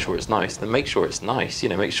code and make sure it's nice, then make sure it's nice. You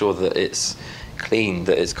know, make sure that it's clean,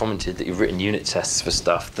 that it's commented, that you've written unit tests for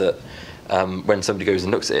stuff that when somebody goes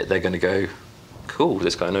and looks at it, they're going to go, cool,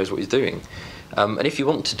 this guy knows what he's doing. And if you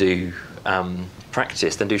want to do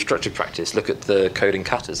practice, then do structured practice. Look at the coding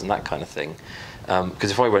katas and that kind of thing.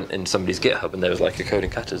 Because if I went in somebody's GitHub and there was like a coding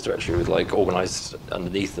katas directory with like organised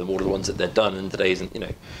underneath them all of the ones that they're done and today's, and, you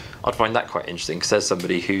know, I'd find that quite interesting, because there's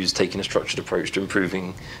somebody who's taking a structured approach to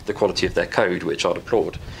improving the quality of their code, which I'd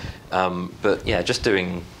applaud. But yeah, just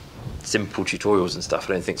doing simple tutorials and stuff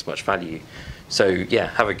I don't think is much value. So yeah,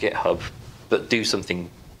 have a GitHub, but do something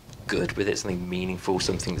good with it, something meaningful,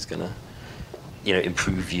 something that's going to, you know,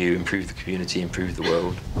 improve you, improve the community, improve the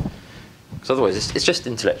world. Because otherwise it's just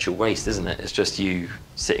intellectual waste, isn't it? It's just you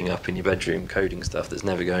sitting up in your bedroom coding stuff that's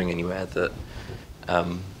never going anywhere, that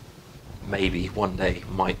maybe one day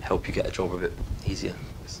might help you get a job a bit easier.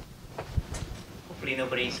 Hopefully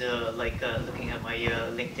nobody's looking at my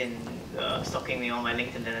LinkedIn, stalking me on my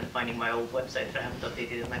LinkedIn and then finding my old website that I haven't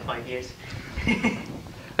updated in like 5 years.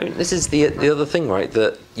 I mean, this is the other thing, right,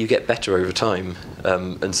 that you get better over time.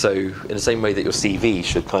 And so in the same way that your CV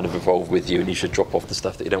should kind of evolve with you and you should drop off the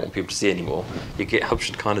stuff that you don't want people to see anymore, your GitHub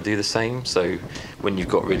should kind of do the same. So when you've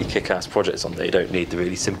got really kick-ass projects on there, you don't need the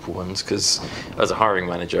really simple ones, because as a hiring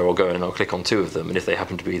manager, I'll go in and I'll click on 2 of them, and if they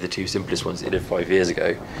happen to be the 2 simplest ones that you did 5 years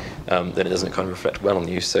ago, then it doesn't kind of reflect well on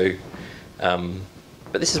you. So,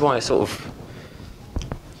 but this is why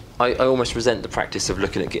I almost resent the practice of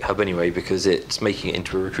looking at GitHub anyway, because it's making it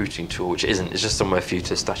into a recruiting tool, which it isn't. It's just somewhere for you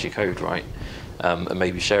to stash your code, right? And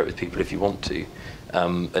maybe share it with people if you want to.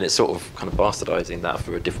 And it's sort of kind of bastardizing that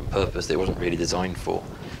for a different purpose that it wasn't really designed for.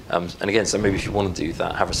 And again, so maybe if you want to do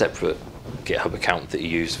that, have a separate GitHub account that you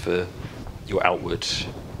use for your outward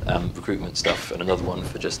recruitment stuff, and another one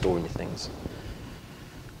for just storing your things.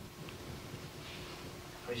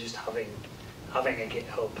 I was just having a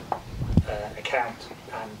GitHub account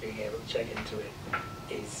and being able to check into it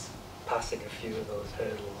is passing a few of those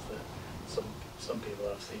hurdles that some people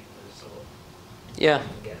have seen as sort of yeah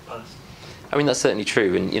get past. I mean, that's certainly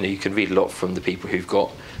true, and you know, you can read a lot from the people who've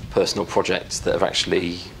got personal projects that have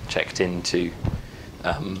actually checked into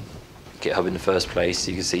GitHub in the first place.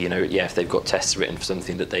 You can see, you know, yeah, if they've got tests written for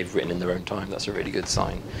something that they've written in their own time, that's a really good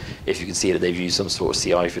sign. If you can see that they've used some sort of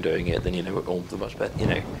CI for doing it, then, you know, all the much better. You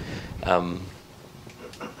know,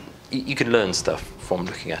 you can learn stuff from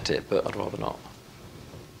looking at it, but I'd rather not.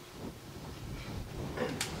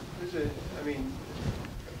 I mean,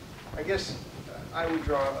 I guess I would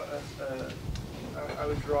draw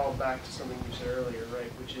back to something you said earlier, right?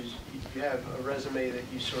 Which is you have a resume that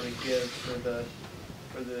you sort of give for the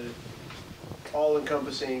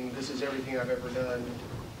all-encompassing, this is everything I've ever done,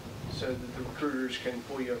 so that the recruiters can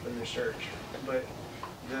pull you up in their search. But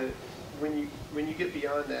when you get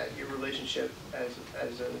beyond that, your relationship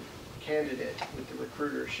as a candidate with the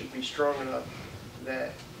recruiter should be strong enough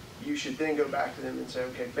that you should then go back to them and say,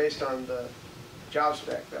 okay, based on the job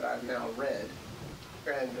spec that I've now read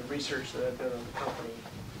and the research that I've done on the company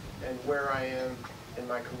and where I am in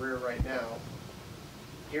my career right now,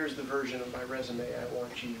 here's the version of my resume I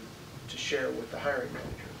want you to share with the hiring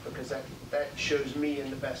manager, because that shows me in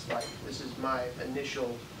the best light. This is my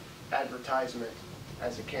initial advertisement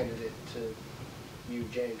as a candidate to you,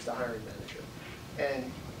 James, the hiring manager.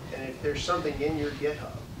 And if there's something in your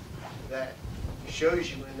GitHub that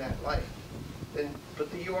shows you in that light, then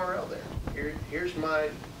put the URL there. Here's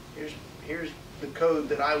the code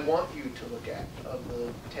that I want you to look at of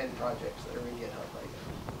the 10 projects that are in GitHub right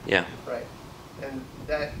now. Yeah. Right. And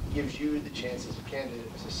that gives you the chance as a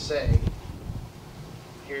candidate to say,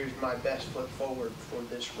 here's my best foot forward for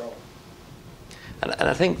this role. And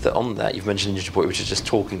I think that on that, you've mentioned an point, which is just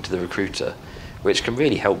talking to the recruiter, which can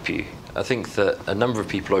really help you. I think that a number of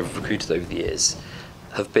people I've recruited over the years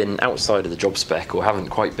have been outside of the job spec or haven't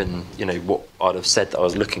quite been, you know, what I'd have said that I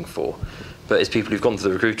was looking for. But it's people who've gone to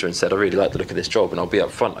the recruiter and said, I really like the look of this job, and I'll be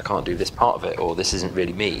up front, I can't do this part of it, or this isn't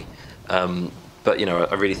really me. But, you know,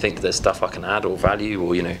 I really think that there's stuff I can add or value,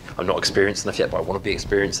 or, you know, I'm not experienced enough yet, but I want to be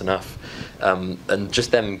experienced enough. And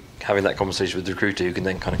just them having that conversation with the recruiter who can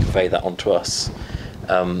then kind of convey that onto us.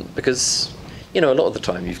 Because, you know, a lot of the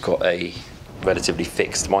time you've got a relatively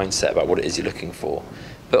fixed mindset about what it is you're looking for.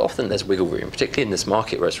 But often there's wiggle room, particularly in this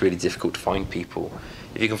market where it's really difficult to find people.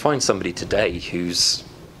 If you can find somebody today who's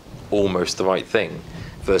almost the right thing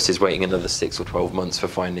versus waiting another 6 or 12 months for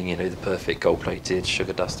finding, you know, the perfect gold-plated,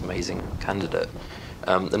 sugar dust amazing candidate,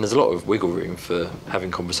 then there's a lot of wiggle room for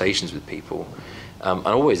having conversations with people. And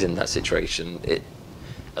always in that situation,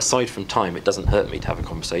 aside from time, it doesn't hurt me to have a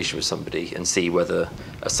conversation with somebody and see whether,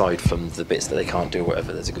 aside from the bits that they can't do or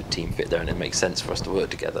whatever, there's a good team fit there and it makes sense for us to work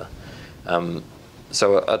together.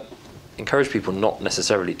 So I encourage people not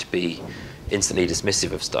necessarily to be instantly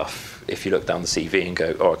dismissive of stuff if you look down the CV and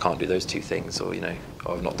go, oh, I can't do those 2 things, or, you know,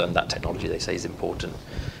 oh, I've not done that technology they say is important.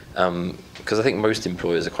 Because I think most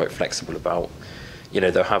employers are quite flexible about, you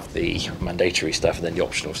know, they'll have the mandatory stuff and then the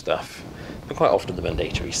optional stuff. But quite often the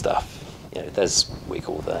mandatory stuff, you know, there's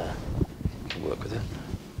wiggle there. You can work with it.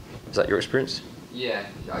 Is that your experience? Yeah,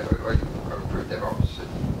 I recruit DevOps,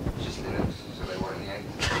 just Linux, so they won in the end.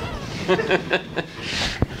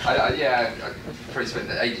 I probably spent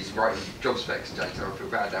ages writing job specs, Jake, so I feel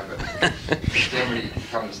bad now, but generally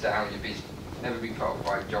it comes down, never be put off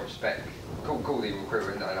by a job spec. Call the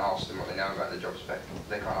recruiter and ask them what they know about the job spec. If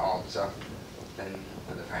they can't answer, then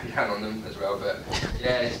put the phone down on them as well. But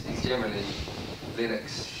yeah, it's generally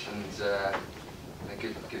Linux and a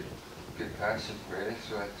good person, really.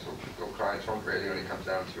 So that's what all clients want, really, when it comes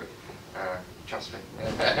down to it. Trust me.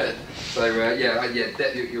 So yeah,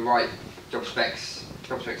 you're right. Job specs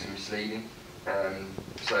are misleading.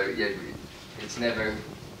 So yeah, it's never.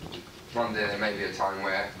 One day there may be a time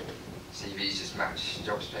where CVs just match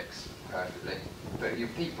job specs perfectly, but you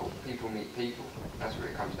people meet people. That's what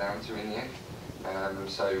it comes down to in the end.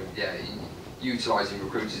 So yeah, utilising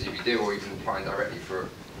recruiters if you do, or even applying directly for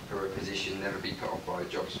a position, never be put off by a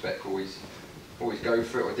job spec. Always go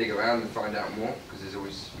for it or dig around and find out more, because there's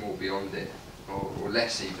always more beyond it, or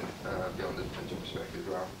less even beyond the job spec as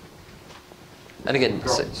well. And again,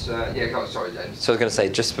 sorry, James. So I was going to say,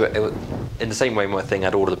 just in the same way my thing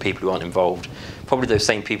had all of the people who aren't involved, probably those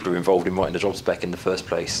same people who are involved in writing the job spec in the first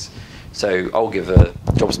place. So I'll give a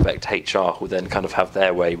job spec to HR, who will then kind of have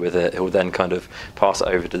their way with it, who will then kind of pass it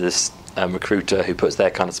over to this recruiter who puts their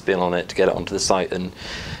kind of spin on it to get it onto the site. And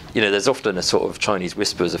you know, there's often a sort of Chinese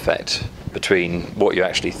whispers effect between what you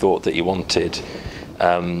actually thought that you wanted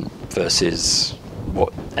versus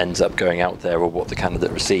what ends up going out there or what the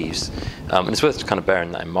candidate receives. And it's worth kind of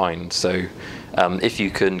bearing that in mind. So if you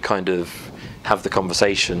can kind of have the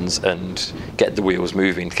conversations and get the wheels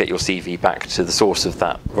moving to get your CV back to the source of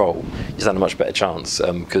that role, you stand a much better chance.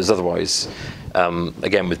 Because otherwise,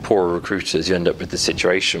 again, with poorer recruiters, you end up with the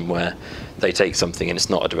situation where they take something and it's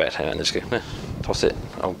not a direct hire and they just go, toss it,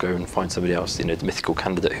 I'll go and find somebody else, you know, the mythical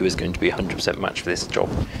candidate who is going to be 100% match for this job.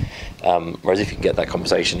 Whereas if you can get that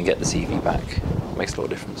conversation and get the CV back, it makes a lot of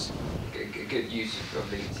difference. A good use of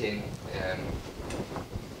LinkedIn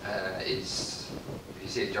is, if you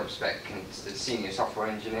see a job spec, it's the senior software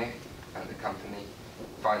engineer at the company.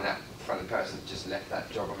 Find the person that just left that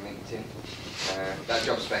job on LinkedIn. That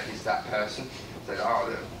job spec is that person. So,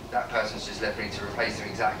 that person's just left, me to replace them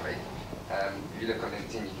exactly. If you look on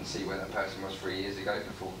LinkedIn, you can see where that person was 3 years ago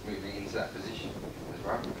before moving into that position as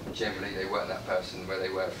well. Generally, they weren't that person where they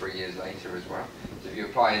were 3 years later as well. So if you're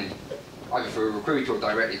applying either for a recruiter or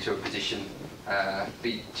directly to a position,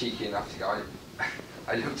 be cheeky enough to go,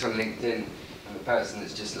 I looked on LinkedIn and the person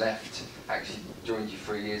that's just left actually joined you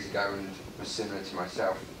 3 years ago and was similar to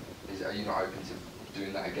myself. Are you not open to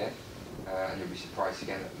doing that again? And you'll be surprised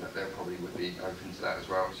again that they probably would be open to that as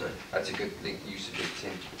well. So that's a good use of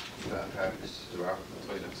LinkedIn for that purpose as well.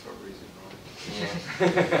 So that's for a reason, right?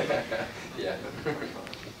 Yeah. Yeah.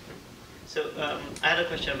 So I had a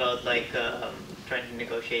question about trying to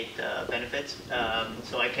negotiate benefits.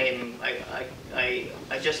 So I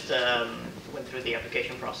just went through the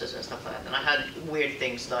application process and stuff like that, and I had weird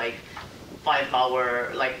things like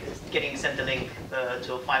 5-hour, getting sent a link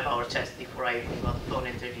to a 5-hour test before I even got a phone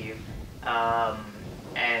interview,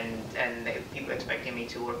 and people expecting me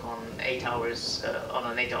to work on 8 hours on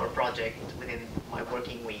an 8-hour project within my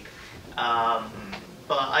working week.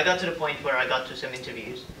 But I got to the point where I got to some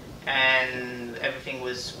interviews and everything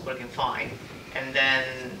was working fine, and then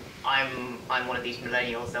I'm one of these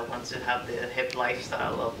millennials that wants to have the hip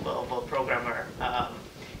lifestyle of a programmer,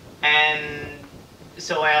 and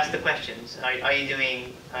so I asked the questions. Are you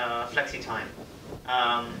doing flexi time?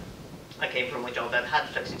 I came from a job that had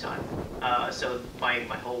flexi time, so my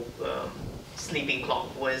whole sleeping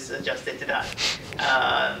clock was adjusted to that.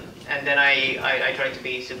 And then I tried to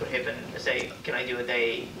be super hip and say, can I do a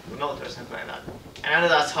day remote or something like that? And I know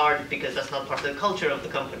that's hard because that's not part of the culture of the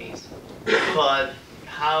companies. But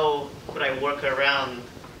how could I work around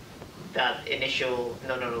that initial,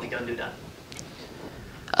 no, we don't do that?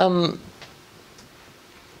 I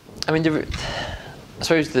mean, I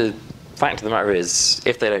suppose the fact of the matter is,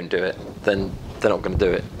 if they don't do it, then they're not going to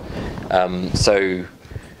do it. So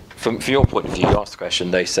from your point of view, you ask the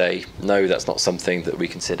question, they say, no, that's not something that we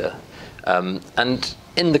consider. And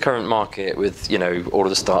in the current market with, all of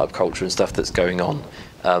the startup culture and stuff that's going on,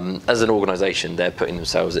 as an organisation, they're putting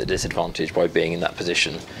themselves at a disadvantage by being in that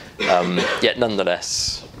position. Yet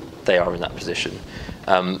nonetheless, they are in that position.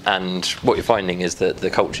 And what you're finding is that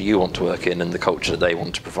the culture you want to work in and the culture that they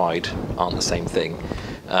want to provide aren't the same thing.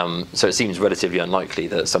 So it seems relatively unlikely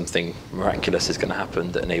that something miraculous is going to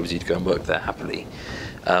happen that enables you to go and work there happily.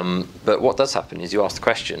 But what does happen is you ask the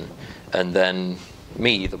question, and then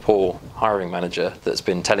me, the poor hiring manager that's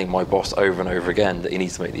been telling my boss over and over again that he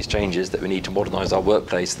needs to make these changes, that we need to modernise our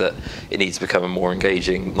workplace, that it needs to become a more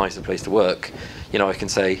engaging, nicer place to work, I can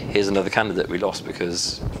say, here's another candidate we lost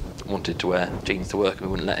because wanted to wear jeans to work and we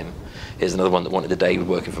wouldn't let him. Here's another one that wanted a day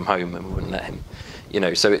working from home and we wouldn't let him.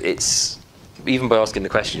 So it's, even by asking the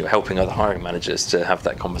question, you're helping other hiring managers to have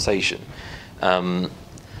that conversation.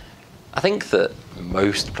 I think that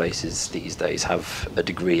most places these days have a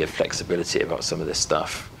degree of flexibility about some of this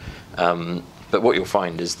stuff. But what you'll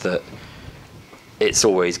find is that it's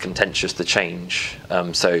always contentious to change.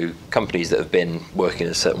 So companies that have been working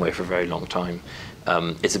in a certain way for a very long time,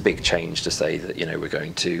 it's a big change to say that we're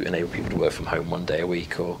going to enable people to work from home one day a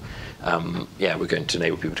week, or we're going to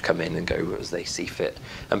enable people to come in and go as they see fit.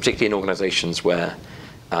 And particularly in organisations where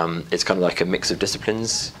it's kind of like a mix of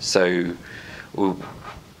disciplines. So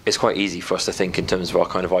it's quite easy for us to think in terms of our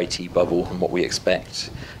kind of IT bubble and what we expect.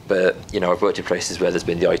 But I've worked in places where there's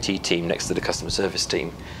been the IT team next to the customer service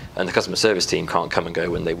team, and the customer service team can't come and go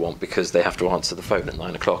when they want because they have to answer the phone at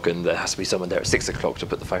 9 o'clock, and there has to be someone there at 6 o'clock to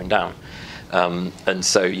put the phone down. And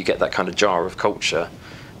so you get that kind of jar of culture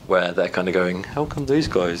where they're kind of going, how come those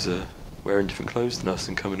guys are wearing different clothes than us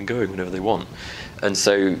and coming and going whenever they want? And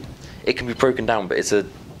so it can be broken down, but it's a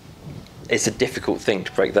difficult thing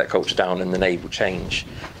to break that culture down and enable change.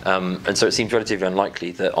 And so it seems relatively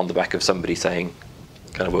unlikely that on the back of somebody saying,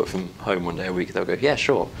 can I work from home one day a week, they'll go, yeah,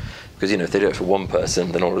 sure. Because if they do it for one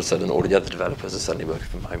person, then all of a sudden all of the other developers are suddenly working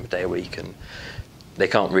from home a day a week, and they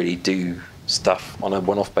can't really do stuff on a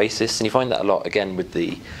one-off basis. And you find that a lot, again, with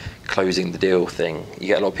the closing the deal thing. You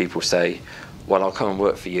get a lot of people say, well, I'll come and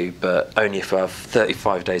work for you, but only if I have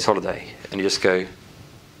 35 days holiday. And you just go,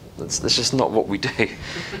 that's just not what we do.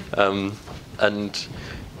 And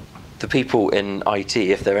the people in IT,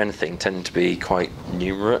 if they're anything, tend to be quite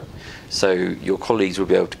numerate. So your colleagues will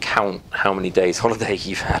be able to count how many days holiday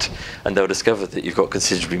you've had, and they'll discover that you've got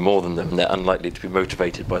considerably more than them, and they're unlikely to be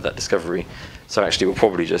motivated by that discovery. So actually we'll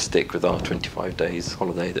probably just stick with our 25 days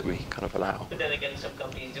holiday that we kind of allow. But then again, some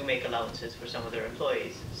companies do make allowances for some of their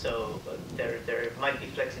employees. So there might be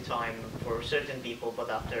flexi time for certain people, but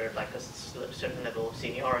after like a certain level of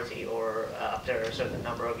seniority, or after a certain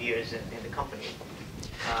number of years in the company.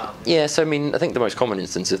 Yeah, so I think the most common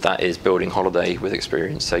instance of that is building holiday with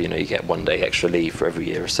experience. So you get 1 day extra leave for every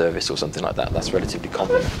year of service or something like that. That's relatively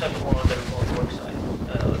common.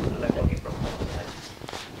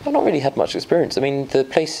 I've not really had much experience. The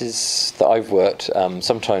places that I've worked,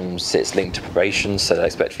 sometimes it's linked to probation, so they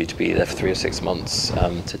expect for you to be there for 3 or 6 months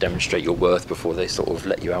to demonstrate your worth before they sort of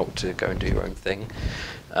let you out to go and do your own thing.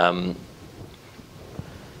 But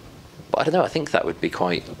I don't know, I think that would be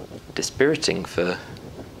quite dispiriting for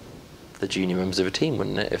the junior members of a team,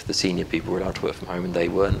 wouldn't it? If the senior people were allowed to work from home and they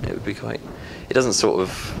weren't, it would be quite... It doesn't sort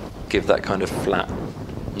of give that kind of flat,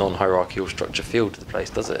 non-hierarchical structure feel to the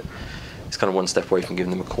place, does it? It's kind of one step away from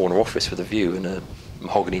giving them a corner office with a view and a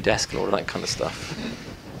mahogany desk and all of that kind of stuff.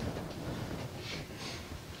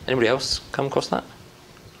 Anybody else come across that?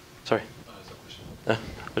 Sorry. I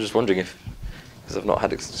was just wondering if, because I've not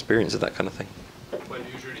had experience of that kind of thing. Well,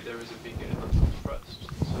 usually there is a big element of trust.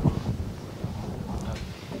 So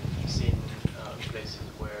I've seen places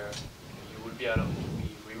where you would be allowed to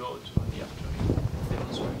be remote only after you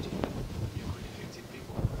demonstrated you could effective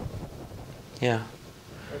people. Yeah.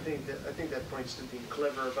 I think that points to being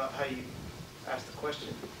clever about how you ask the question,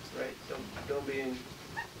 right? Don't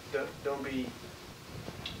be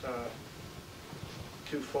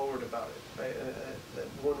too forward about it. Right?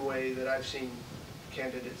 One way that I've seen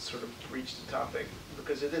candidates sort of breach the topic,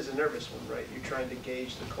 because it is a nervous one, right? You're trying to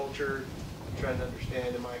gauge the culture, you're trying to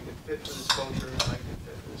understand, am I a good fit for this culture, am I a good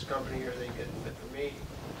fit for this company, are they a good fit for me?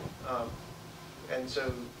 And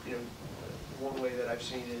so, you know, one way that I've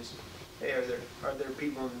seen is, hey, are there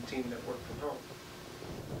people in the team that work from home?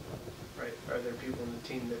 Right? Are there people in the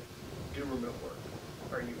team that do remote work?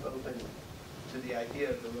 Are you open to the idea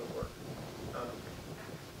of remote work?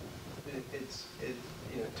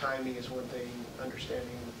 You know, timing is one thing,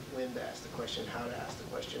 understanding when to ask the question, how to ask the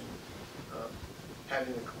question,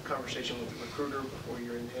 having a conversation with the recruiter before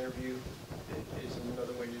you're in the interview is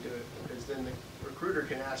another way to do it, because then the recruiter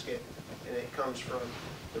can ask it, and it comes from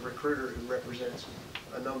the recruiter who represents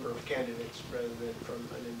a number of candidates rather than from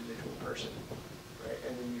an individual person, right?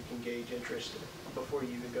 And then you can gauge interest before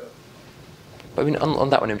you even go. I mean, on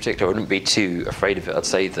that one in particular, I wouldn't be too afraid of it. I'd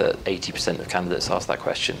say that 80% of candidates ask that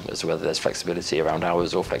question as to whether there's flexibility around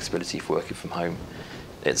hours or flexibility for working from home.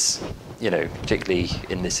 It's, you know, particularly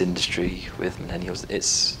in this industry with millennials, it's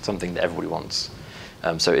something that everybody wants.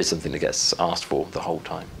 So it's something that gets asked for the whole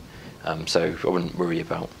time. So I wouldn't worry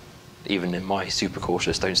about, even in my super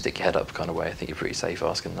cautious, don't stick your head up kind of way, I think you're pretty safe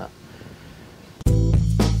asking that.